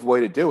think of a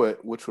way to do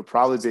it, which would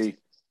probably be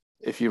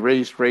if you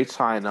raise rates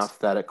high enough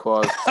that it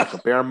caused like a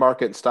bear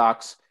market in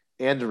stocks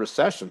and a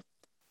recession.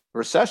 A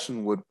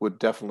recession would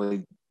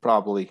definitely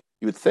probably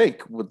you would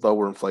think would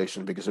lower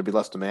inflation because there'd be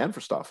less demand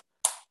for stuff.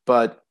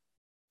 But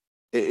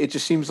it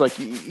just seems like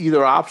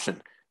either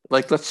option.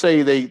 Like let's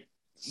say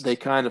they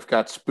kind of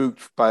got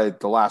spooked by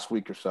the last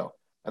week or so,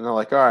 and they're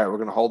like, all right, we're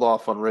going to hold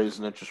off on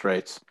raising interest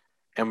rates,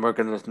 and we're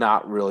going to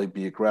not really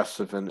be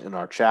aggressive in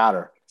our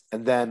chatter.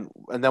 And then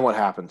what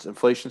happens?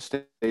 Inflation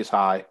stays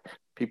high.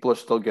 People are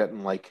still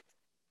getting like,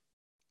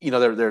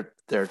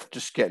 they're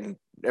just getting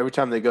every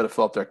time they go to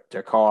fill up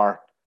their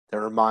car,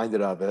 they're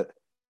reminded of it.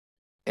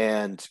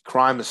 And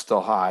crime is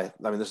still high.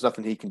 I mean, there's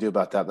nothing he can do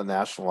about that at the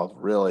national level,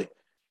 really.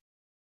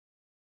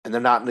 And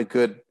they're not in a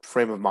good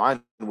frame of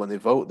mind when they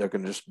vote. They're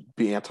going to just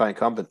be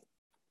anti-incumbent.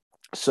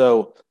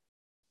 So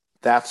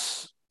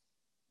that's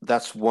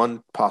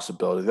one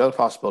possibility. The other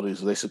possibility is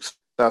they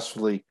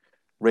successfully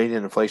rein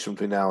in inflation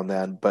between now and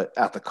then, but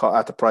at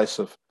the price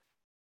of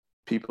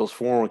people's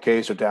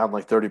 401ks are down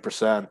like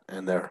 30%,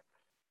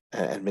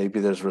 and maybe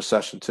there's a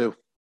recession too.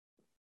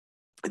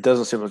 It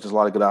doesn't seem like there's a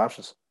lot of good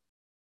options.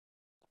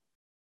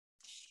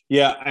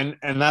 Yeah,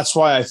 and that's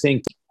why I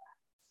think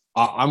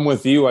I'm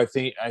with you. I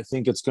think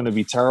it's going to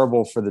be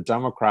terrible for the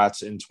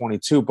Democrats in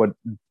 22,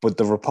 but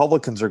the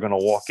Republicans are going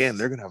to walk in.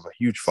 They're going to have a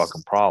huge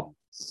fucking problem.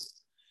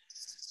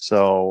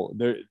 So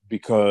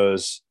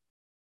because,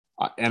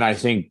 and I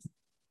think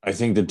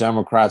the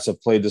Democrats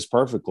have played this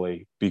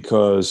perfectly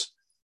because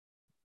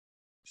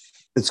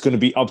it's going to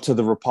be up to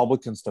the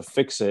Republicans to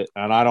fix it,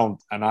 and I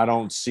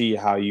don't see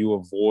how you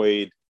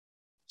avoid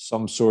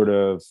some sort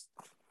of,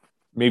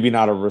 maybe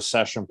not a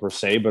recession per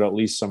se, but at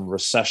least some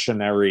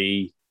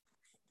recessionary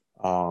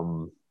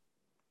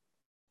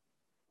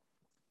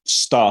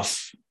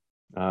stuff.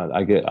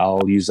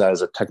 I'll use that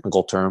as a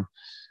technical term.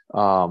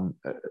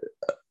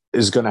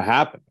 Is going to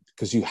happen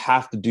because you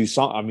have to do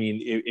something. I mean,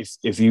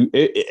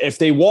 if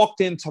they walked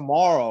in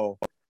tomorrow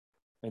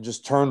and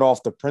just turned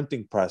off the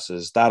printing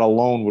presses, that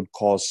alone would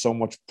cause so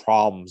much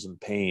problems and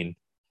pain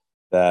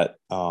that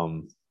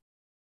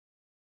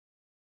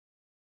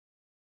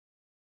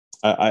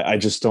I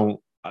just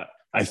don't.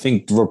 I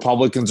think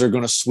Republicans are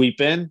going to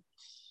sweep in,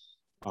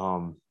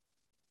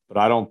 but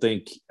I don't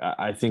think.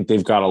 I think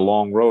they've got a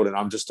long road, and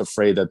I'm just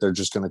afraid that they're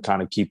just going to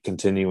kind of keep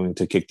continuing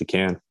to kick the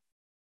can.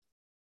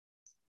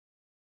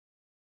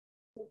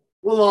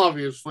 Well,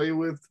 obviously,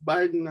 with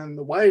Biden and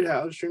the White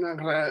House, you're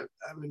not going to.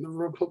 I mean, the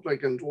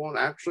Republicans won't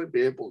actually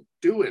be able to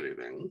do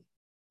anything.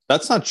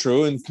 That's not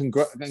true. In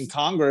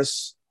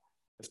Congress,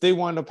 if they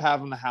wind up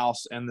having the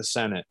House and the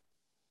Senate,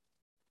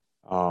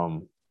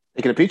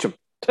 they can impeach them.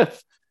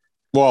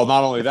 Well,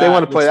 not only that, they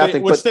want to play that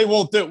thing, which they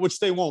won't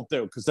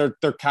do, because they're.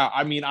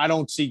 I mean, I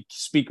don't see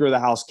Speaker of the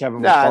House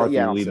Kevin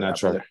McCarthy leading that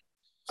charge.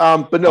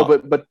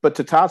 But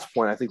to Todd's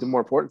point, I think the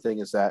more important thing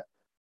is that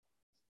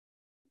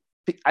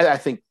I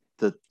think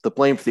the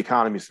blame for the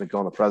economy is going to go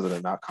on the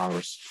president, not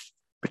Congress,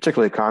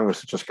 particularly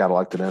Congress that just got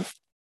elected in.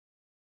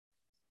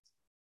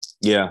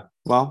 Yeah,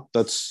 well,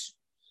 that's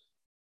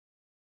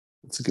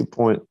a good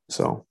point.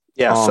 So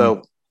yeah,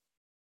 so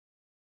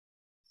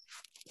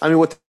I mean,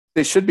 what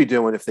they should be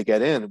doing if they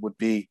get in would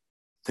be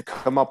to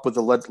come up with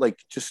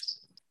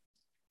just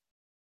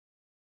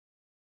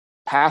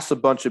pass a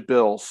bunch of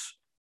bills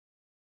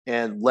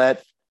and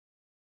let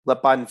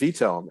Biden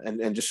veto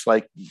them and just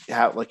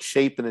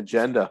shape an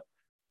agenda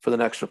for the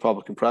next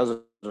Republican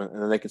president.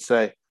 And then they could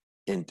say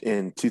in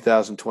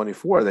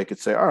 2024, they could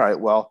say, all right,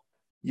 well,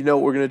 you know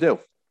what we're going to do.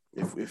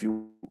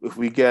 If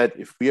we get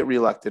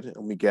reelected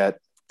and we get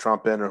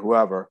Trump in or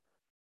whoever,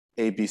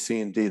 A, B,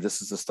 C, and D,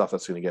 this is the stuff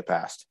that's going to get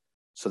passed.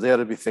 So they ought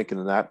to be thinking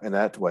in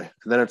that way.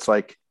 And then it's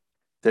like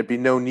there'd be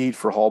no need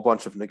for a whole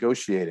bunch of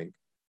negotiating.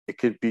 It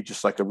could be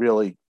just like a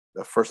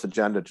first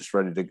agenda,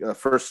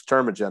 first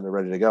term agenda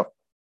ready to go.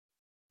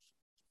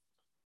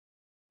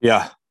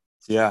 Yeah.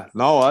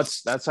 No,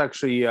 that's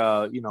actually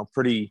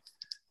pretty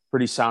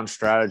sound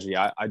strategy.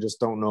 I just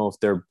don't know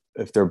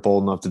if they're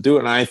bold enough to do it.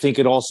 And I think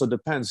it also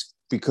depends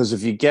because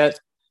if you get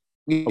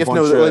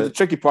the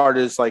tricky part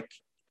is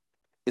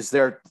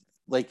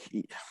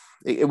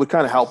it would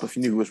kind of help if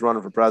you knew who was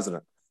running for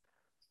president.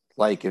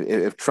 Like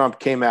if Trump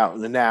came out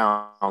and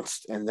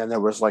announced, and then there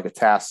was like a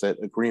tacit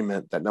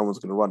agreement that no one's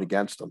going to run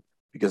against him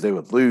because they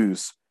would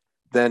lose,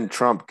 then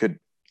Trump could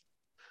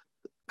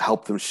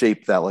help them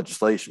shape that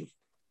legislation.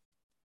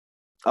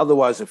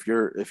 Otherwise, if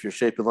you're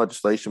shaping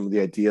legislation with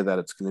the idea that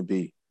it's going to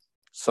be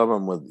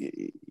someone with,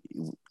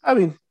 I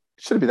mean,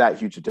 it shouldn't be that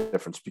huge a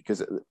difference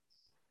because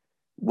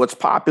what's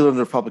popular in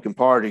the Republican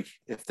Party,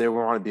 if they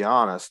want to be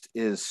honest,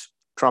 is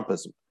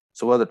Trumpism.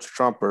 So whether it's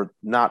Trump or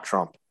not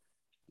Trump,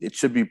 it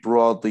should be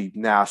broadly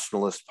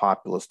nationalist,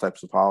 populist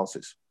types of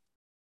policies.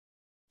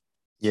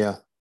 Yeah.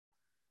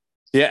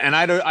 And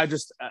I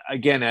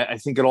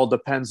think it all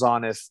depends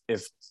on if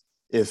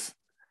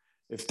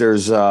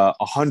there's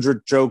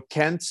 100 Joe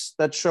Kents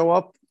that show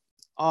up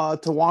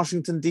to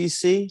Washington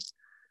D.C.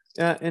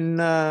 in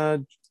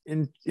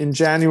in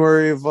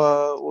January of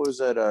what was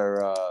that?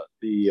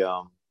 They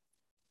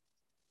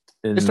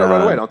In start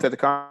right away, don't they? The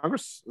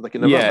Congress, like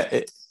in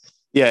November.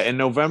 In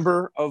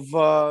November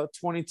of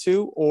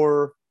 22,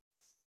 or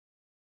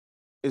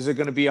is it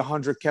going to be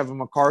 100 Kevin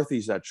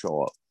McCarthy's that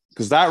show up?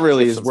 Because that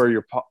really is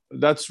where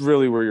that's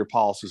really where your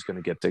policy is going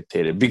to get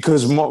dictated.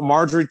 Because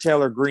Marjorie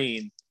Taylor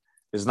Greene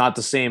is not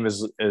the same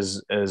as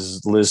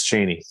Liz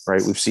Cheney,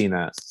 right? We've seen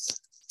that.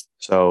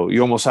 So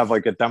you almost have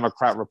like a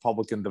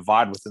Democrat-Republican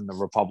divide within the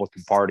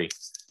Republican Party.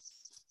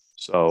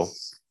 So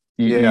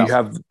you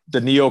have the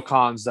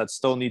neocons that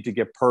still need to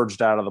get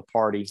purged out of the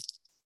party.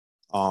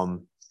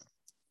 And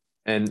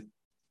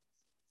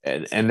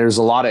there's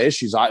a lot of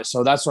issues.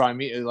 So that's what I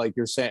mean. Like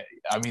you're saying,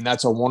 I mean,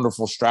 that's a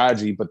wonderful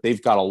strategy, but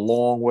they've got a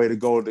long way to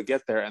go to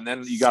get there. And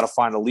then you got to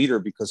find a leader,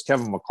 because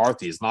Kevin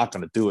McCarthy is not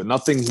going to do it.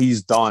 Nothing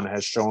he's done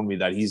has shown me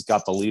that he's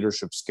got the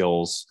leadership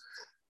skills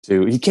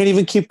he can't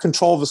even keep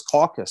control of his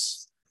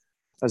caucus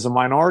as a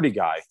minority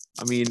guy.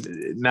 I mean,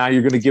 now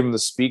you're going to give him the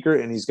speaker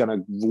and he's going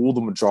to rule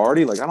the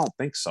majority. Like, I don't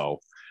think so.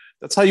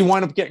 That's how you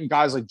wind up getting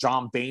guys like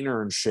John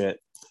Boehner and shit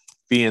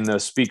being the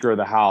Speaker of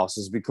the House,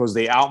 is because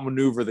they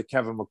outmaneuver the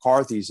Kevin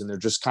McCarthys, and they're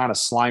just kind of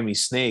slimy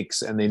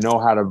snakes, and they know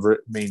how to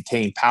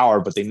maintain power,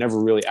 but they never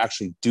really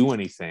actually do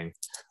anything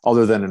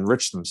other than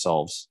enrich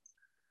themselves.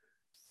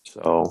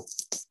 So,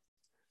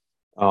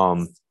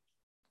 but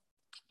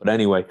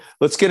anyway,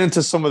 let's get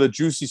into some of the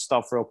juicy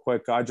stuff real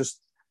quick. I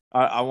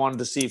wanted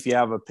to see if you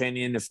have an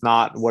opinion. If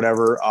not,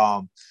 whatever.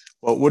 Well,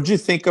 what'd you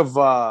think of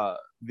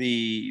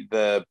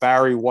the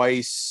Barry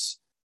Weiss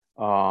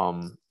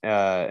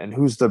and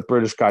who's the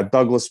British guy,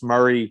 Douglas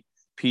Murray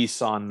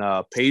piece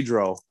on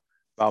Pedro,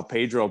 about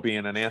Pedro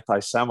being an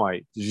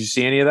anti-Semite? Did you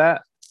see any of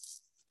that?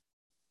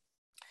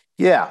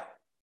 Yeah,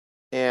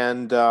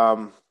 and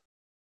I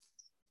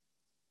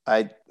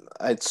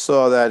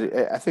saw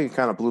that. I think it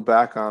kind of blew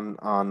back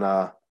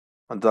on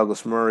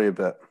Douglas Murray a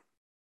bit.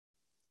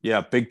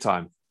 Yeah, big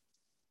time.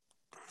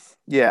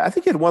 Yeah, I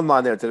think he had one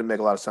line there that didn't make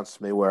a lot of sense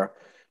to me, where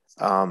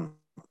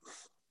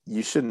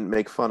you shouldn't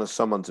make fun of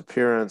someone's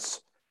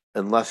appearance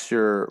unless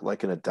you're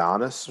like an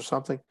Adonis or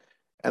something.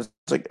 And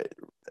it's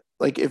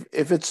like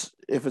if it's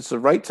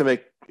wrong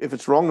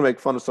to make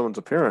fun of someone's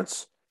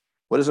appearance,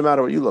 what does it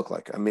matter what you look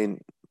like? I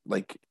mean,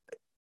 like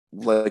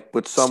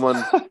with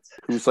someone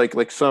who's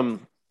like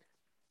some.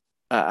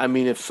 I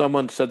mean, if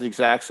someone said the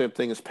exact same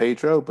thing as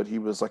Pedro, but he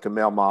was like a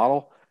male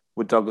model,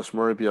 would Douglas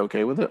Murray be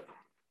okay with it?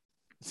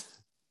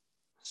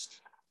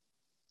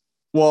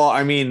 Well,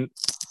 I mean,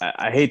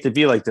 I hate to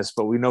be like this,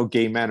 but we know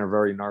gay men are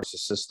very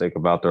narcissistic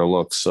about their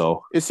looks.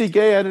 So is he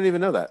gay? I didn't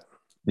even know that.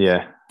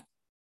 Yeah.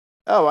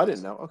 Oh, I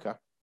didn't know. Okay.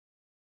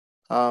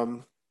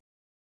 All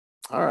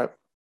right.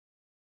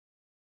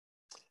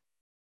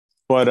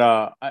 But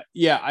I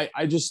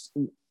just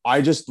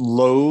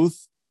loathe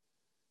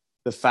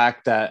the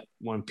fact that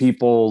when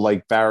people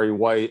like Barry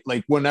White,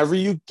 like whenever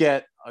you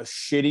get a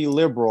shitty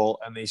liberal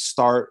and they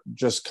start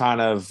just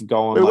kind of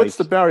going. Wait, what's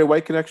the Barry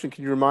White connection?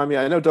 Can you remind me?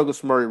 I know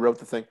Douglas Murray wrote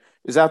the thing.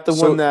 Is that the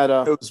one that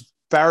it was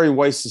Barry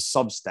Weiss's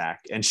Substack,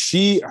 and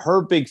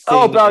her big thing?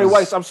 Oh, Barry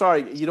Weiss. I'm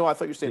sorry. I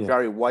thought you were saying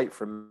Barry White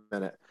for a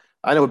minute.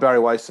 I know what Barry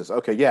Weiss is.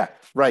 Okay, yeah,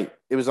 right.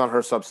 It was on her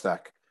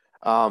Substack.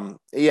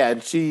 Yeah,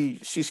 and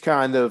she's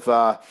kind of.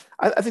 I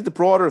think the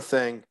broader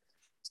thing,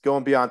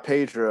 going beyond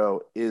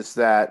Pedro, is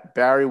that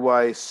Barry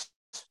Weiss,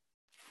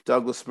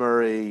 Douglas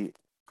Murray,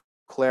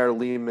 Claire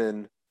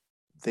Lehman,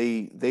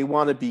 they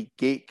want to be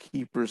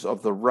gatekeepers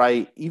of the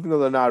right, even though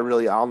they're not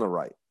really on the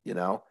right.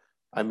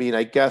 I mean,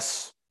 I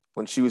guess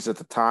when she was at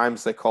the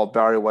Times, they called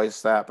Barry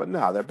Weiss that, but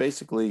no, they're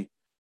basically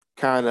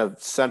kind of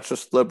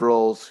centrist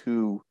liberals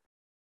who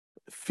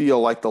feel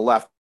like the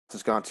left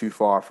has gone too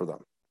far for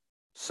them.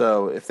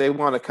 So if they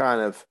want to kind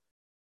of,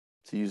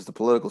 to use the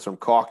political term,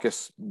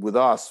 caucus with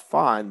us,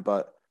 fine,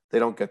 but they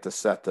don't get to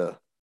set they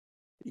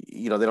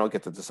don't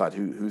get to decide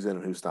who's in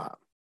and who's not.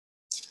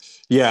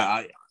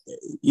 Yeah,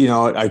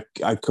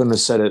 I couldn't have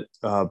said it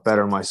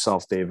better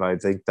myself, Dave. I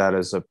think that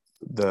is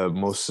the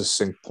most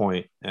succinct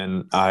point,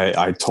 and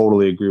I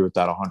totally agree with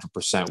that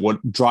 100%.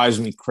 What drives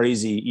me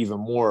crazy even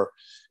more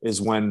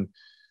is when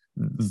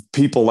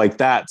people like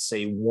that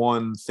say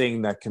one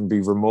thing that can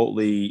be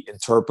remotely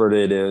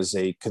interpreted as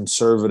a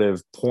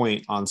conservative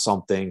point on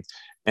something,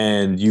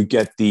 and you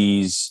get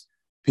these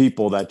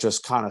people that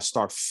just kind of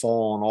start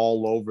falling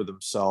all over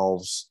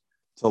themselves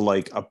to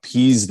like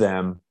appease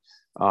them.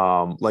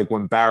 Like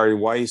when Barry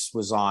Weiss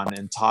was on,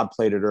 and Todd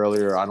played it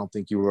earlier. I don't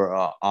think you were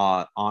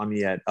on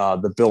yet.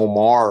 The Bill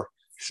Maher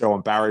show,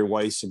 and Barry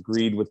Weiss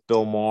agreed with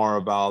Bill Maher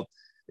about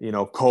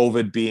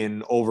COVID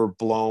being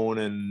overblown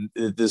and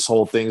this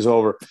whole thing's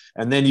over.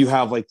 And then you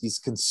have like these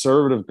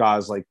conservative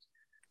guys, like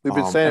we've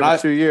been saying for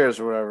 2 years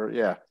or whatever.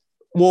 Yeah.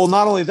 Well,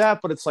 not only that,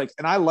 but it's like,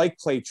 and I like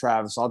Clay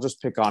Travis. I'll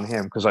just pick on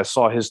him because I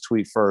saw his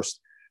tweet first.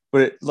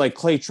 But like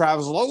Clay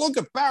Travis, look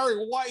at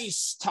Barry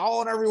Weiss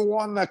telling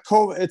everyone that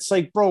COVID. It's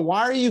like, bro,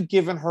 why are you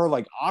giving her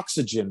like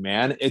oxygen,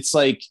 man? It's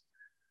like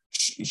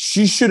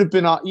she should have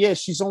been on. Yeah,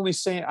 she's only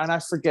saying, and I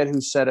forget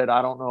who said it.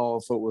 I don't know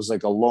if it was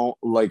like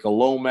a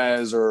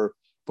Lomez or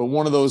but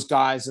one of those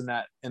guys in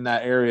that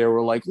area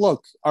were like,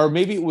 look, or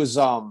maybe it was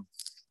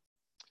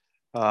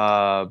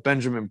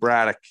Benjamin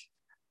Braddock.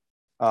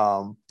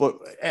 But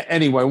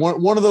anyway,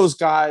 one of those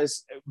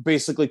guys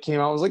basically came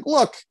out and was like,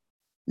 look,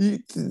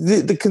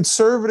 the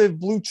conservative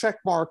blue check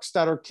marks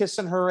that are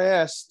kissing her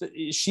ass,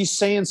 she's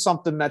saying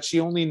something that she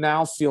only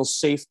now feels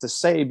safe to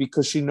say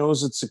because she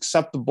knows it's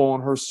acceptable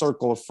in her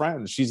circle of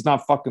friends. She's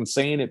not fucking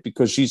saying it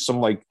because she's some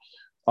like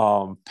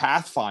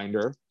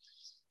pathfinder.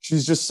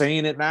 She's just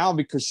saying it now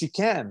because she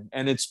can.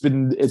 And it's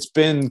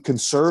been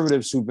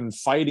conservatives who've been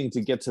fighting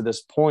to get to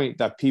this point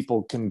that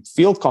people can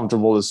feel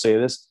comfortable to say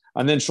this.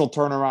 And then she'll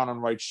turn around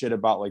and write shit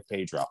about like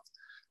Pedro.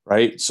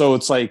 Right. So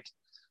it's like,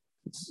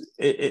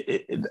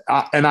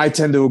 and I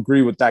tend to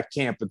agree with that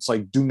camp. It's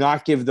like, do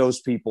not give those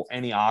people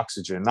any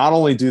oxygen. Not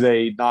only do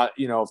they not,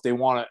 if they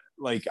want to,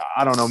 like,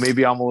 I don't know,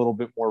 maybe I'm a little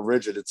bit more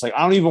rigid. It's like,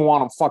 I don't even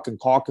want them fucking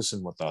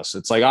caucusing with us.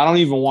 It's like, I don't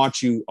even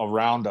want you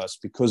around us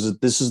because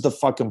this is the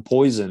fucking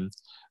poison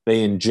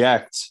they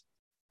inject.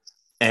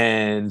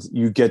 And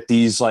you get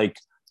these like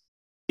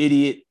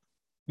idiot,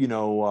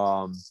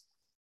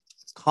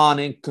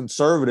 conning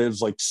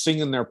conservatives like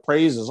singing their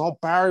praises. Oh,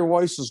 Barry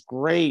Weiss is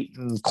great,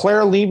 and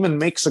Claire Lehman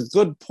makes a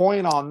good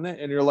point on it.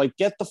 And you're like,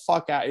 get the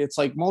fuck out. It's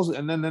like most,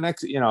 and then the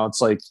next,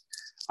 it's like,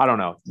 I don't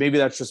know. Maybe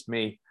that's just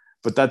me,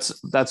 but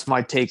that's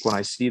my take when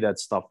I see that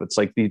stuff. It's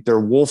like they're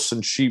wolves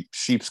in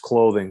sheep's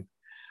clothing.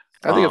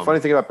 I think a funny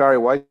thing about Barry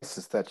Weiss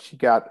is that she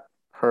got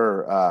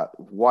her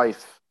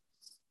wife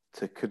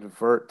to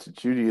convert to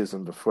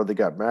Judaism before they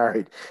got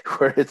married.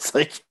 Where it's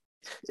like,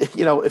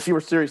 if you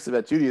were serious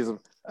about Judaism,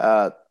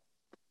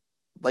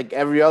 like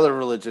every other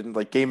religion,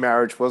 like gay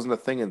marriage wasn't a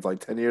thing until like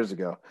 10 years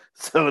ago.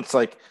 So it's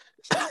like,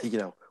 we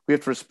have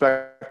to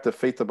respect the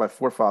faith of my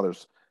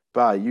forefathers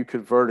by you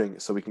converting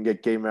so we can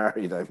get gay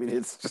married. I mean,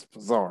 it's just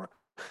bizarre.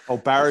 Oh,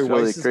 Barry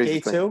Weiss is gay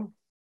thing. Too?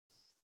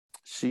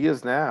 She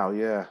is now,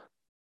 yeah.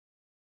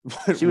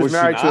 She was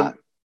married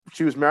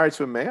she was married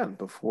to a man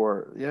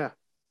before, yeah.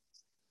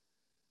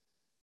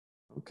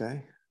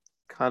 Okay.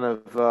 Kind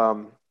of,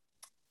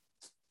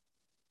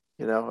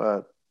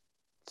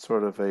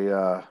 sort of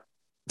a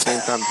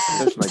same time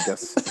decision, I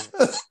guess.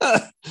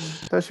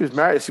 No, she was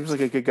married. She was like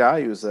a good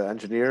guy. He was an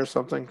engineer or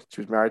something. She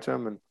was married to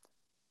him, and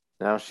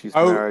now she's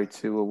married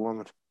to a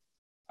woman.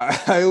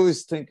 I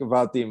always think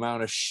about the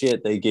amount of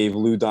shit they gave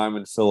Lou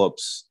Diamond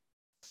Phillips,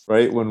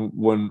 right? When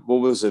what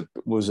was it?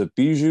 Was it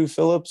Bijou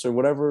Phillips or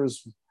whatever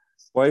his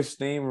wife's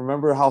name?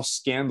 Remember how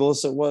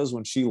scandalous it was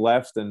when she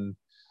left and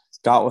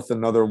got with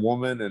another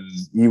woman and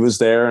he was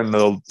there, and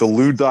the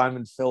Lou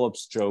Diamond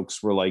Phillips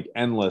jokes were like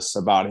endless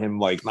about him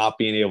like not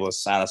being able to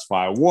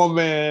satisfy a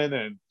woman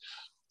and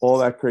all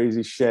that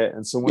crazy shit.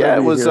 And so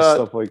whenever you hear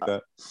stuff like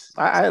that,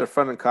 I had a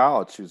friend in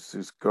college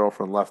whose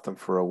girlfriend left him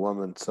for a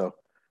woman. So,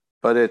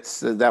 but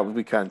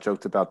we kind of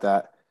joked about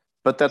that.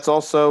 But that's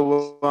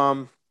also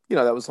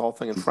that was the whole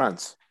thing in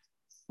Friends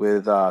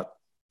with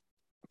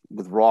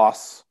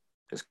Ross,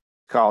 his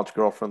college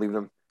girlfriend leaving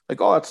him. Like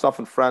all that stuff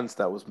in Friends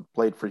that was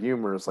played for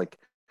humor is like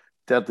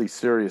deadly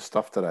serious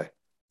stuff today.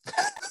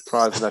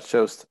 Surprised if that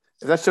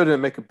show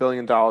didn't make $1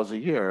 billion a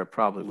year, it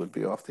probably would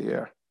be off the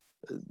air.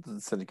 The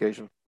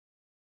syndication.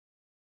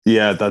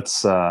 Yeah,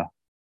 that's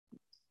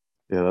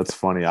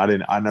funny.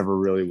 I never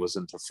really was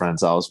into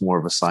Friends. I was more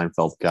of a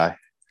Seinfeld guy.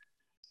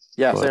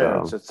 Yeah,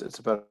 it's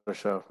a better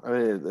show. I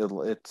mean,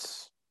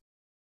 it's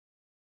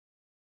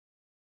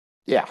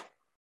yeah.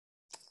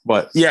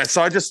 But yeah,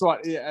 so I just thought,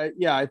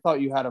 I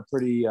thought you had a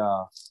pretty,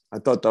 I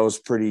thought that was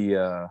pretty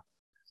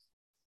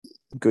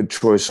good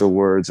choice of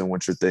words and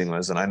what your thing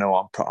was. And I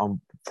know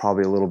I'm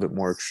probably a little bit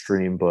more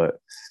extreme, but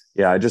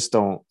yeah, I just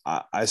don't.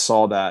 I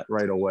saw that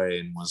right away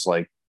and was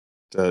like,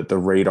 the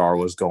radar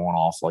was going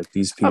off. Like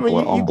these people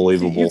are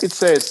unbelievable. You could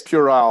say it's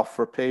puerile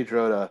for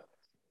Pedro to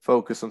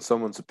focus on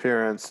someone's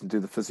appearance and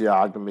do the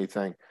physiognomy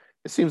thing.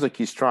 It seems like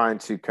he's trying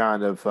to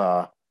kind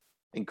of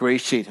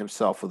ingratiate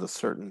himself with a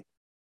certain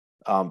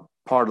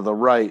part of the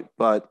right,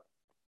 but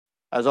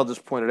as others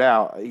pointed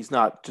out, he's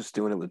not just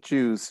doing it with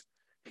Jews.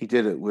 He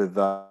did it with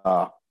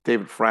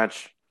David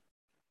French,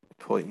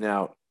 pointing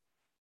out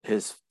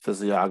his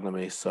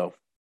physiognomy. So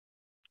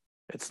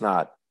it's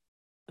not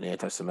an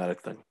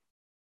anti-Semitic thing.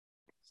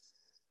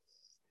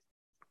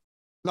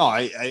 No,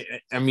 I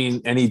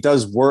mean, and he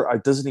does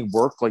work. Doesn't he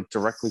work like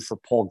directly for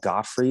Paul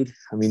Gottfried?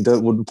 I mean,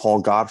 wouldn't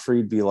Paul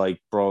Gottfried be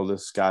like, bro,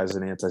 this guy's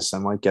an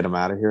anti-Semite, get him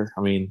out of here?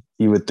 I mean,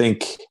 you would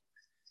think.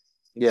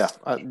 Yeah,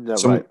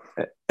 right.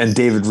 And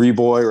David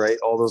Reboy, right?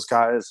 All those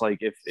guys. Like,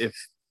 if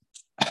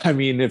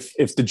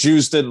the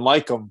Jews didn't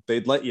like him,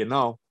 they'd let you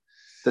know.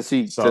 Does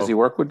he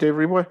work with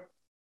David Reboy?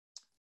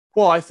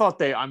 Well, I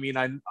thought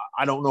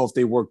I don't know if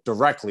they work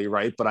directly,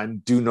 right? But I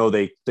do know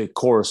they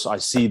I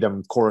see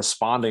them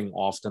corresponding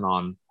often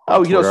on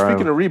Twitter.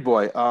 Speaking of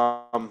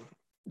Reboy,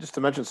 just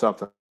to mention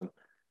something,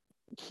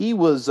 he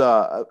was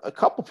a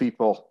couple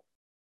people.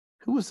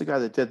 Who was the guy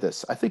that did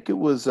this? I think it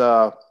was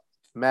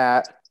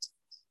Matt.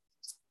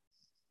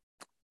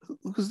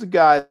 Who's the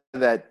guy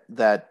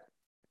that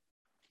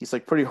he's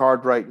like pretty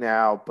hard right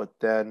now, but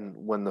then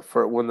when the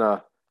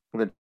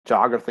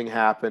jogger thing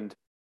happened,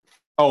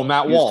 Oh,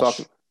 Matt He was Walsh.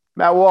 talking.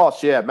 Matt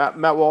Walsh, yeah.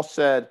 Matt Walsh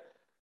said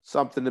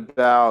something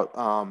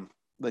about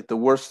like the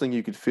worst thing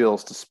you could feel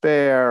is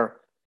despair,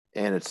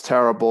 and it's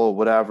terrible,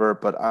 whatever.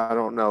 But I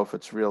don't know if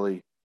it's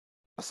really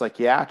a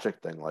psychiatric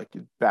thing. Like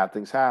bad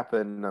things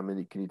happen. I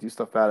mean, can you do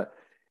stuff about it?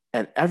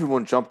 And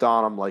everyone jumped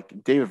on him.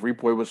 Like David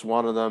Repoy was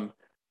one of them.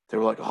 They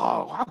were like,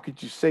 "Oh, how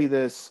could you say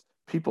this?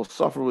 People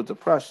suffer with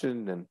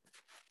depression, and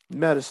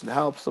medicine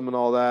helps them, and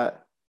all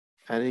that."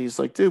 And he's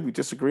like, "Dude, we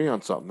disagree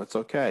on something. It's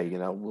okay. You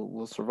know,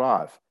 we'll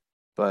survive."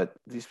 But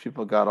these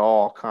people got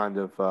all kind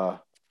of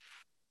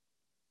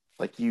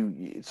like you.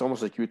 It's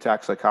almost like you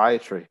attack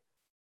psychiatry,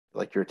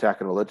 like you're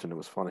attacking religion. It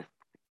was funny.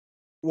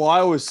 Well, I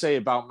always say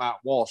about Matt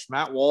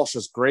Walsh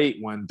is great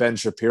when Ben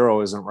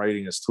Shapiro isn't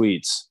writing his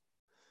tweets.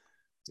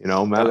 You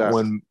know, Okay.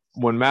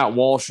 when Matt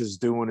Walsh is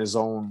doing his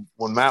own,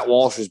 when Matt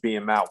Walsh is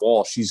being Matt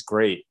Walsh, he's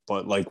great.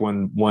 But like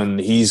when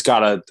he's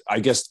got a, I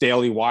guess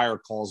Daily Wire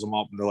calls him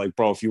up and they're like,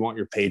 bro, if you want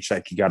your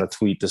paycheck, you got to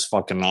tweet this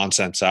fucking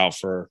nonsense out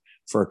for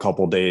a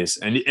couple days.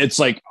 And it's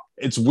like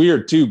it's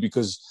weird too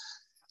because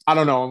I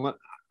don't know.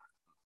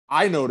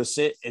 I notice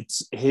it.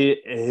 It's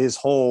his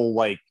whole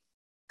like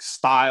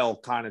style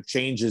kind of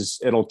changes.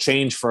 It'll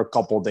change for a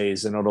couple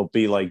days and it'll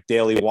be like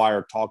Daily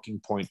Wire talking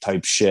point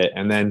type shit.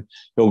 And then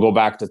he'll go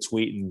back to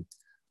tweeting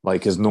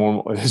like his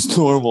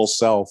normal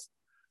self.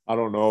 I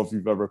don't know if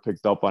you've ever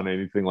picked up on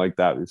anything like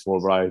that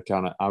before, but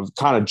I've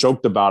kind of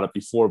joked about it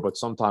before, but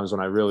sometimes when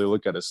I really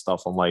look at his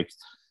stuff, I'm like,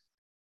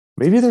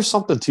 maybe there's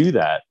something to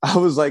that. I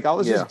was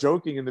just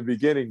joking in the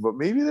beginning, but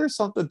maybe there's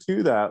something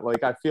to that.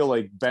 Like, I feel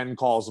like Ben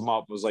calls him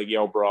up, was like,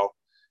 yo, bro,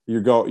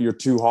 you're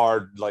too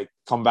hard. Like,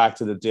 come back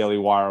to the Daily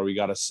Wire. We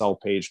got to sell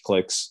page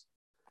clicks.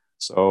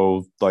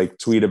 So like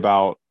tweet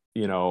about,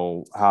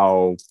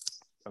 how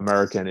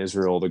America and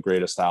Israel are the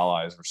greatest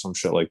allies or some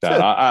shit like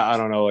that. I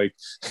don't know. Like,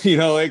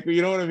 like,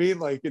 you know what I mean?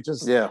 Like it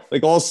just,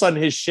 like all of a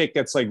sudden his shit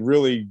gets like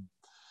really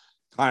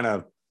kind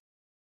of,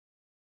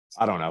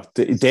 I don't know,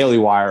 Daily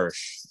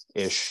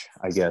Wire-ish,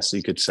 I guess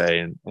you could say,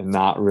 and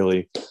not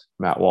really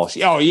Matt Walsh.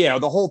 Oh yeah.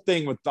 The whole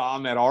thing with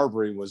Ahmed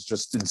Arbery was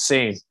just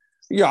insane.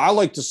 Yeah. I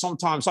like to,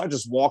 sometimes I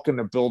just walk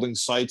into building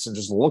sites and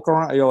just look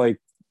around. You're like,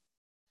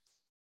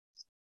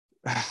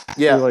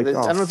 yeah. you're like, I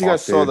oh, don't know if you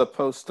guys saw the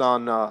post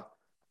on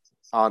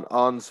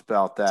UNS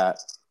about that,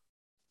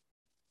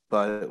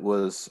 but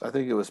I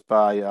think it was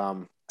by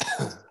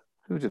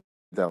who did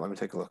that? Let me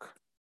take a look.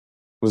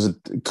 Was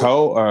it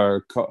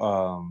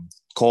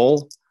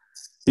Cole?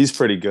 He's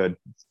pretty good.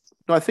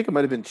 No, I think it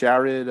might have been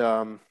Jared.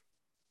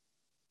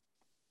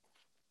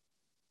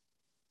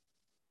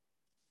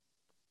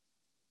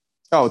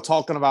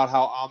 Talking about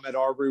how Ahmed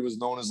Arbery was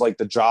known as like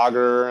the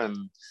jogger,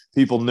 and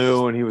people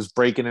knew, and he was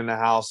breaking into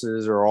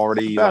houses or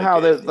already about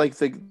like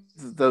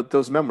how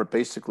those men were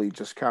basically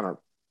just kind of.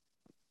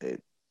 I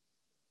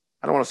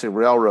don't want to say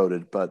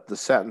railroaded, but the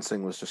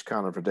sentencing was just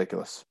kind of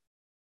ridiculous.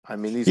 I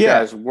mean, these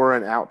guys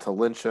weren't out to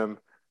lynch him.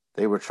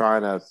 They were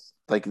trying to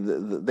like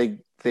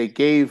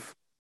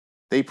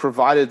they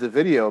provided the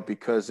video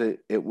because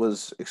it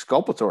was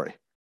exculpatory,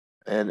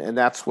 and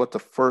that's what the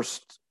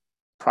first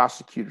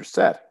prosecutor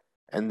said.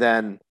 And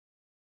then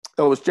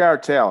it was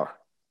Jared Taylor,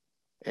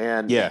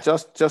 and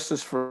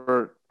justice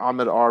for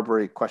Ahmed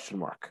Arbery ?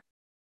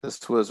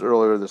 This was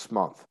earlier this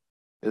month.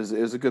 It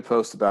was a good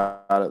post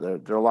about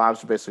it. Their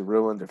lives were basically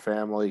ruined. Their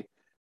family,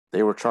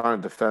 they were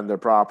trying to defend their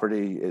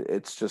property.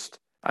 It's just,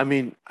 I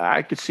mean,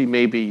 I could see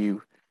maybe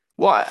you.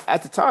 Well,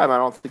 at the time, I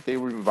don't think they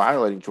were even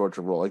violating Georgia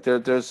rule. Like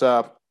there's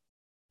a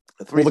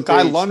the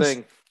guy lunged.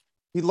 Thing.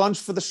 He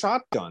lunged for the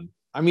shotgun.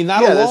 I mean,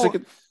 that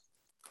alone.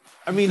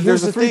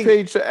 There's a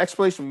 3-page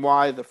explanation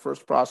why the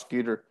first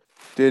prosecutor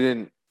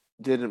didn't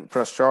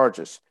press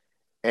charges,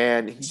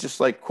 and he just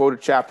like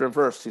quoted chapter and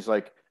verse. He's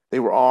like, they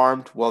were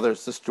armed. Well,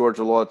 there's this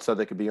Georgia law that said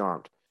they could be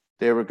armed.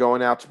 They were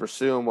going out to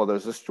pursue him. Well,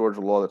 there's this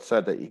Georgia law that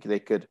said that they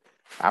could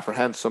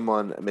apprehend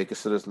someone and make a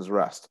citizen's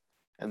arrest.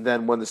 And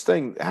then when this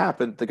thing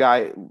happened, the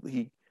guy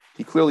he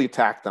clearly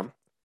attacked them,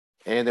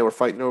 and they were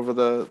fighting over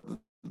the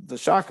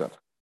shotgun.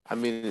 I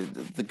mean,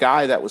 the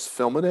guy that was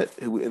filming it,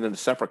 who in a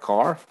separate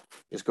car,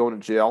 is going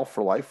to jail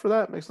for life for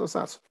that. It makes no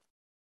sense.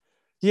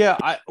 Yeah,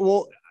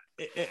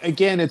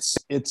 again, it's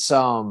this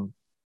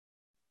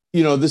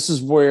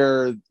is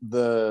where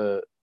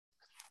the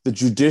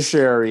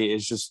judiciary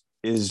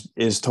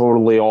is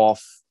totally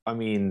off. I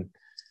mean,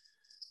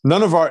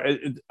 none of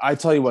I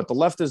tell you what, the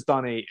left has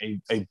done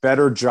a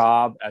better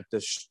job at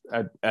this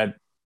at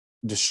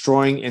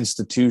destroying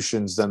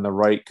institutions than the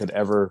right could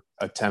ever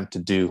attempt to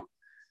do.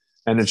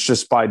 And it's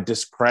just by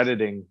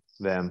discrediting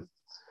them,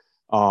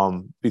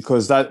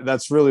 because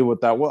that's really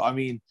what that was. I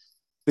mean,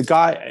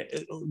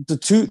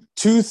 the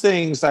two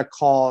things that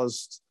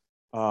caused,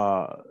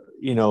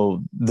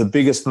 the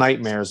biggest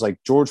nightmares, like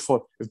George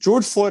Floyd. If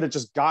George Floyd had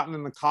just gotten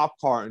in the cop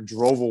car and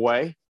drove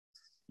away,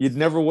 you'd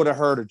never would have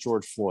heard of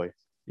George Floyd.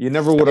 You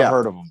never would have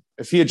heard of him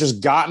if he had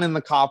just gotten in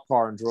the cop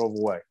car and drove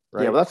away.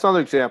 Right? Yeah, but that's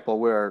another example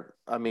where,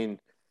 I mean,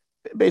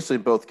 basically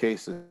in both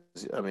cases,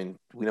 I mean,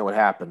 we know what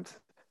happened.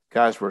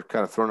 Guys were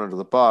kind of thrown under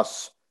the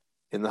bus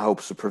in the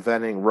hopes of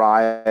preventing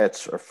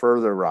riots or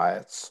further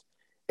riots.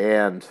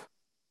 and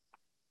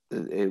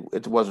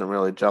it wasn't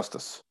really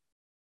justice.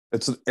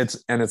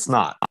 It's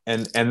not,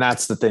 and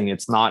that's the thing.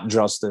 It's not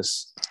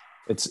justice.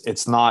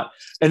 It's not,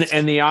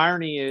 and the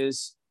irony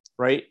is,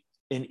 right,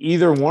 in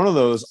either one of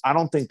those, I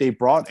don't think they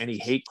brought any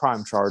hate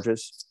crime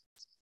charges.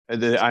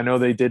 I know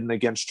they didn't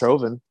against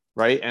Chauvin,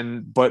 right,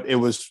 but it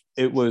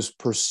was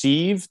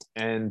perceived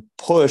and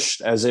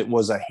pushed as it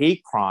was a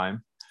hate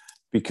crime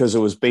because it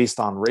was based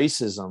on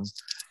racism.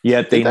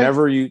 Yet they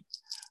never.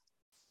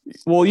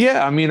 Well,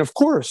 yeah, I mean, of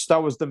course,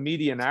 that was the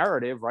media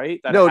narrative,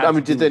 right? No, I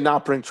mean, did they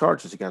not bring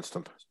charges against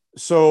him?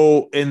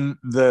 So in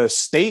the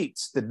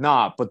states did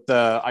not, but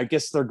I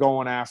guess they're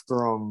going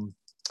after him.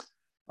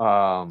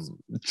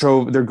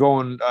 They're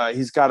going.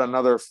 He's got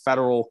another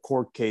federal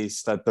court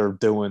case that they're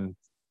doing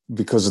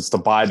because it's the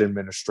Biden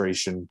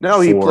administration. No,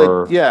 he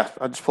pled. Yeah,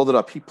 I just pulled it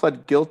up. He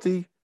pled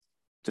guilty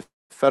to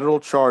federal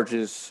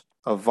charges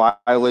of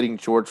violating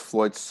George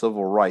Floyd's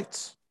civil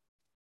rights.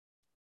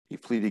 He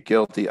pleaded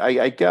guilty.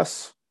 I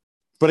guess.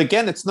 But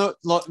again, it's not.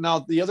 Now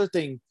the other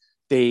thing,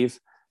 Dave,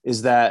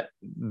 is that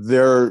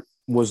there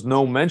was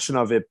no mention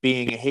of it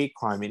being a hate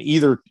crime in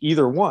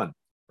either one,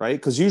 right?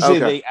 Because usually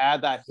they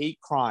add that hate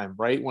crime,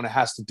 right, when it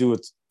has to do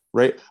with,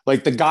 right,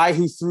 like the guy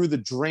who threw the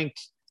drink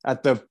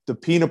at the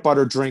peanut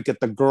butter drink at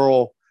the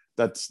girl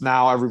that's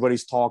now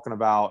everybody's talking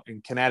about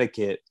in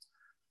Connecticut.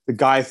 The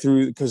guy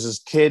threw, because his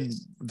kid,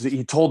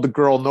 he told the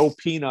girl no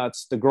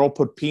peanuts. The girl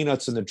put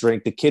peanuts in the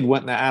drink. The kid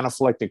went into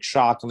anaphylactic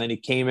shock, and then he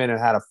came in and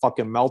had a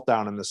fucking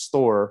meltdown in the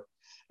store,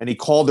 and he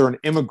called her an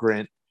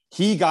immigrant.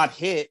 He got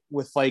hit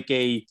with like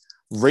a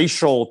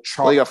racial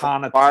charge. Well, he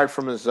got fired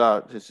from his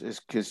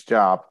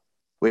job,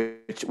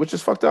 which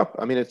is fucked up.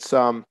 I mean, it's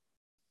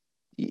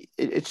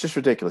just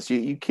ridiculous.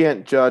 You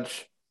can't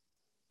judge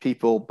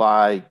people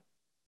by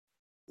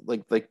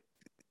like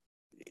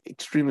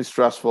extremely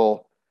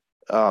stressful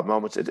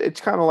moments.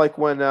 It's kind of like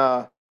when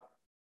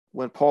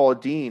Paula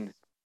Deen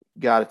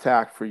got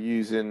attacked for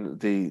using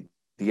the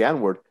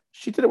N-word.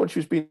 She did it when she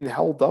was being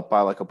held up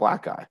by like a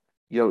black guy,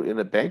 in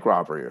a bank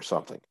robbery or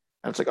something.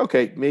 And it's like,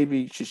 okay,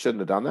 maybe she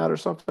shouldn't have done that or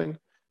something,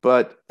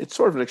 but it's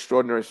sort of an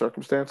extraordinary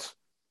circumstance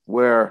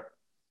where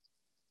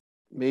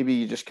maybe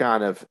you just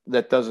kind of,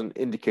 that doesn't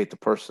indicate the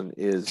person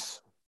is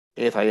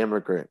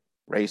anti-immigrant,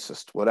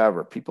 racist,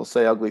 whatever. People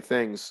say ugly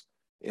things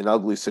in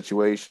ugly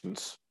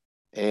situations,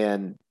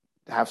 and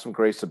have some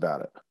grace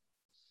about it.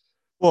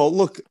 Well,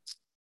 look,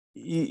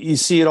 you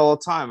see it all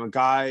the time. A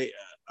guy,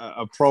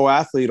 a pro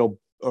athlete will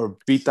or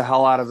beat the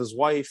hell out of his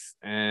wife,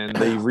 and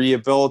they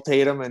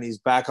rehabilitate him, and he's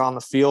back on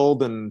the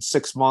field in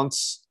 6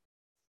 months.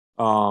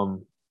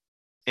 And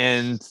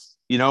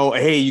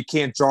hey, you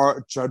can't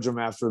judge him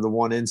after the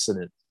one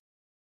incident.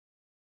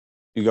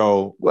 You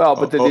go, well,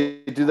 but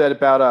did they do that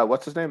about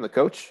what's his name, the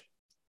coach?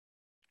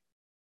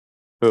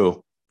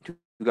 Who?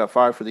 Who got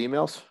fired for the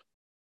emails?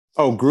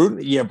 Oh, Gruden.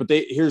 Yeah, but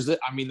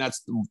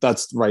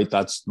that's right.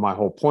 That's my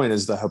whole point.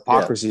 Is the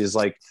hypocrisy is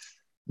like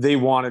they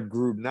wanted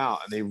Gruden out,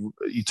 and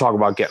you talk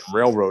about getting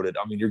railroaded.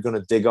 I mean, you're going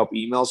to dig up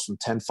emails from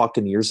 10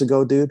 fucking years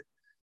ago, dude.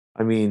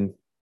 I mean,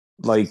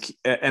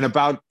 and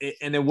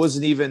it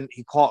wasn't even,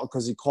 he called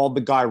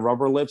the guy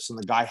rubber lips, and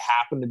the guy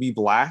happened to be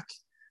black.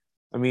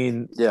 I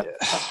mean, yeah,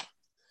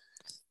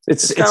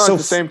 it's kind of like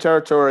the same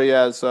territory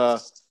as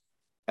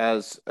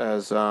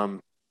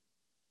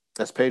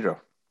Pedro.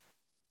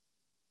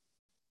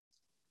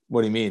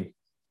 What do you mean?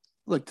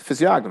 Like the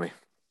physiognomy.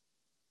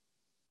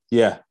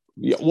 Yeah.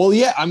 Yeah. Well,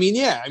 yeah. I mean,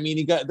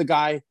 he got the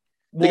guy.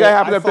 The guy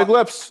happened to have big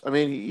lips. I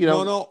mean,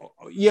 No.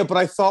 Yeah, but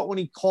I thought when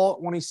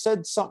he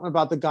said something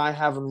about the guy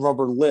having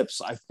rubber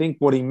lips, I think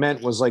what he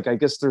meant was like, I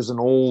guess there's an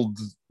old,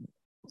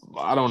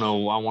 I don't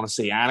know, I want to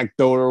say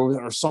anecdote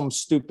or some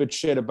stupid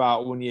shit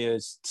about when you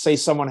say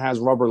someone has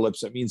rubber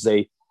lips, it means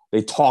they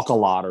talk a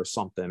lot or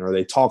something, or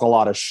they talk a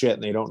lot of shit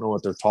and they don't know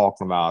what they're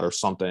talking about or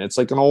something. It's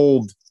like an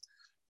old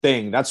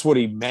thing. That's what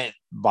he meant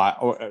by,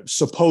 or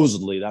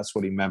supposedly that's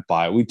what he meant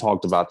by it. We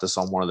talked about this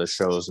on one of the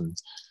shows, and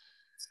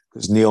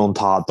because Neil and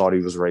Todd thought he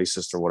was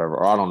racist or whatever.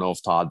 Or I don't know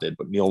if Todd did,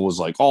 but Neil was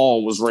like,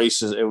 "Oh, it was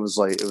racist." It was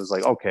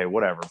like okay,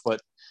 whatever.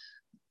 But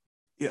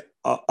yeah,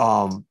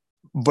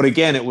 but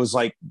again, it was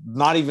like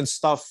not even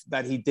stuff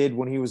that he did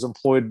when he was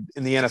employed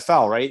in the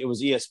NFL, right? It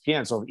was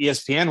ESPN. So if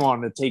ESPN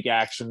wanted to take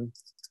action,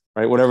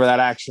 right, whatever that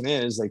action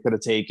is, they could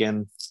have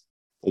taken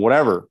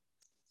whatever.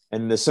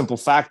 And the simple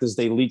fact is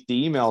they leaked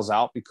the emails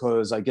out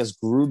because I guess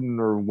Gruden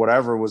or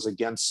whatever was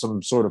against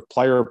some sort of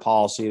player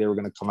policy they were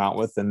going to come out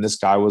with. And this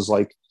guy was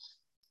like,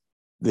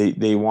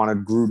 they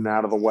wanted Gruden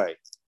out of the way.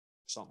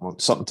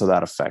 Something to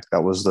that effect.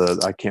 That was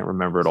I can't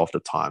remember it off the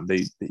time.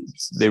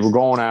 They were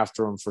going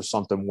after him for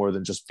something more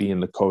than just being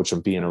the coach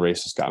and being a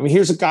racist guy. I mean,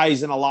 here's a guy,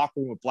 he's in a locker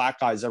room with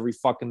black guys every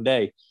fucking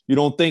day. You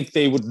don't think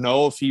they would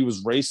know if he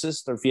was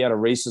racist or if he had a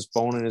racist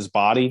bone in his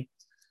body?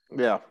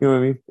 Yeah. You know what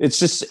I mean?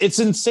 It's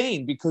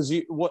insane because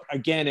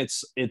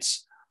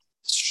it's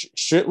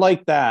shit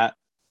like that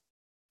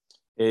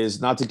is,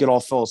 not to get all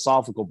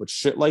philosophical, but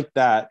shit like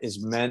that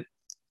is meant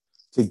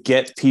to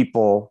get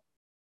people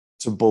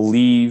to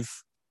believe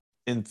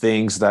in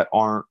things that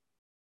aren't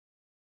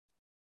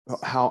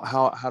how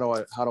do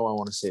I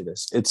want to say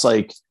this? It's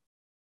like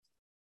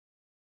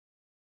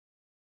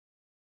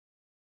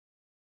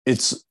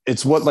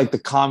it's what like the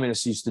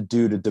communists used to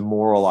do to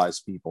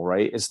demoralize people,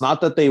 right? It's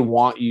not that they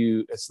want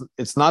you,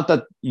 it's not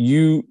that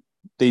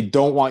they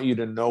don't want you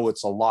to know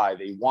it's a lie.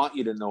 They want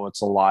you to know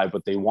it's a lie,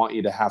 but they want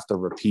you to have to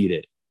repeat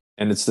it.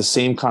 And it's the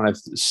same kind of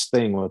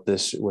thing with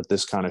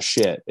this kind of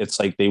shit. It's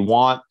like they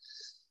know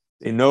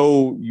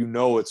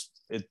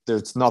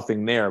there's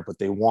nothing there, but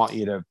they want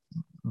you to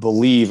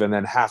believe and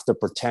then have to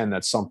pretend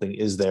that something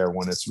is there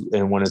when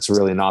it's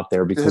really not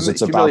there, because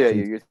it's about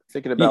you're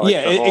thinking about like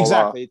yeah, the whole,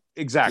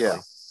 exactly. Yeah.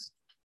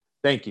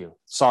 Thank you.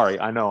 Sorry,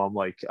 I know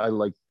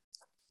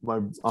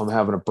I'm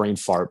having a brain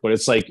fart, but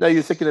it's like, no,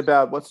 you're thinking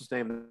about what's his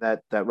name,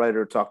 that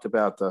writer talked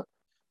about the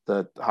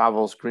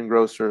Havel's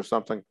greengrocer or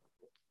something.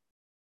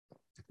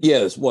 Yeah,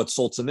 it's what,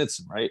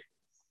 Solzhenitsyn, right?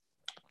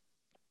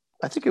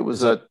 I think it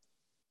was like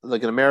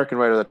an American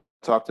writer that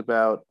talked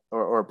about,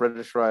 or a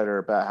British writer,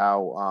 about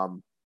how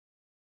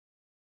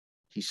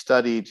he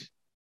studied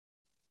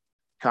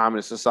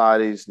communist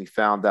societies, and he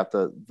found that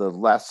the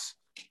less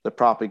the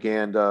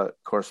propaganda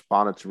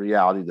corresponded to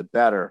reality, the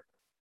better,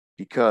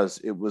 because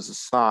it was a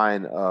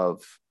sign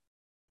of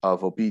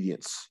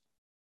obedience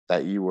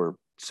that you were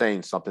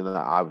saying something that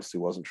obviously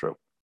wasn't true.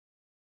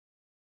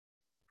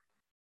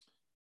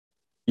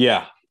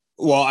 Yeah.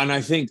 Well, and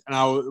I think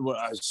I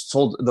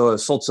told the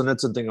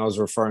Solzhenitsyn thing I was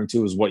referring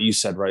to is what you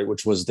said, right?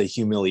 Which was the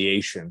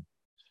humiliation.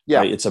 Yeah.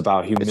 Right? It's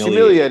about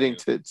humiliating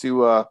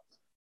to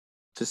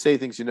say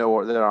things that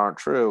aren't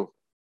true.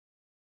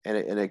 And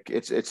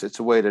it's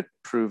a way to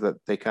prove that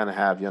they kind of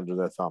have you under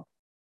their thumb.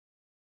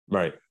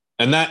 Right.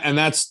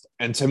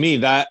 And to me,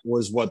 that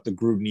was what the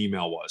Gruden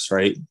email was,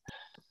 right?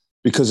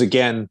 Because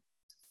again,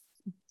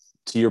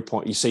 to your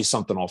point, you say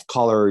something off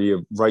color,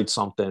 you write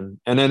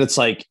something, and then it's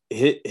like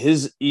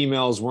his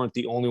emails weren't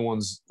the only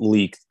ones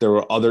leaked. There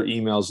were other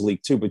emails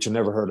leaked too, but you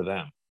never heard of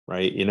them,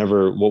 right?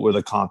 What were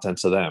the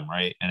contents of them,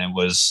 right? And it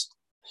was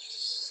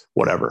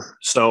whatever.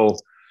 So,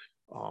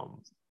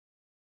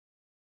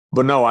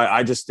 but no,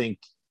 I just think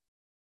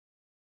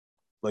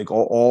like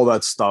all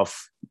that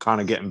stuff, kind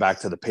of getting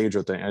back to the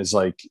pager thing, is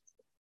like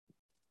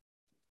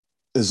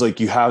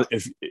you have,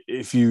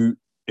 if you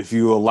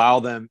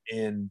allow them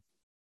in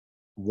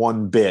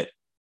one bit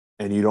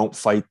and you don't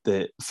fight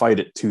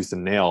it tooth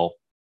and nail.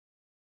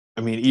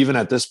 I mean, even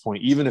at this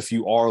point, even if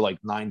you are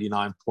like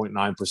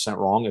 99.9%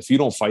 wrong, if you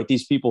don't fight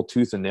these people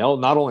tooth and nail,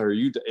 not only are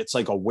you, it's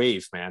like a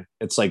wave, man.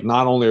 It's like,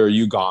 not only are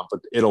you gone,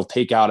 but it'll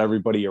take out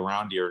everybody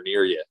around you or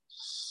near you.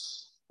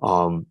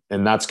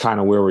 And that's kind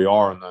of where we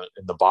are in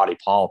the body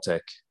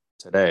politic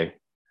today.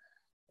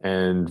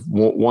 And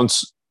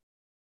once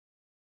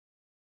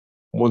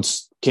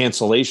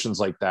cancellations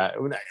like that,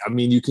 I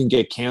mean, you can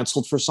get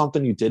canceled for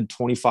something you did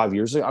 25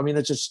 years ago. I mean,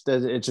 it just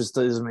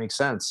doesn't make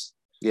sense.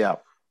 Yeah.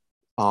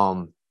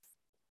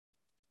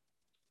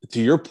 To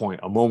your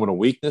point, a moment of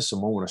weakness, a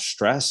moment of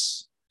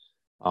stress.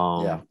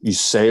 You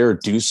say or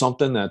do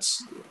something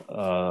that's,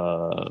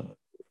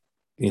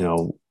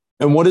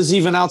 and what is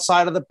even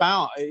outside of the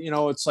bound?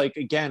 It's like,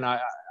 again,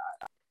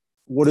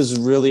 what is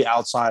really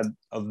outside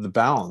of the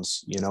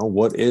bounds?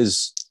 What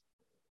is,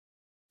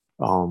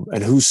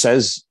 and who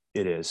says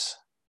it is,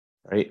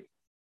 right?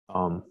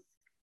 But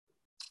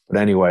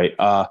anyway,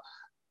 I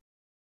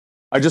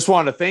just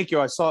wanted to thank you.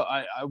 I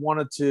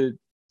wanted to,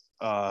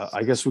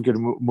 I guess we could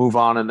move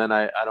on, and then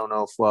I don't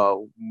know if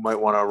we might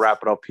want to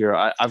wrap it up here.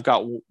 I've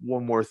got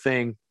one more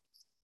thing.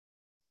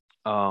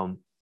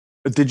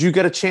 Did you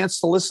get a chance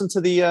to listen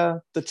to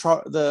the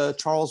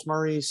Charles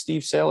Murray,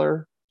 Steve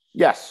Saylor?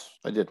 Yes,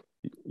 I did.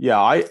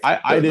 Yeah,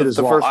 I did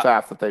as well. The first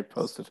half that they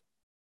posted.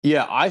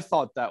 Yeah, I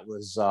thought that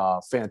was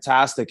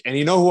fantastic. And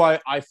you know who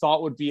I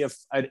thought would be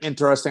an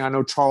interesting? I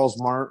know Charles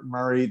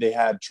Murray. They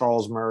had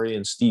Charles Murray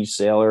and Steve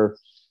Saylor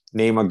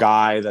name a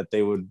guy that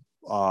they would.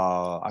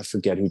 I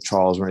forget who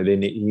Charles Murray.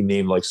 He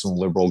named like some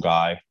liberal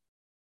guy.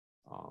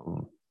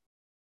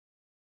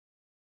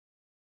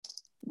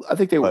 I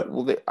think he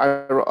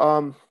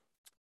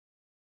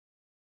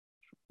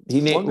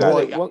named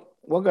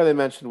one guy they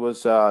mentioned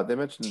was they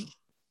mentioned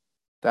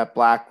that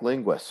black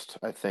linguist,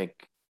 I think.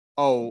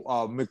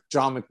 John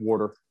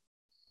McWhorter.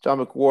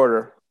 John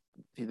McWhorter.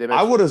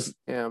 I would have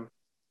him.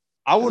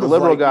 I would have. The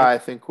liberal guy, I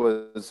think,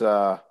 was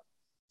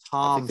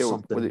Tom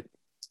something.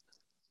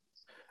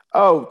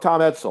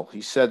 Tom Edsall.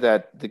 He said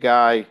that the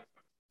guy,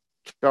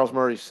 Charles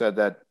Murray, said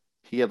that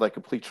he had like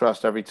complete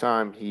trust every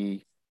time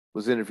he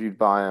was interviewed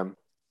by him.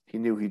 He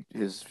knew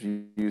his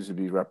views would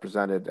be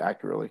represented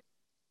accurately.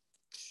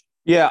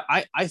 Yeah,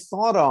 I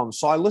thought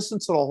so I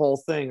listened to the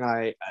whole thing.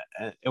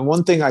 And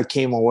one thing I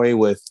came away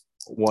with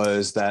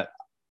was that,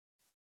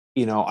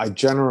 I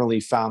generally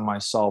found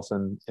myself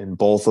in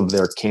both of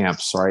their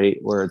camps, right?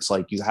 Where it's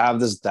like, you have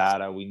this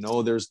data, we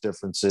know there's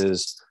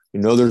differences,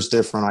 there's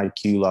different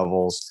IQ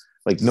levels.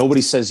 Like,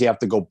 nobody says you have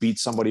to go beat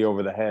somebody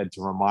over the head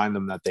to remind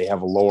them that they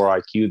have a lower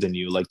IQ than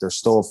you. Like, they're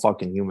still a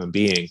fucking human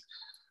being.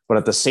 But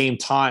at the same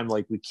time,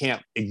 like, we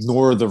can't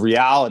ignore the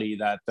reality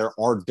that there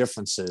are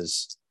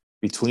differences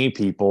between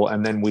people,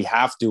 and then we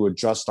have to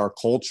adjust our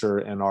culture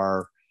and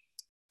our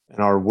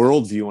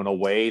worldview in a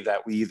way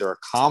that we either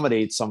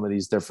accommodate some of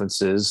these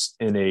differences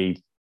in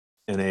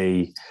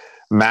a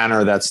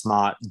manner that's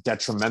not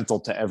detrimental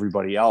to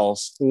everybody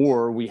else,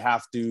 or we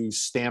have to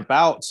stamp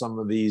out some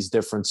of these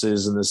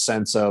differences in the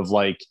sense of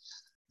like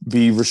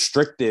be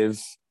restrictive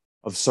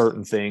of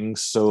certain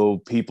things so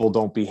people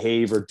don't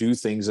behave or do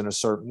things in a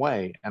certain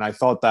way. And I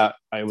thought that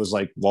I was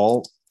like,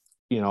 well,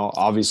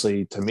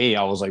 obviously to me,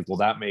 I was like, well,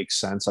 that makes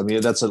sense. I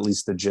mean, that's at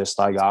least the gist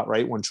I got,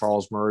 right? When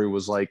Charles Murray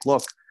was like,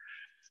 look,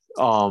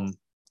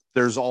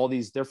 there's all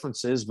these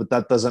differences, but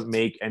that doesn't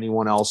make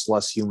anyone else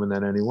less human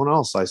than anyone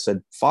else. I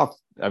said, fuck.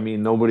 I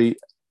mean,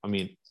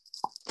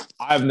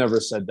 I've never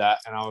said that.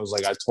 And I was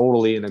like, I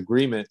totally in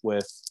agreement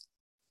with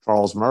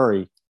Charles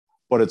Murray,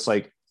 but it's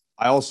like,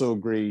 I also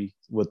agree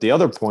with the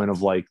other point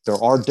of like,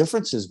 there are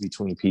differences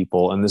between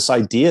people, and this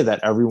idea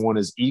that everyone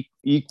is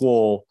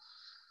equal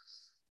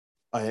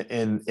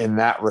in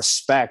that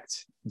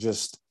respect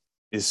just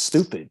is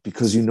stupid,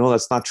 because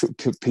that's not true.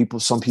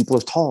 Some people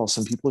are tall,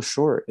 some people are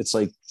short. It's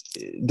like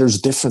there's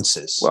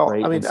differences. Well,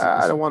 right? I mean,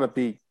 I don't want to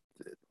be.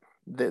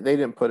 They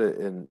didn't put it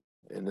in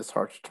this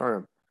harsh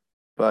term,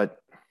 but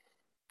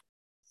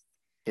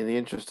in the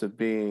interest of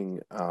being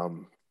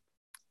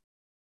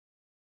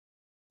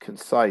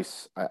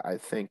concise, I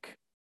think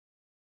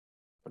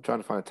I'm trying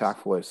to find a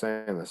tactful way of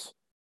saying this.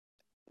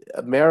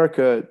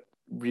 America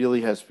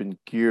really has been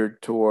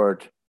geared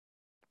toward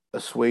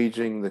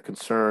assuaging the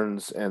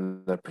concerns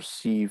and the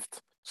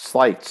perceived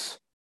slights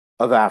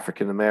of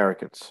African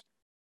Americans.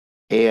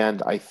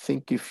 And I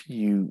think if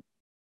you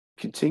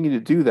continue to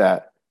do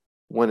that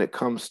when it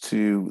comes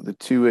to the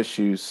two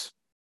issues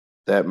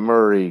that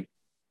Murray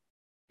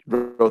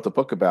wrote the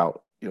book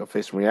about,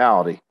 Facing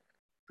Reality,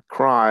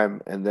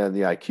 crime, and then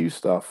the IQ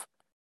stuff,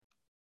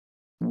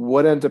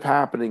 what ends up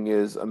happening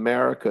is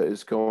America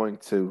is going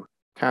to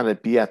kind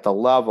of be at the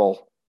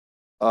level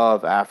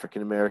of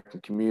African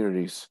American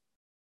communities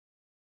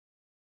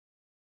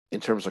in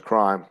terms of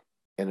crime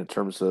and in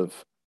terms of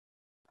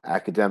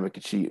academic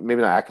achievement,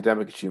 maybe not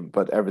academic achievement,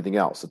 but everything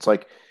else. It's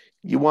like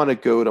you want to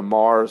go to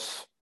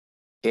Mars,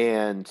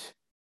 and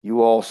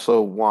you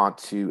also want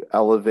to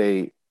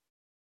elevate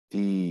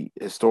the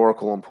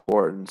historical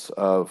importance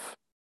of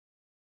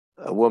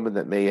a woman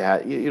that may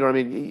have, you know what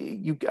I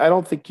mean? I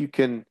don't think you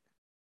can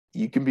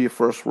be a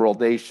first world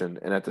nation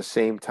and at the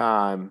same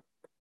time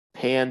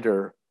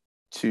pander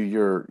to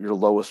your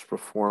lowest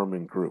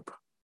performing group,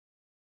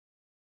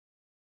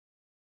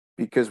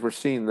 because we're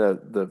seeing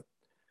the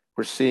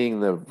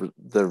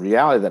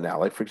reality of that now.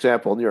 Like, for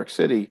example, in New York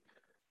City,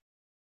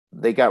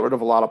 they got rid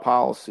of a lot of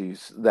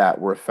policies that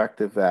were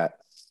effective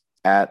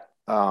at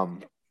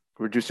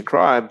reducing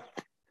crime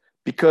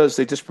because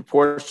they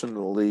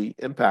disproportionately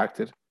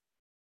impacted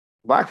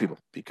Black people,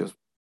 because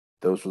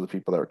those were the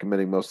people that were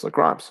committing most of the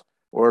crimes,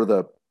 or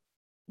the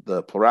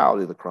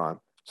plurality of the crime.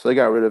 So they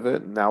got rid of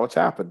it, and now what's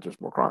happened? There's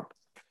more crime.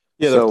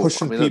 Yeah, they're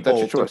pushing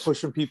people. They're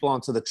pushing people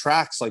onto the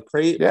tracks like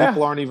crazy. Yeah.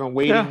 People aren't even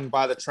waiting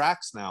by the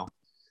tracks now.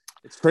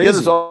 It's crazy. Yeah,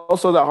 there's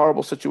also that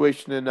horrible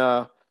situation in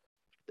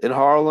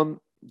Harlem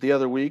the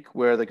other week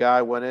where the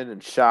guy went in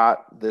and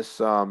shot this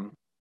Puerto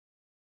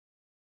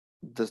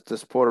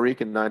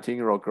Rican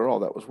 19-year-old girl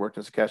that was working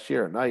as a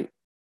cashier at night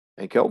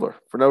and killed her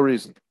for no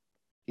reason.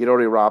 He'd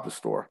already robbed a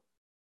store.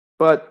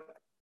 But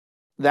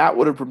that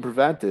would have been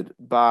prevented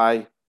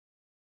by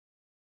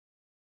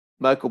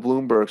Michael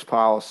Bloomberg's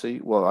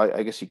policy. Well,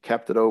 I guess he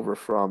kept it over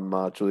from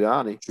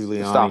Giuliani.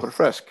 Stop and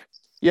frisk.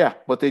 Yeah,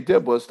 what they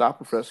did was stop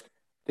and frisk.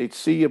 They'd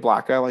see a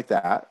Black guy like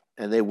that,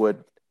 and they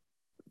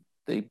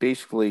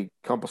basically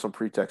come up with some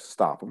pretext to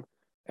stop him,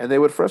 and they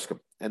would frisk him.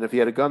 And if he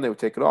had a gun, they would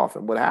take it off.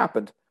 And what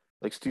happened,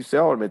 like Stu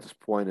Saylor made this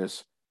point,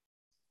 is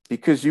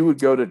because you would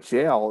go to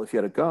jail if you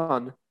had a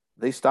gun,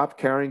 they stopped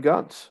carrying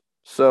guns.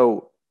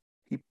 So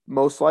he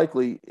most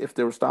likely, if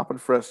they were stop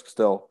and frisk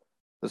still,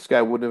 this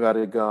guy wouldn't have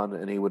had a gun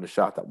and he wouldn't have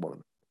shot that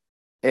woman.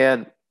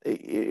 And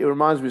it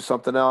reminds me of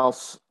something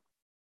else.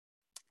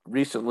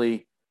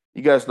 Recently,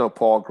 you guys know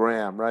Paul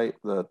Graham, right?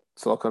 The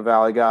Silicon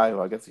Valley guy,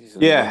 who I guess he's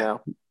in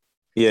now.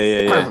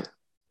 Yeah.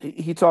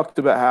 He talked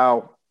about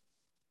how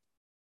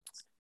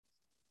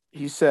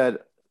he said,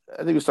 I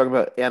think he was talking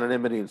about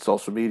anonymity in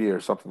social media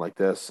or something like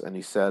this. And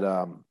he said,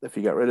 if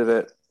you got rid of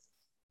it,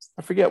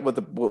 I forget what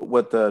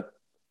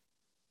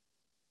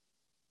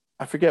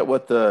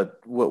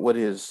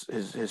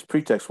his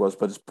pretext was,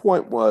 but his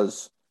point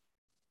was,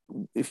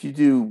 if you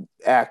do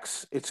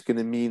X, it's going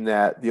to mean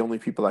that the only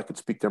people that can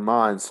speak their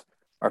minds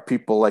are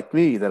people like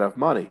me that have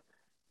money.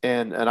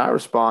 And I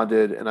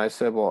responded and I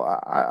said, well,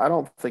 I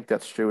don't think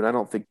that's true. And I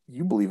don't think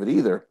you believe it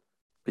either,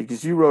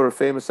 because you wrote a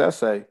famous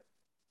essay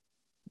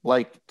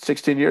like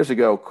 16 years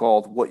ago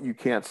called What You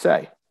Can't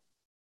Say.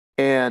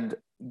 And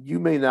you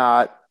may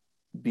not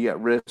be at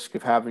risk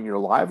of having your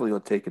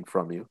livelihood taken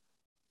from you,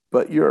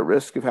 but you're at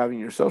risk of having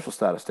your social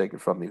status taken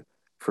from you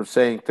for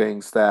saying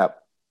things that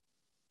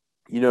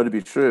you know to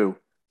be true,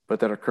 but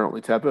that are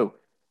currently taboo.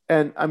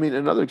 And I mean,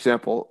 another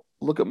example,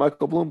 look at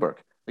Michael Bloomberg.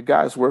 The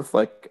guy's worth,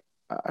 like,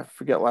 I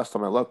forget last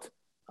time I looked,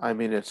 I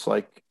mean, it's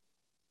like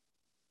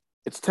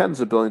it's tens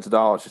of billions of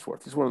dollars he's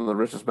worth. He's one of the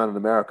richest men in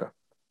America,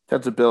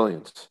 tens of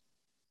billions,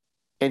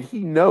 and he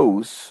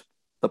knows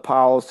the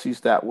policies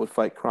that would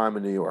fight crime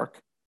in New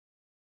York.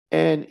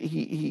 And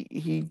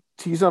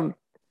he's on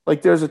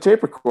like there's a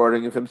tape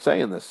recording of him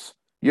saying this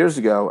years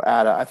ago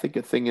at I think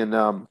a thing in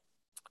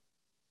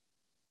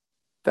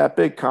that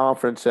big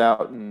conference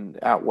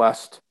out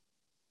west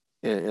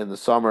in the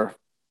summer.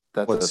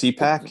 That What,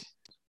 CPAC?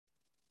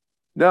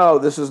 No,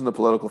 this isn't a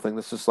political thing.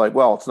 This is like,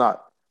 well, it's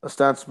not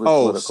ostensibly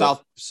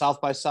political. South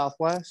by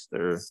Southwest,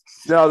 or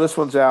No, this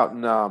one's out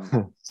in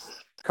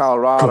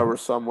Colorado or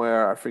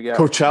somewhere. I forget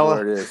Coachella?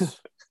 where it is.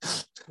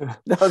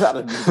 No, not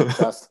a music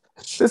fest.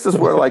 This is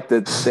where like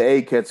the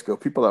A kids go,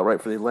 people that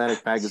write for the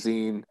Atlantic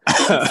magazine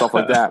and stuff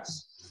like that.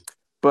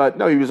 But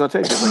no, he was on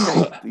tape. He was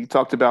like, hey, he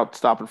talked about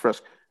stop and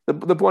frisk.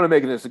 The point I'm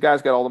making is the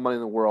guy's got all the money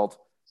in the world,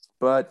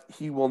 but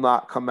he will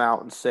not come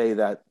out and say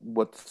that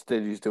what the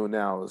state he's doing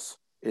now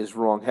is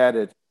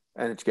wrong-headed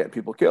and it's getting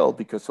people killed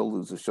because he'll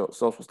lose his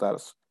social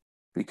status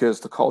because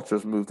the culture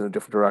has moved in a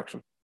different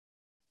direction.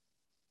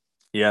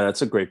 Yeah,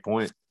 that's a great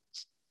point.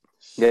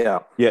 Yeah.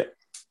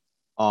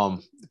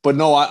 But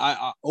no,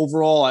 I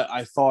overall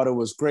I thought it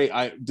was great.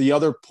 The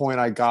other point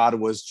I got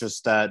was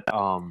just that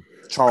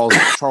Charles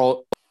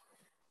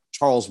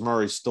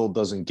Murray still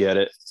doesn't get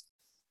it.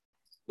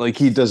 Like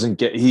he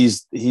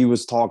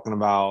was talking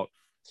about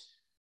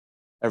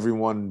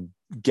everyone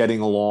getting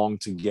along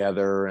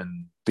together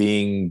and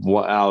being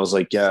what I was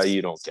like, yeah,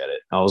 you don't get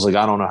it. I was like,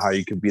 I don't know how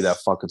you could be that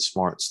fucking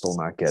smart and still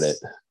not get it.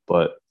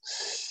 But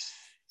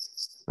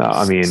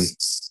I mean,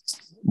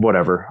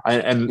 whatever.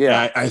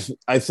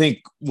 I think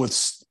with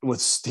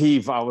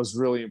Steve, I was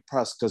really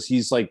impressed because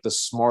he's like the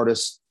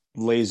smartest,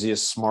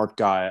 laziest, smart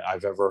guy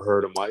I've ever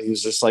heard of. He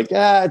was just like,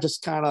 yeah, I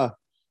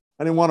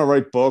didn't want to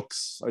write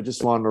books. I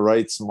just wanted to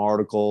write some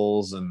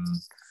articles, and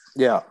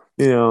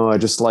I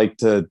just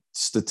liked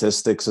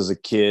statistics as a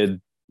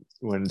kid.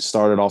 When it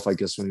started off, I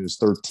guess when he was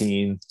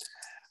 13,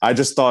 I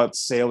just thought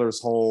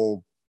Saylor's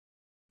whole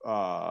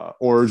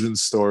origin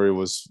story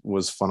was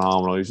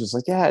phenomenal. He was just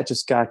like, yeah, I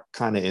just got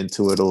kind of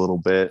into it a little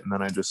bit, and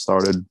then I just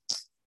started,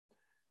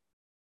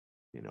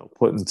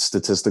 putting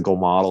statistical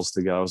models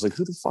together. I was like,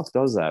 who the fuck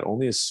does that?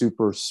 Only a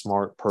super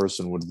smart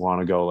person would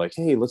want to go like,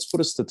 hey, let's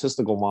put a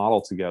statistical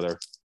model together.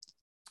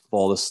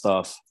 All this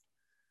stuff.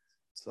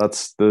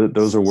 So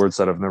those are words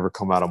that have never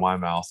come out of my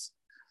mouth.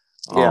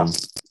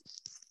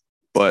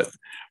 But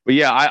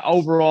yeah,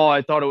 overall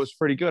I thought it was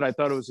pretty good. I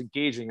thought it was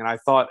engaging, and I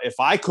thought if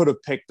I could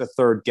have picked the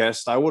third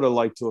guest, I would have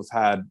liked to have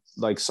had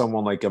like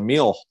someone like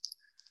Emil,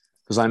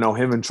 because I know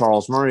him and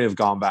Charles Murray have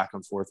gone back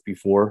and forth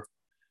before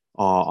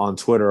on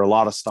Twitter. A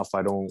lot of stuff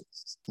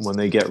when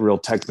they get real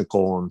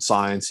technical and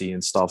sciencey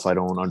and stuff, I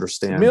don't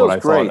understand. Emil's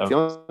great. The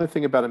only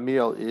thing about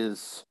Emil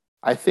is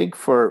I think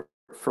for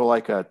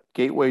like a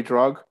gateway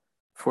drug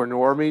for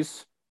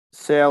normies,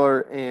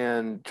 Saylor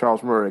and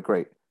Charles Murray are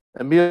great.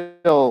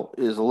 Emil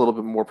is a little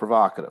bit more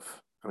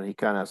provocative. I mean, he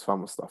kind of has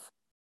fun with stuff.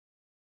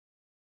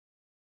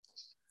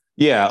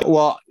 Yeah,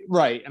 well,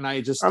 right. And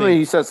I mean,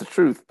 he says the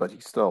truth, but he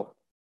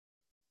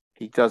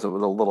does it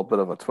with a little bit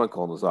of a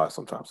twinkle in his eye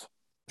sometimes.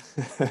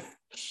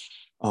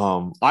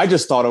 I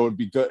just thought it would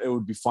be good. It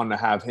would be fun to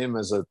have him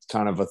as a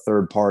kind of a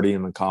third party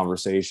in the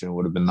conversation. It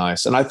would have been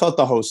nice. And I thought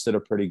the host did a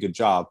pretty good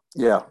job.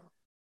 Yeah.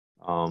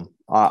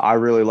 I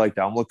really like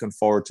that. I'm looking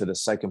forward to the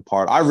second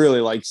part. I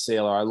really like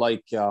Saylor.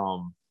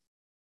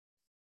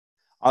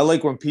 I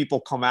like when people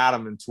come at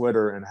him in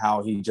Twitter and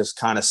how he just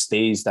kind of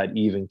stays that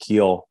even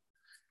keel.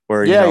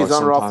 Where he's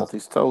unruffled.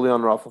 He's totally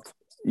unruffled.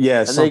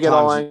 Yeah, and they get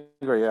all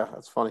angry. Yeah,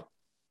 that's funny.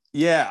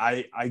 Yeah,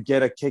 I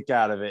get a kick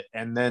out of it,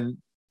 and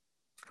then.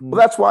 Well,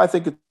 that's why I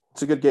think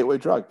it's a good gateway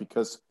drug,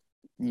 because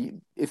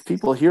if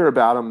people hear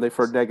about him, they've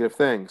heard negative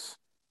things,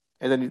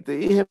 and then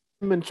him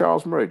and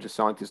Charles Murray just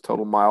sound like these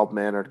total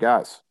mild-mannered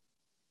guys,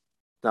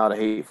 not a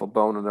hateful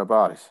bone in their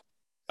bodies.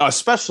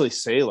 Especially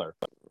Saylor.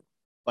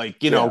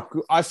 Like,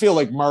 I feel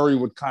like Murray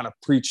would kind of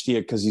preach to you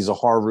because he's a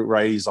Harvard,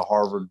 right? He's a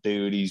Harvard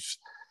dude. He's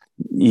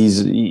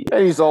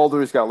older.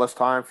 He's got less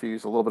time for you.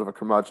 He's a little bit of a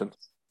curmudgeon.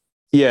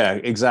 Yeah,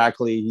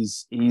 exactly.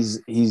 He's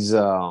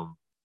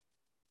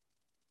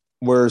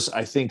whereas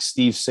I think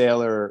Steve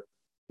Saylor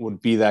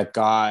would be that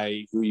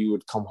guy who you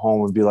would come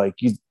home and be like,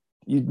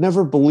 you'd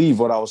never believe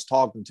what I was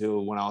talking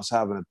to when I was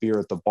having a beer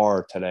at the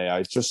bar today.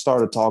 I just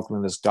started talking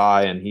to this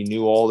guy and he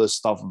knew all this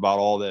stuff about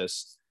all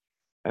this.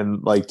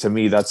 And like, to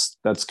me, that's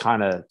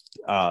kind of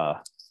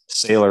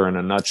Saylor in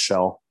a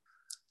nutshell.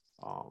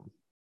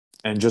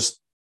 And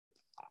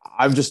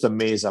I'm just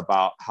amazed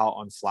about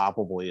how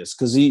unflappable he is.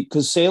 Because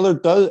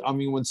Saylor does. I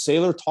mean, when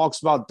Saylor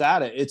talks about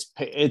data,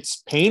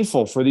 it's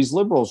painful for these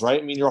liberals,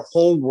 right? I mean, your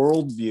whole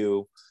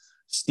worldview.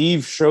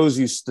 Steve shows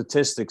you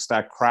statistics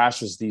that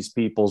crashes these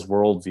people's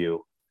worldview.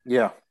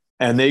 Yeah,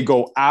 and they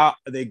go out.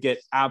 They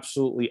get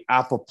absolutely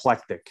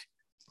apoplectic.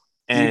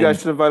 And you guys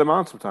should invite him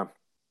on sometime.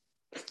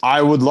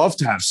 I would love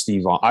to have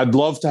Steve on. I'd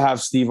love to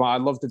have Steve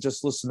on. I'd love to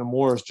just listen to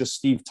more just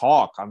Steve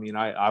talk. I mean,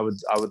 I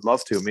would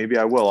love to. Maybe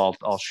I will.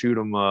 I'll shoot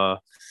him.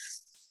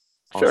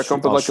 Sure, come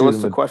up with like a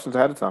list of questions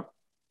ahead of time.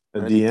 A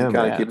And you can DM,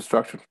 kind of yeah. keep it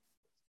structured.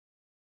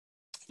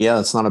 Yeah,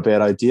 that's not a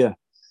bad idea.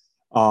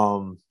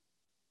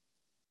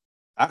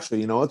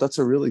 Actually, you know what? That's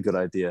a really good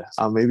idea.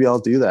 Maybe I'll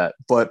do that.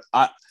 But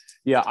I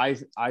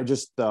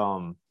just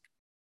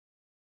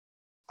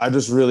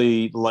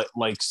really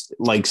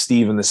like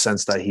Steve in the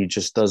sense that he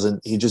just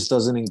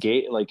doesn't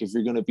engage. Like if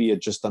you're going to be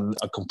just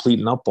a complete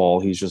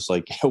nutball, he's just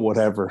like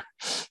whatever.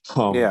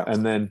 Yeah.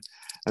 And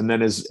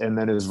then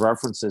his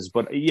references.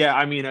 But yeah,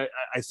 I mean,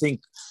 I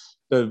think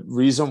the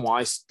reason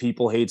why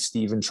people hate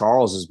Stephen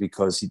Charles is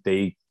because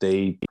they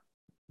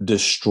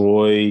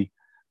destroy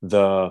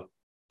the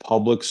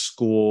public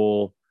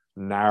school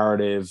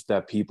narrative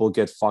that people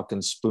get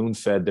fucking spoon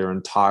fed their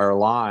entire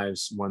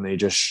lives when they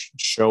just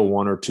show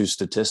one or two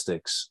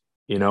statistics,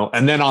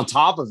 and then on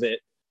top of it,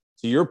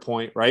 to your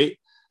point, right,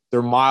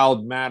 they're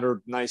mild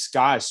mannered, nice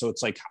guys. So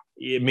it's like,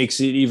 it makes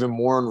it even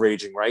more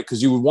enraging, right?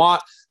 Because you would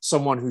want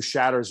someone who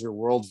shatters your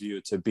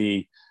worldview to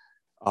be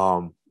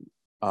the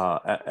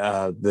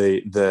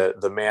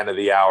man of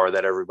the hour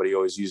that everybody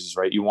always uses,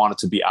 right? You want it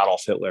to be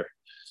Adolf Hitler.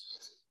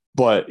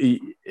 But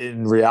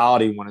in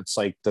reality, when it's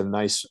like the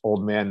nice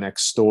old man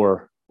next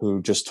door who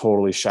just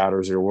totally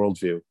shatters your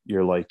worldview,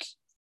 you're like,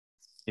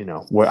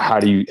 how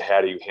do you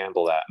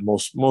handle that?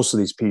 Most of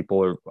these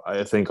people are,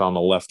 I think, on the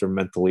left are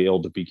mentally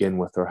ill to begin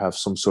with, or have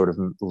some sort of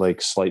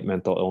like slight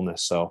mental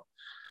illness. So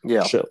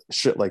yeah,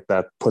 shit like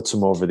that puts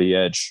them over the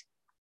edge.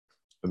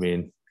 I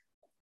mean,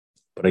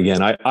 but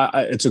again, I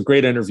it's a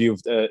great interview.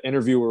 The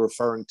interview we're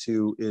referring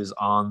to is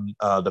on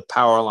the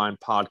Powerline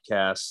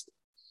podcast.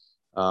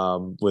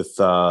 With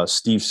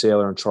Steve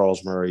Saylor and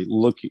Charles Murray.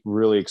 Look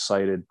really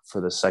excited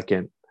for the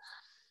second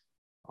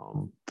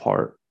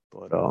part.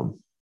 But,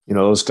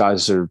 those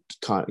guys are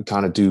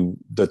kind of do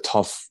the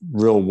tough,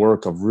 real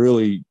work of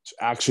really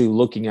actually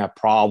looking at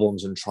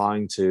problems and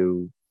trying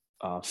to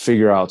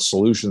figure out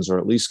solutions, or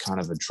at least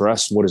kind of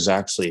address what is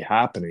actually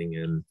happening.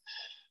 And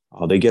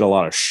they get a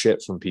lot of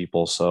shit from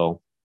people. So,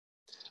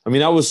 I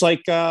mean, that was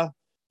like,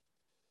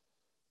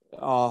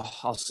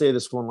 I'll say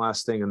this one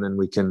last thing and then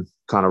we can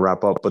kind of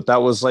wrap up. But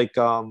that was like,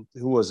 who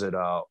was it?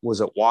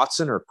 Was it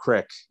Watson or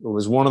Crick? It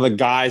was one of the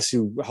guys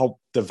who helped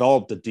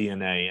develop the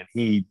DNA, and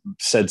he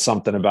said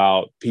something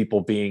about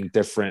people being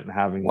different and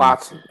having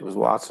Watson. It was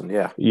Watson,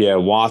 yeah. Yeah,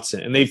 Watson.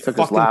 And they took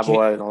his lab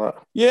away and all that.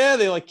 Yeah,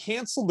 they like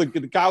canceled the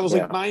guy was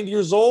like 90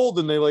 years old,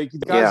 and the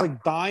guy's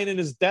like dying in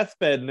his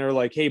deathbed, and they're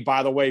like, hey,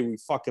 by the way, we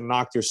fucking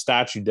knocked your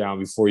statue down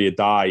before you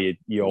die,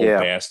 you old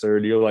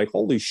bastard. You're like,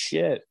 holy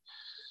shit.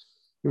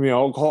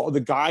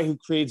 The guy who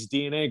creates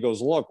DNA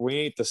goes, look, we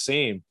ain't the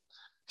same,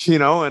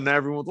 and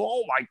everyone's,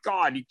 oh my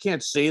God, you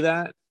can't say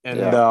that.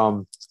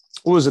 And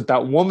what was it?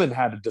 That woman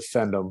had to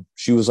defend him.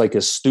 She was like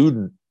a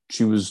student.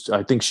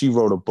 I think she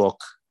wrote a book.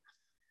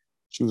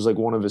 She was like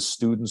one of his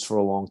students for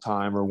a long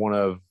time, or one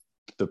of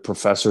the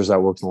professors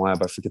that worked in the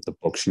lab. I forget the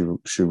book she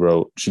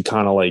wrote. She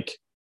kind of like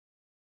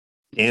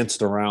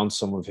danced around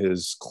some of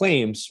his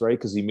claims, right?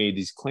 Because he made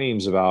these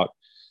claims about,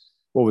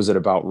 what was it,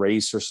 about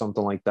race or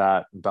something like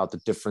that, about the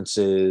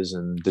differences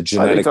and the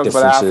genetic differences.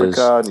 About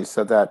Africa, and he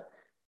said that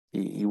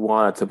he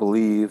wanted to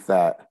believe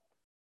that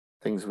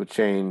things would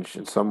change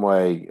in some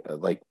way,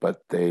 but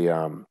there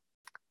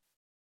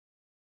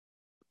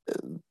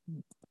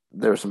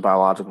are some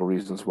biological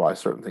reasons why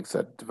certain things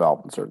had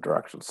developed in certain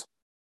directions,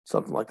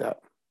 something like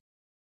that.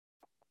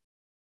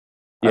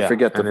 I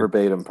forget the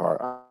verbatim part.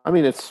 I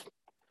mean, it's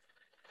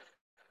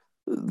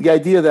the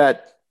idea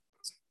that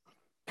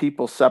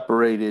people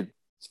separated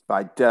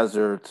by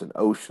deserts and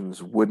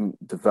oceans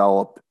wouldn't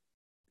develop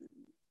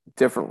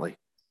differently.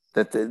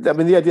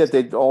 The idea that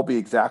they'd all be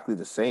exactly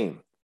the same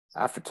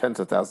after tens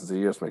of thousands of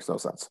years makes no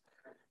sense.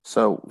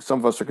 So some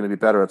of us are going to be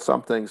better at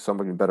some things, some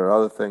are going to be better at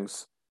other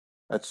things.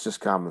 That's just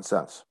common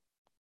sense.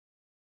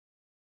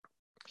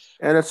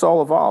 And it's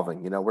all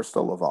evolving. We're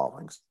still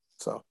evolving.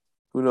 So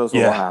who knows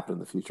what will happen in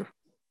the future.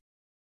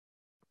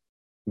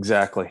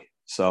 Exactly.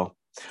 So,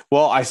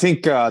 well, I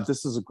think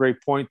this is a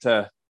great point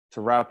to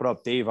wrap it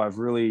up. Dave, I've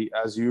really,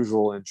 as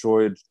usual,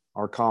 enjoyed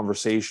our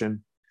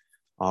conversation.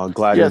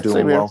 Glad you're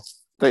doing well.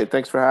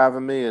 Thanks for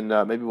having me, and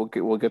maybe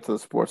we'll get to the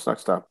sports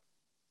next time.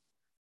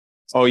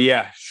 Oh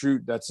yeah,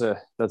 shoot, that's a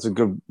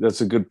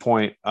good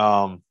point.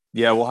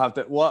 We'll have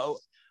to. Well,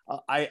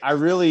 I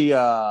really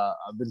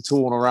I've been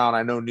tooling around.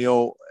 I know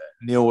Neil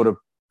would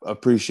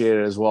appreciate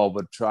it as well,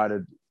 but try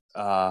to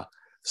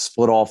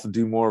split off and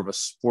do more of a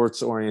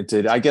sports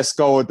oriented. I guess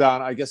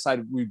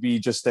we'd be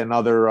just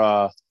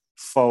another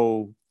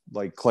faux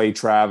like Clay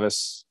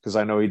Travis, because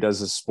I know he does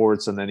his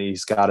sports and then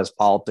he's got his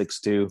politics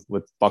too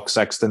with Buck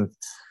Sexton.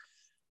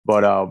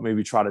 But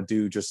maybe try to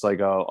do just like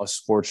a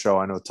sports show.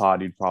 I know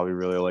Todd, you'd probably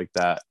really like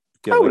that.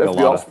 I would have to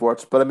be all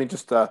sports, but I mean,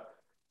 just with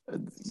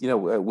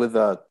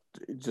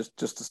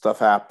just the stuff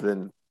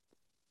happening,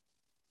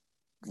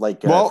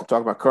 like if we're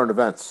talking about current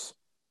events,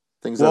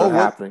 things that are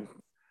happening.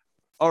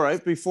 All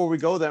right, before we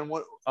go, then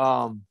what?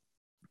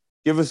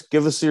 Give us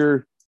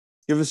your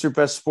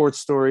best sports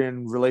story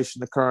in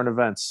relation to current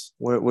events.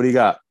 What do you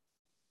got?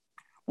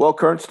 Well,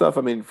 current stuff.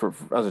 I mean,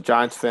 as a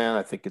Giants fan,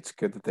 I think it's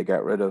good that they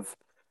got rid of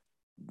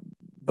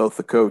both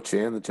the coach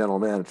and the general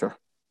manager.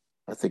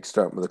 I think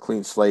starting with a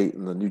clean slate,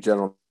 and the new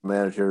general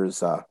manager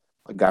is a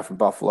guy from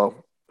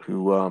Buffalo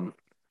who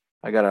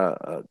I got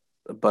a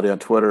buddy on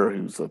Twitter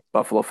who's a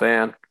Buffalo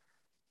fan,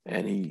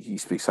 and he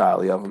speaks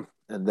highly of him.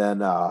 And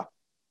then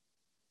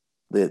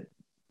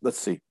let's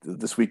see,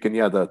 this weekend,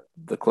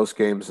 the close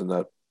games in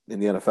the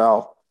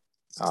NFL.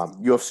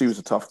 UFC was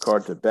a tough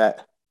card to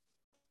bet,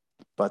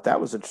 but that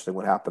was interesting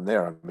what happened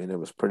there. I mean, it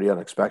was pretty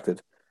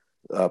unexpected,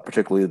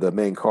 particularly the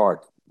main card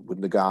with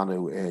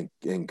Ngannou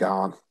and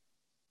Gane.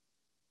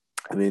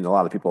 I mean, a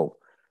lot of people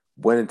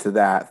went into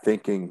that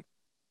thinking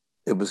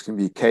it was going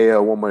to be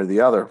KO one way or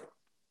the other,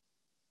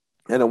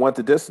 and it went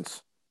the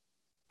distance.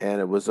 And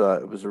it was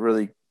a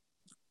really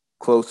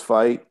close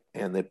fight,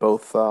 and they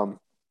both were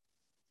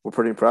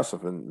pretty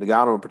impressive. And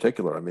Ngannou in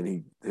particular, I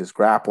mean, his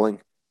grappling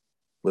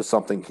was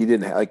something he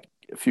didn't have. Like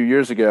a few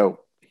years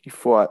ago, he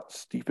fought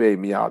Stipe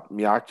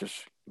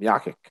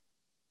Miocic.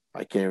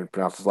 I can't even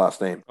pronounce his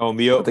last name. Oh,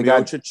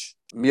 Miocic.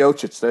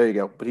 Miocic, there you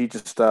go. But he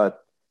just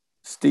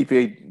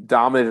Stipe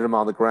dominated him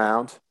on the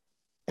ground,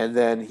 and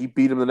then he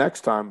beat him the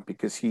next time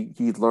because he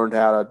learned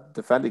how to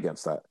defend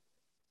against that.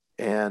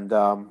 And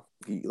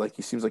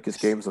he seems like his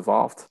game's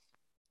evolved.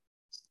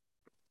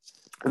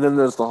 And then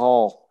there's the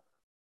whole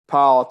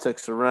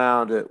politics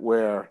around it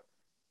where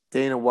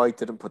Dana White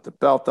didn't put the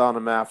belt on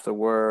him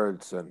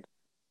afterwards, and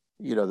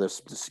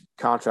there's this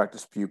contract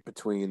dispute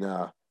between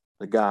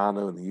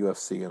Ngannou and the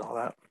UFC and all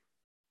that.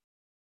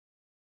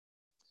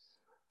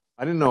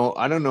 I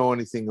don't know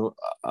anything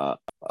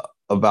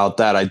about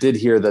that. I did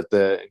hear that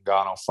the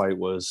Ngannou fight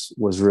was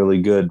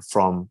really good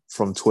from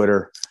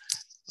Twitter.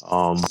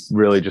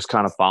 Really just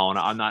kind of following.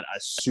 I'm not a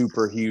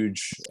super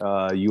huge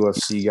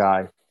UFC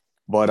guy,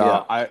 but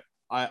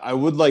I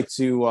would like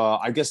to.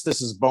 I guess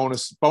this is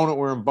bonus.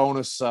 We're in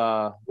bonus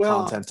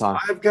content time.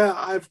 I've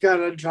got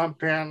to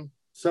jump in.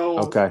 So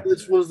okay.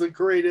 This was the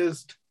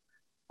greatest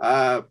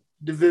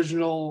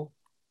divisional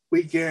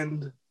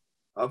weekend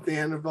of the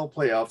NFL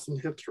playoffs in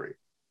history.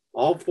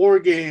 All 4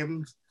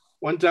 games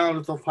went down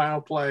to the final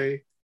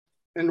play,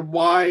 and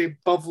why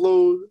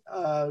Buffalo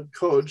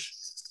coach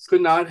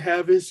could not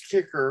have his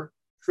kicker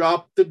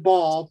drop the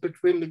ball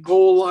between the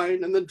goal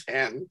line and the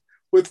 10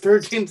 with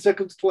 13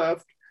 seconds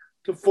left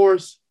to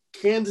force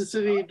Kansas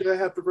City to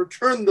have to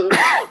return the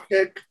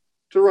kick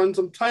to run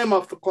some time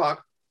off the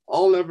clock.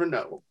 I'll never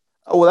know.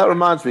 Oh, well, that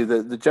reminds me,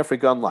 the Jeffrey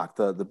Gundlach,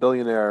 the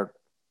billionaire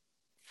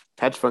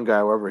hedge fund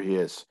guy, wherever he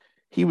is,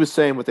 he was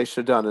saying what they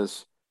should have done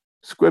is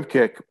squib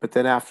kick, but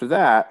then after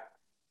that,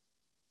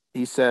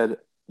 he said,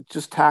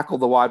 just tackle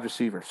the wide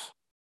receivers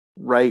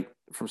right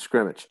from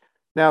scrimmage.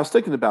 Now, I was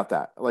thinking about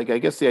that. Like, I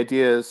guess the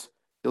idea is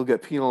he'll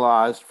get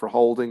penalized for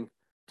holding,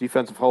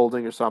 defensive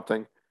holding or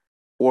something,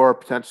 or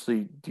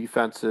potentially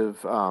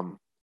defensive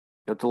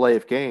delay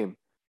of game.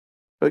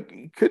 But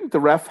couldn't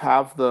the ref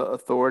have the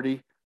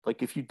authority?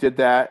 Like, if you did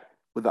that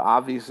with the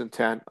obvious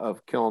intent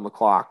of killing the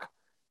clock,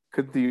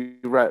 could the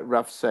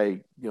ref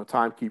say,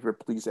 timekeeper,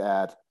 please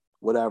add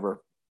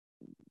whatever,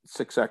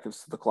 6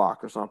 seconds to the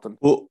clock or something?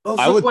 Well,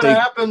 what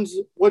happens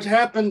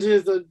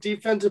is a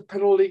defensive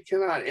penalty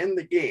cannot end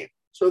the game.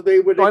 So they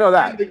would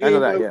end the game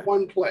by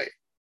one play.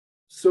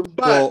 So,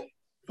 but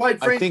quite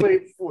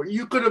frankly,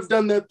 you could have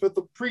done that for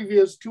the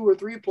previous 2 or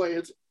 3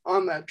 plays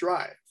on that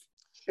drive.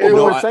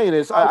 What I'm saying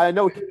is, I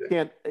know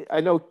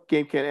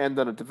game can't end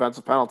on a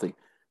defensive penalty,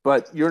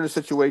 but you're in a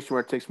situation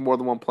where it takes more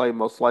than one play,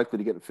 most likely,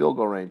 to get in field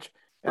goal range.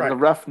 And the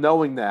ref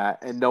knowing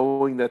that, and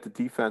knowing that the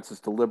defense is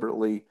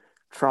deliberately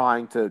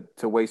trying to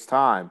waste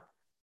time,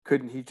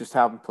 couldn't he just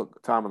have him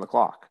put time on the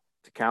clock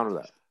to counter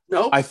that?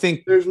 No, I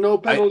think there's no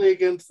penalty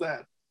against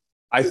that.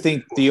 I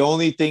think the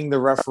only thing the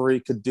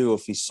referee could do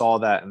if he saw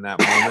that in that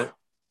moment,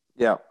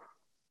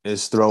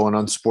 is throw an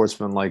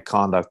unsportsmanlike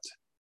conduct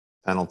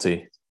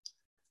penalty,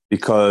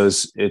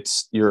 because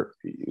you're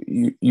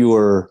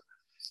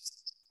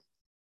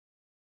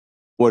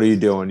what are you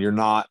doing? You're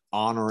not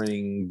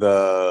honoring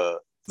the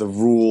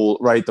rule,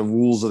 right? The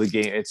rules of the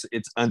game.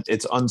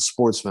 It's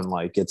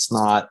unsportsmanlike. It's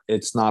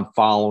not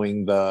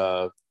following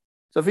the.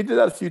 So if he did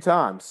that a few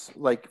times,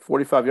 like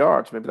 45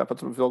 yards, maybe that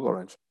puts him in field goal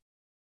range.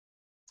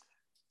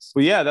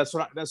 Well, yeah, that's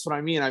what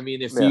I mean. I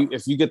mean,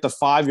 if you get the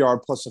 5 yard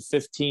plus a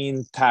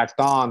 15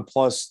 tacked on,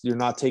 plus you're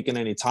not taking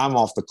any time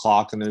off the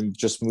clock, and then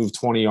just move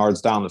 20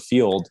 yards down the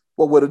field.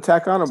 Well, would it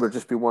tack on, or would it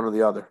just be one or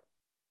the other?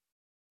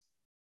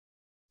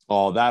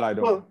 Oh, that I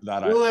don't.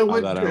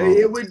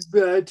 It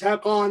would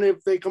tack on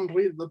if they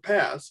completed the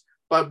pass.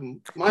 But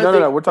no.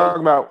 We're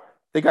talking about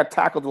they got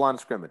tackled the line of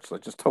scrimmage,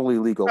 like just totally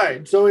illegal.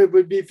 Right. So it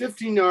would be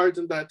 15 yards,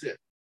 and that's it.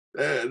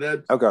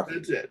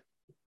 That's it.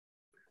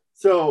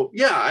 So,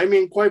 yeah, I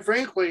mean, quite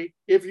frankly,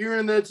 if you're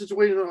in that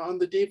situation on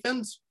the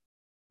defense,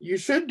 you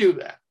should do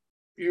that.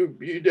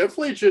 You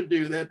definitely should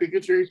do that,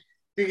 because you're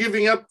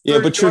giving up. Yeah,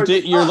 but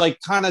you're like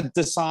kind of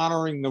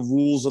dishonoring the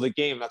rules of the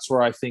game. That's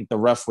where I think the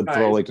ref would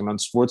throw like an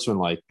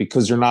unsportsmanlike,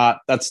 because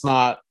that's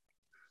not.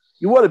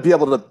 You want to be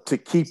able to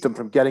keep them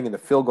from getting in the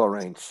field goal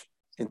range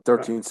in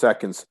 13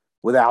 seconds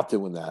without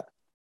doing that.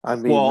 I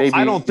mean, maybe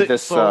I don't think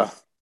this. So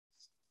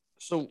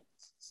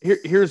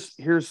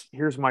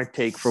here's my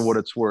take for what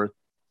it's worth.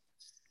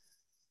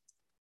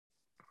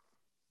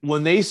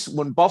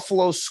 When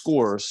Buffalo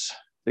scores,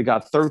 they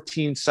got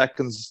 13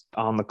 seconds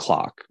on the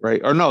clock,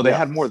 right? Or no, they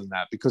had more than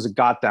that because it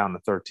got down to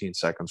 13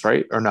 seconds,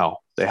 right? Or no,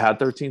 they had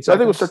 13 seconds. I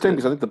think it was 13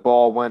 because I think the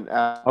ball went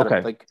out.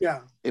 Okay.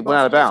 It went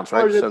out of bounds,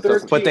 right? So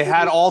but they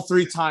had all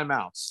 3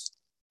 timeouts.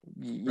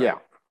 Yeah.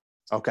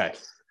 Okay.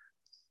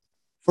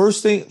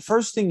 First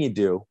thing you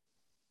do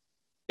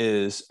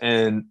is,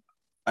 and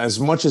as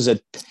much as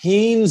it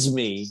pains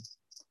me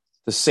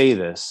to say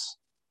this,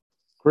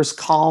 Chris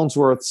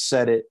Collinsworth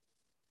said it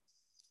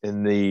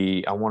in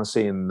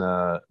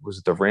was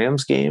it the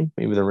Rams game?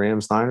 Maybe the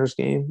Rams-Niners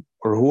game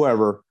or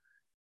whoever.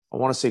 I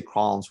want to say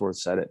Collinsworth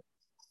said it.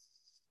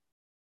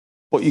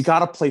 But you got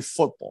to play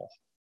football.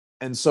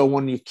 And so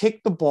when you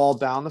kick the ball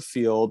down the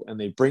field and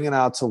they bring it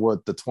out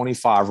to the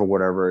 25 or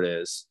whatever it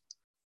is,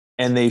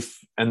 and they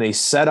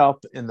set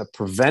up in the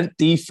prevent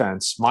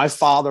defense. My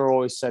father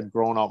always said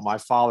growing up, my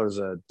father's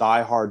a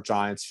diehard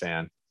Giants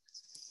fan.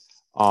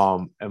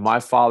 And my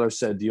father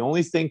said the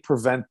only thing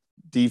prevent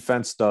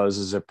defense does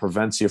is it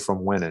prevents you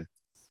from winning.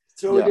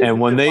 So and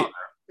when they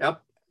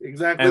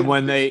exactly. And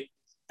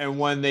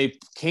when they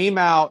came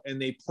out and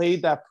they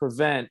played that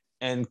prevent,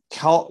 and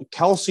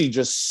Kelsey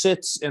just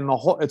sits in the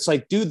hole. It's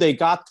like, dude, they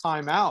got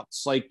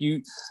timeouts. Like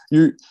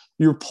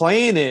you're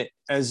playing it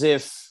as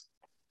if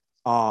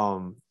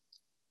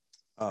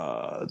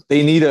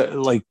they need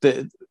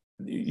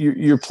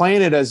you're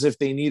playing it as if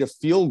they need a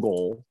field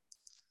goal,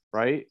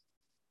 right?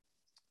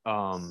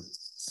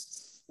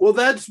 Well,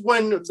 that's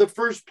when the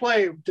first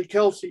play to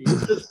Kelsey,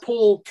 you just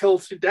pull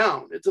Kelsey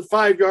down. It's a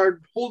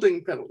 5-yard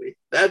holding penalty.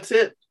 That's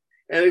it.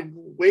 And it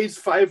weighs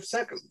 5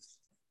 seconds.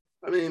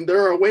 I mean,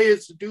 there are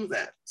ways to do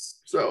that.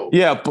 So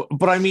yeah,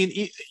 but I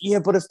mean,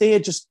 but if they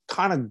had just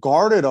kind of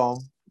guarded him,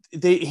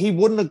 he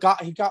wouldn't have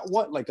got. He got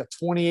what, like a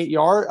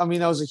 28-yard? I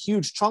mean, that was a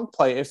huge chunk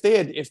play. If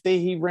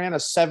he ran a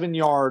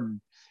 7-yard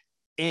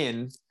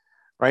in,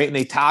 right, and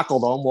they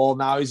tackled him, well,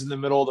 now he's in the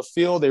middle of the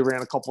field. They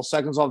ran a couple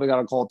seconds off. They got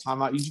to call a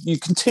timeout. You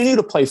continue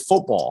to play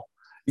football.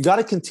 You got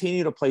to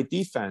continue to play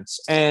defense,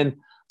 and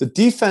the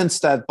defense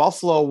that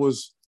Buffalo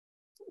was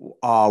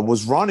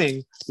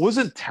running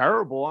wasn't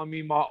terrible. I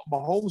mean,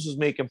 Mahomes was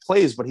making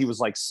plays, but he was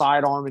like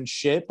sidearming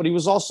shit. But he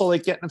was also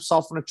like getting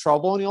himself into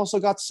trouble, and he also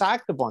got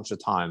sacked a bunch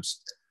of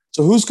times.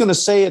 So who's going to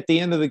say at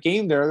the end of the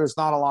game there's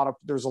a lot of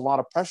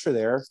pressure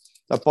there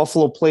that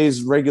Buffalo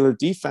plays regular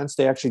defense.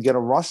 They actually get a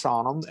rush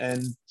on them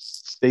and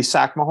they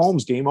sack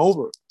Mahomes. Game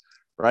over,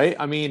 right?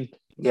 I mean,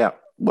 yeah.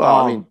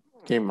 Well,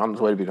 game on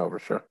its way to being over,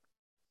 sure.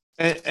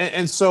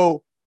 And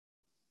so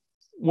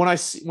when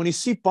you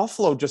see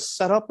Buffalo just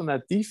set up in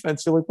that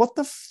defense, you're like, what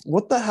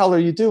the hell are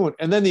you doing?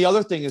 And then the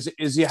other thing is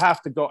you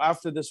have to go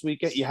after this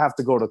weekend. You have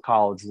to go to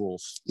college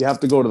rules. You have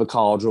to go to the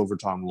college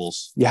overtime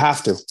rules. You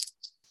have to.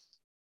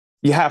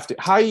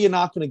 How are you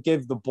not going to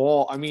give the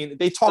ball? I mean,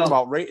 they talk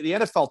about the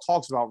NFL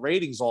talks about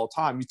ratings all the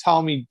time. You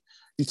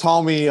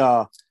tell me,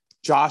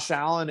 Josh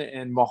Allen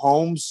and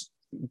Mahomes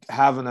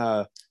having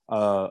a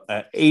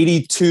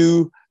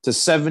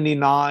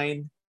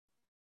 82-79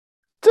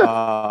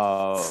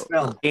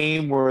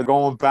 game where we're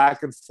going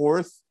back and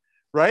forth,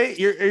 right?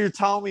 You're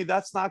telling me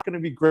that's not going to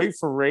be great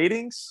for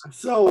ratings?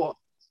 So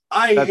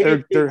I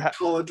hate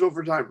college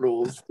overtime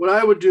rules. What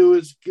I would do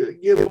is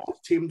give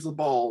both teams the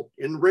ball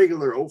in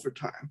regular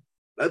overtime.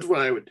 That's what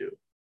I would do.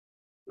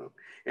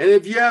 And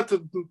if you have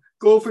to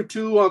go for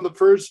 2 on the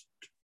first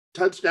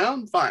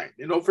touchdown, fine.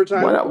 In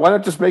overtime, why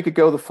not just make it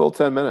go the full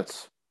 10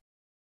 minutes?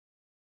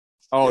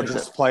 Oh,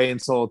 just play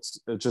until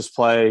just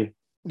play.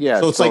 Yeah.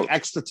 So it's like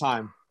extra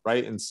time,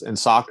 right? In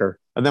soccer,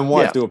 and then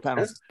what? Yeah.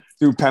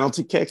 Do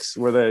penalty kicks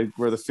where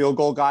the field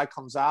goal guy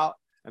comes out,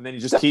 and then you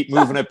just keep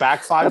moving it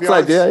back 5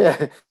 yards.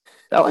 Yeah.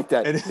 I like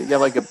that. Yeah,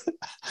 like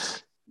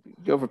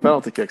go for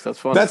penalty kicks. That's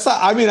fun.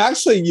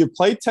 Actually, you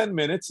play 10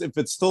 minutes. If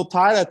it's still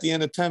tied at the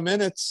end of 10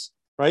 minutes,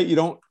 right? You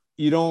don't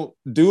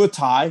do a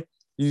tie.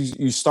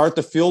 You start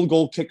the field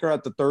goal kicker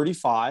at the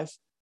 35,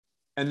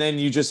 and then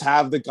you just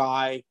have the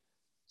guy.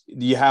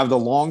 You have the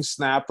long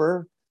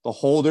snapper, the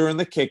holder, and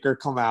the kicker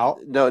come out.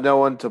 No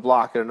one to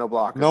block it, or no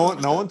block. No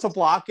one to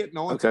block it.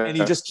 No one. Okay. And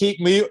you just keep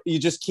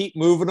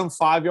moving them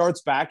 5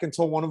 yards back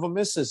until one of them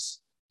misses,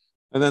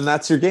 and then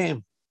that's your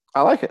game.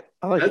 I like it.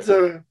 That's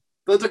a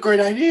great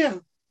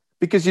idea.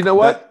 Because you know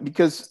what?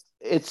 Because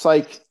it's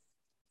like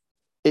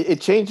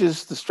it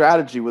changes the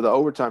strategy with the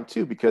overtime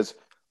too. Because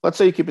let's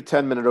say you keep a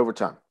 10-minute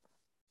overtime,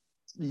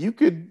 you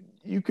could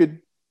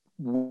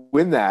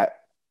win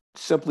that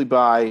simply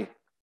by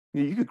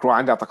you could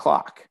grind out the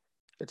clock.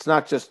 It's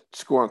not just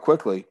scoring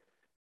quickly.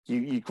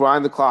 You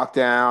grind the clock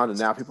down, and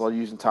now people are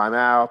using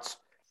timeouts.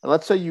 And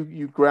let's say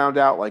you ground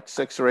out like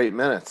 6 or 8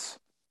 minutes.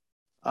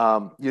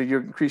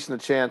 You're increasing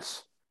the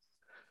chance.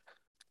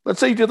 Let's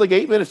say you did like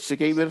 8 minutes. You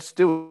take 8 minutes to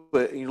do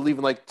it, and you're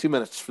leaving like 2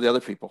 minutes for the other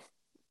people.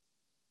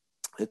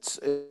 It's.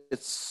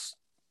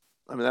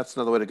 I mean, that's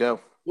another way to go.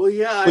 Well,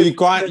 yeah. Well, you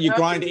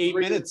grind 8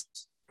 minutes.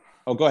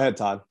 Oh, go ahead,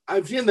 Todd.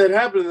 I've seen that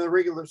happen in the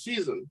regular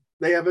season.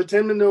 They have a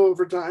 10-minute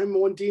overtime.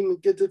 One team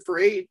gets it for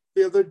 8,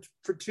 the other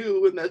for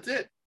 2, and that's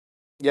it.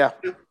 Yeah.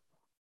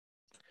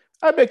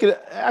 I'd make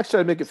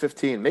it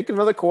 15. Make it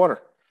another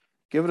quarter.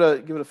 Give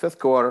it a fifth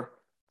quarter,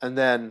 and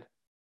then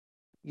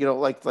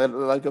like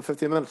go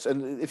 15 minutes.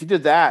 And if you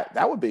did that,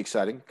 that would be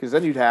exciting because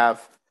then you'd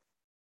have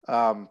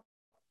Mahomes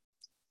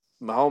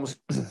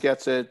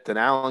gets it, then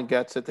Allen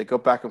gets it. They go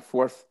back and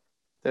forth.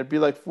 There'd be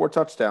like 4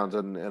 touchdowns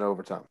in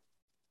overtime.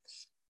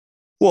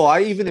 Well,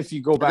 even if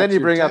you go back, and then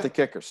you bring out the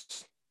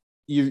kickers.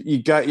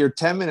 You got your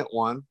 10-minute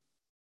one,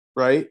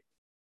 right?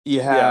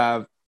 You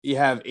have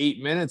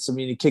 8 minutes. I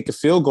mean, you kick a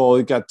field goal.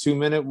 You got 2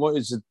 minute. What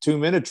is it?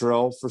 2-minute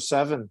drill for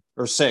 7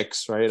 or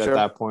 6, right? Sure. At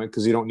that point,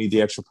 because you don't need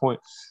the extra point.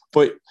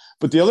 But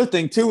the other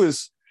thing too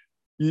is,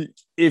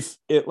 if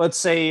it, let's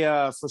say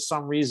for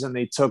some reason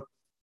they took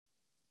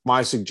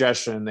my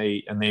suggestion and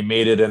they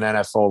made it an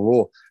NFL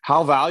rule,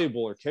 how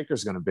valuable are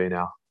kickers going to be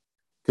now?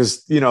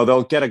 Because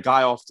they'll get a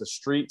guy off the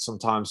street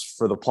sometimes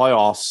for the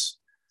playoffs,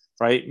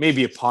 right?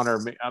 Maybe a punter.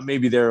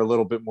 Maybe they're a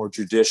little bit more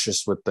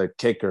judicious with the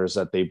kickers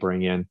that they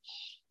bring in.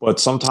 But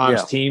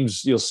sometimes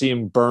teams, you'll see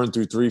them burn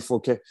through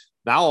 3-4 kicks.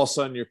 Now all of a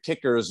sudden your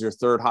kicker is your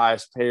third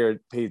highest paid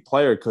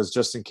player because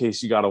just in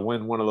case you got to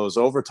win one of those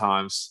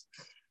overtimes,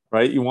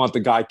 right? You want the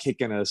guy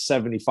kicking a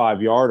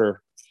 75-yarder.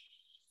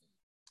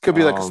 Could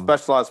be like a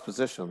specialized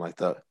position, like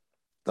the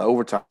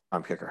overtime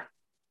kicker.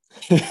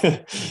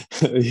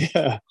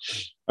 Yeah.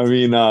 I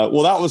mean,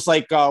 well, that was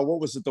like, what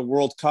was it? The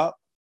World Cup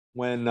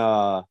when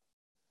the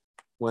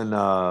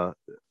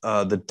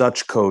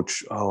Dutch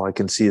coach, I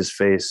can see his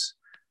face.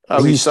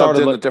 He subbed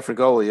in a different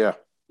goalie. Yeah.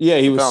 Yeah.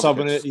 He was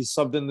subbing it. He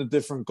subbed in the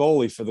different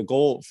goalie for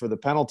the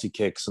penalty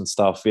kicks and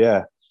stuff.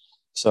 Yeah.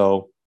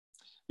 So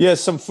yeah,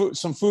 some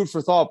food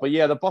for thought, but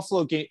yeah, the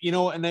Buffalo game,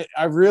 and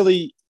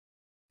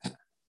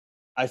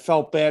I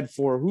felt bad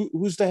for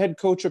who's the head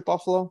coach at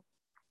Buffalo?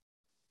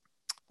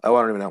 Oh,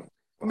 I don't even know.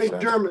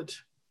 McDermott.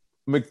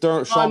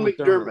 Sean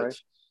McDermott. Right?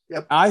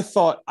 Yep. I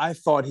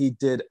thought he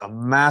did a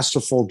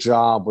masterful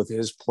job with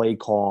his play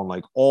calling,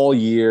 like all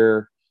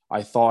year.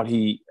 I thought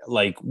he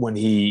totally,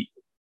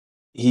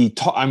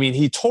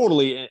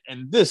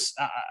 and this,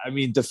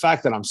 the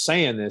fact that I'm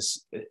saying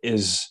this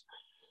is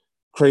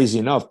crazy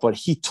enough, but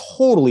he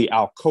totally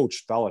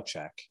outcoached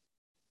Belichick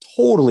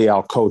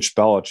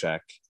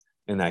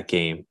in that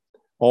game.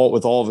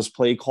 With all of his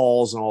play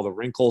calls and all the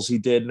wrinkles he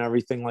did and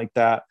everything like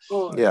that.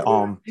 Oh,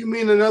 yeah. You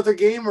mean another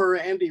game or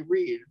Andy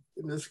Reid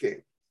in this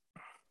game?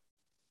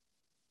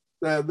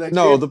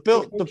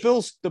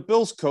 The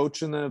Bills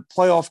coach in the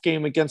playoff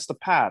game against the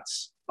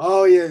Pats.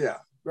 Oh yeah,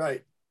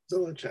 right.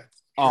 Belichick.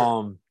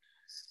 Sure.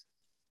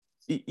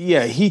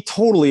 Yeah, he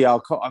totally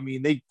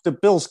the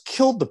Bills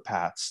killed the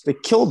Pats. They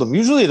killed them.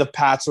 Usually the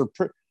Pats, when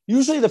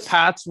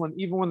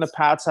the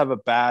Pats have a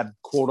bad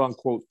quote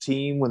unquote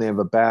team, when they have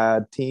a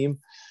bad team,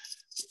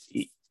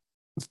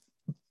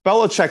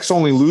 Belichick's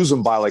only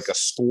losing by like a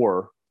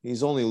score.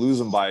 He's only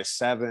losing by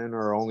 7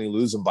 or only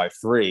losing by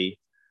 3.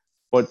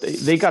 But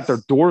they got their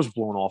doors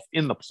blown off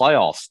in the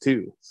playoffs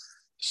too.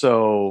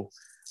 So,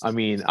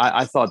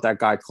 I thought that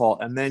guy called.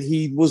 And then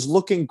he was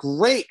looking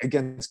great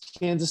against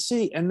Kansas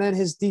City. And then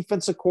his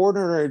defensive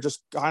coordinator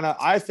just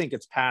I think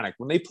it's panic.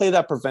 When they play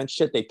that prevent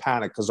shit, they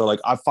panic because they're like,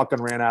 I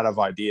fucking ran out of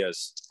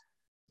ideas.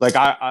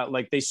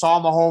 Like they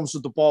saw Mahomes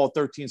with the ball at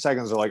 13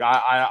 seconds. They're like,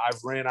 I've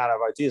ran out of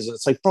ideas. And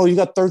it's like, bro, you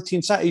got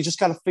 13 seconds. You just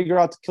got to figure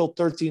out to kill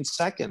 13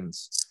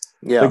 seconds.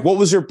 Yeah. Like,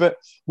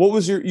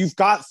 you've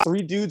got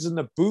 3 dudes in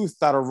the booth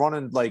that are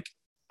running like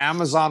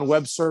Amazon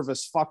Web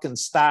Service fucking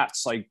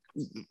stats, like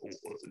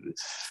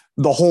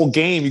the whole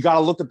game. You got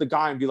to look at the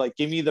guy and be like,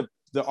 give me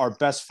our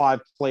best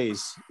 5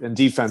 plays in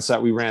defense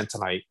that we ran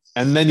tonight.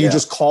 And then you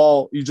just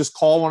call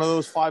one of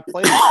those 5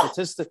 plays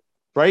statistic,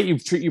 right?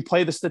 You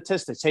play the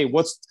statistics. Hey,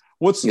 what's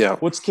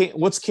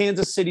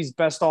Kansas City's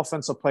best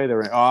offensive play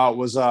there? It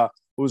was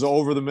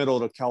over the middle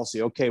to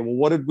Kelsey. Okay, well,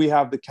 what did we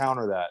have to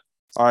counter that?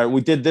 All right,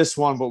 we did this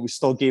one, but we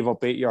still gave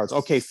up 8 yards.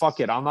 Okay, fuck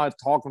it. I'm not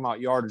talking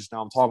about yardage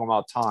now. I'm talking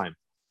about time,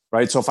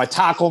 right? So if I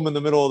tackle them in the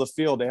middle of the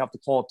field, they have to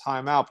call a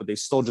timeout, but they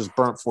still just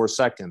burnt 4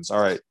 seconds.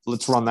 All right,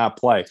 let's run that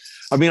play.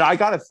 I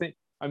got to think.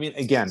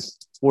 Again,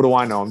 what do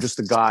I know? I'm just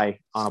a guy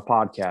on a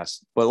podcast.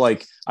 But,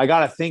 like, I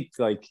got to think,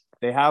 like,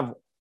 they have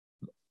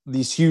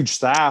these huge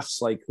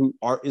staffs, like,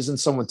 isn't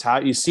someone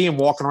you see him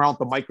walking around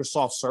with the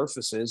Microsoft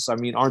Surfaces.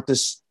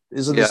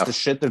 Isn't this the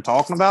shit they're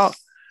talking about?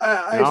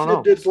 I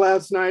said this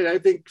last night. I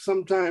think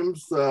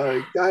sometimes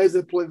guys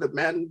that play the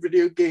Madden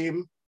video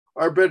game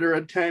are better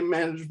at time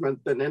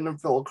management than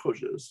NFL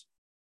coaches,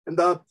 and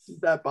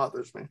that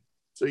bothers me.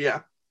 So yeah,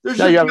 you're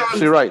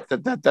absolutely right.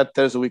 That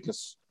there's a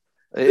weakness.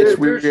 It's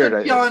weird.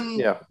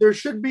 There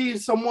should be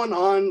someone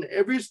on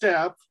every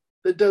staff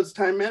that does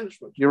time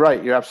management. You're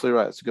right. You're absolutely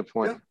right. That's a good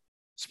point. Yeah.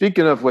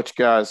 Speaking of which,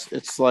 guys,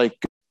 it's like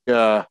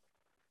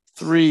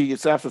 3.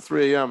 It's after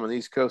 3 a.m. on the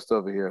East Coast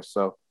over here,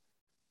 so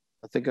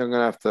I think I'm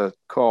gonna have to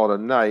call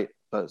it a night.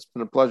 But it's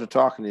been a pleasure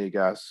talking to you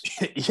guys.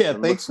 Yeah,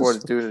 thanks. Look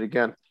forward to doing it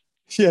again.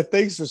 Yeah,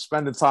 thanks for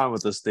spending time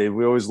with us, Dave.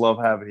 We always love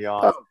having you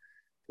on.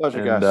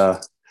 Pleasure,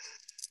 guys.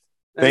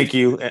 Thank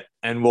you,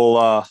 and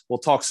we'll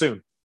talk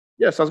soon.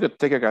 Yeah, sounds good.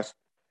 Take care, guys.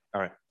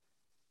 All right.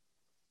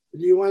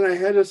 Do you want to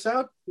head us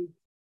out?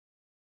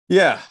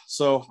 Yeah,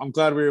 so I'm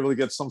glad we were able to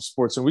get some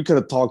sports, and we could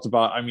have talked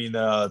about. I mean,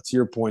 to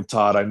your point,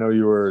 Todd, I know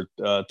you were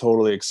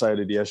totally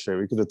excited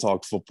yesterday. We could have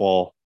talked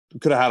football. We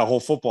could have had a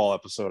whole football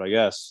episode, I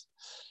guess.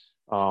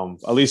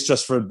 At least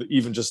just for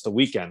even just the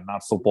weekend,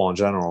 not football in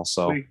general.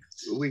 So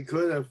we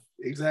could have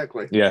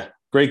exactly. Yeah,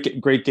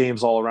 great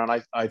games all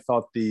around. I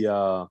thought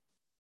the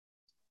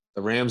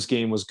Rams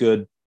game was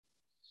good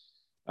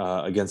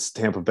against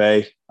Tampa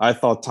Bay. I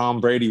thought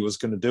Tom Brady was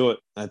going to do it.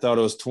 I thought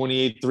it was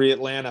 28-3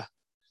 Atlanta.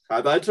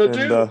 I thought so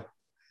too.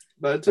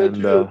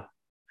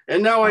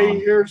 And now I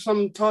hear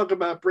some talk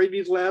about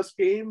Brady's last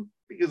game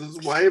because his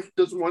wife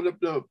doesn't want him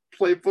to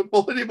play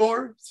football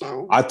anymore.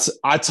 So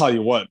I tell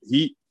you what,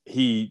 he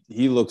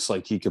looks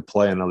like he could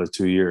play another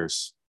 2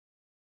 years.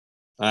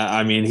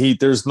 I mean,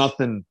 there's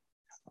nothing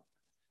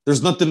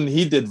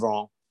he did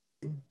wrong.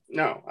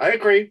 No, I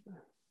agree.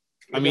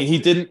 I mean,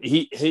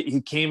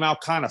 he came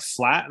out kind of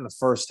flat in the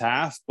first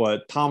half,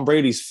 but Tom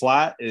Brady's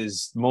flat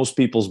is most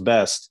people's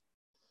best.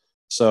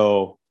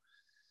 So,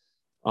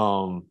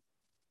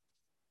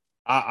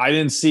 I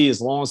didn't see,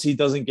 as long as he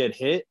doesn't get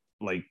hit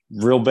like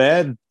real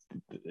bad,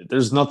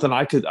 there's nothing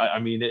I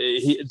mean,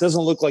 it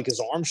doesn't look like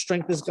his arm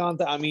strength has gone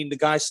down. I mean, the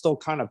guy's still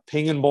kind of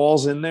pinging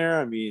balls in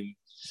there. I mean,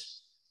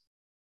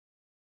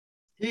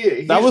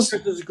 he's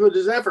as good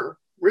as ever,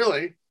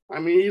 really. I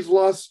mean, he's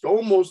lost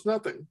almost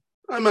nothing.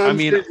 I'm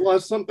sure he's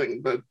lost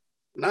something, but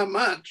not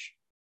much.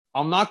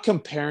 I'm not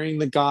comparing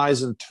the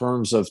guys in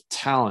terms of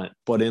talent,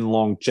 but in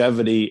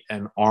longevity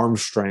and arm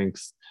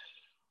strength.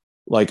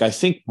 Like, I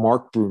think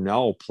Mark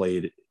Brunell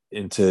played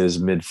into his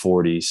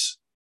mid-40s,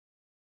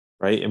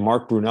 right? And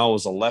Mark Brunell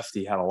was a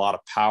lefty, had a lot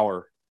of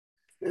power.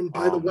 And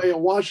by the way, a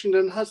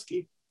Washington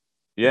Husky.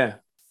 Yeah.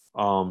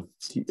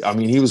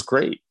 He was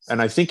great. And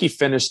I think he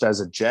finished as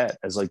a Jet,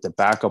 as like the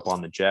backup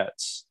on the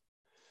Jets.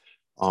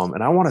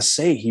 And I want to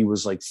say he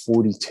was like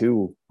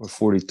 42 or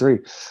 43,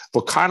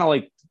 but kind of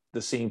like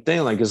the same thing.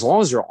 Like, as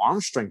long as your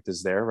arm strength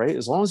is there, right?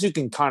 As long as you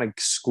can kind of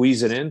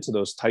squeeze it into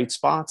those tight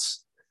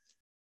spots.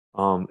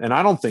 And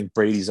I don't think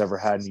Brady's ever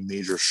had any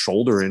major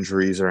shoulder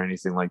injuries or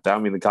anything like that. I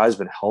mean, the guy's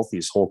been healthy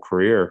his whole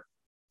career.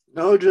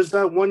 No, just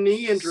that one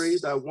knee injury,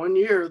 that 1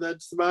 year.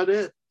 That's about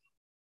it.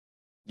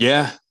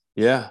 Yeah.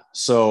 Yeah.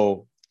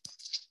 So,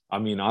 I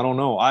mean, I don't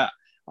know. I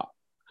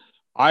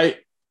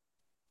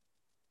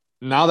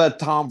now that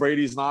Tom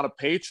Brady's not a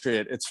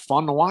Patriot, it's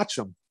fun to watch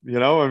him. You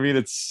know, I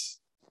mean,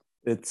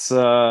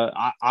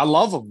 I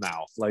love him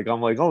now. Like,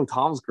 I'm like, oh,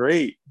 Tom's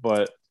great,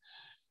 but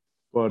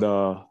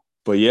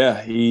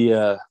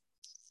yeah,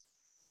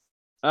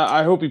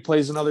 I hope he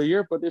plays another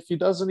year, but if he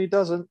doesn't, he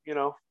doesn't, you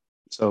know.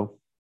 So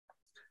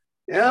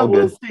yeah,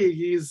 we'll see.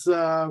 He's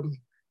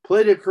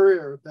played a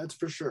career, that's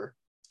for sure.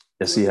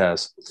 Yes, he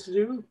has. To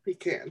do, he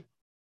can.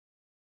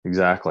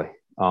 Exactly.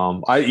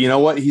 You know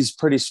what? He's a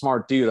pretty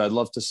smart dude. I'd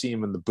love to see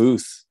him in the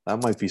booth.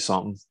 That might be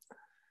something.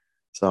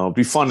 So it'd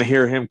be fun to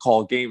hear him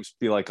call games,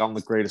 be like, I'm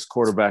the greatest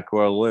quarterback who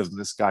ever lived, and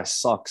this guy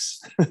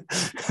sucks.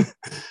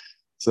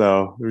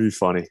 So it'd be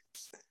funny.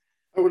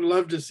 I would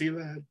love to see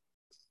that.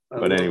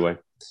 But anyway.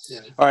 Yeah.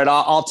 All right,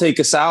 I'll take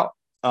us out.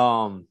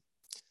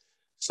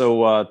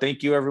 So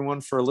thank you, everyone,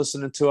 for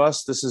listening to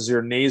us. This is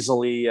your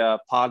nasally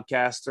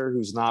podcaster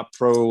who's not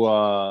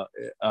pro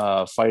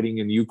fighting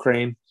in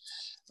Ukraine.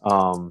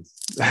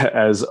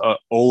 As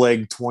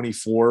Oleg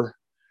 24,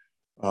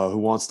 who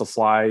wants to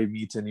fly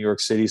me to New York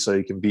City so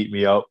he can beat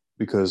me up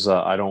because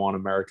I don't want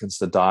Americans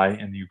to die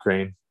in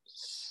Ukraine.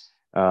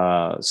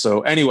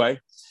 So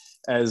anyway,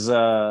 as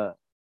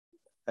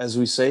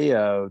we say,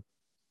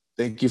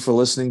 thank you for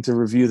listening to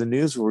Review the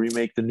News, where we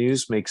make the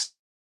news make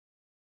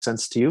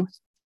sense to you.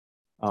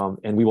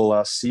 And we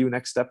will see you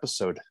next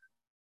episode.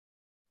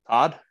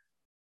 Todd,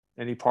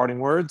 any parting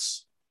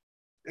words?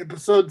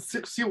 Episode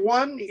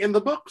 61 in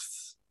the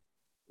books.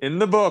 In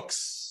the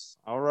books.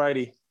 All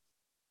righty.